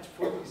how much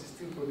food is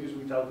still produced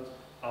without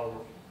our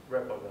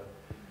report.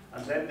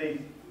 And then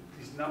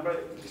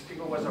this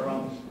figure was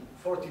around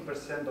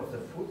 40% of the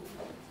food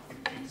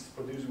is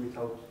produced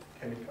without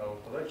chemical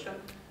production.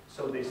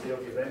 So they say,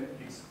 okay, then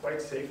it's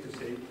quite safe to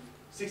say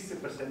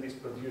 60% is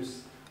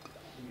produced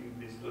in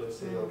this, let's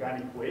say,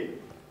 organic way.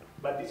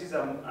 But this is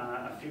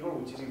a figure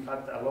which is in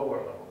fact a lower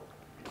level,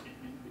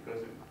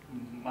 because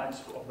much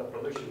of the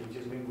production which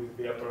is linked with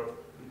Via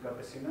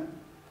Campesina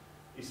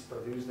is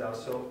produced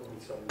also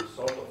with some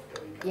sort of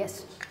chemical.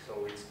 Yes. Inputs.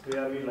 So it's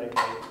clearly like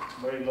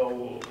a very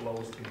low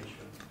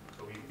estimation.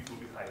 So it will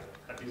be higher.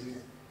 And this is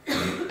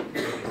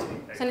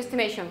it's an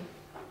estimation.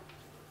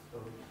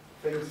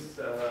 Thanks,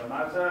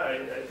 Marta.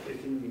 I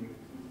think we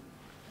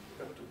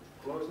have to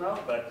close now,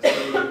 but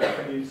if you have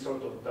any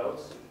sort of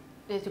doubts.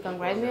 Yes, you can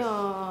write me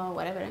or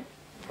whatever.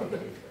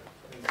 Contact me.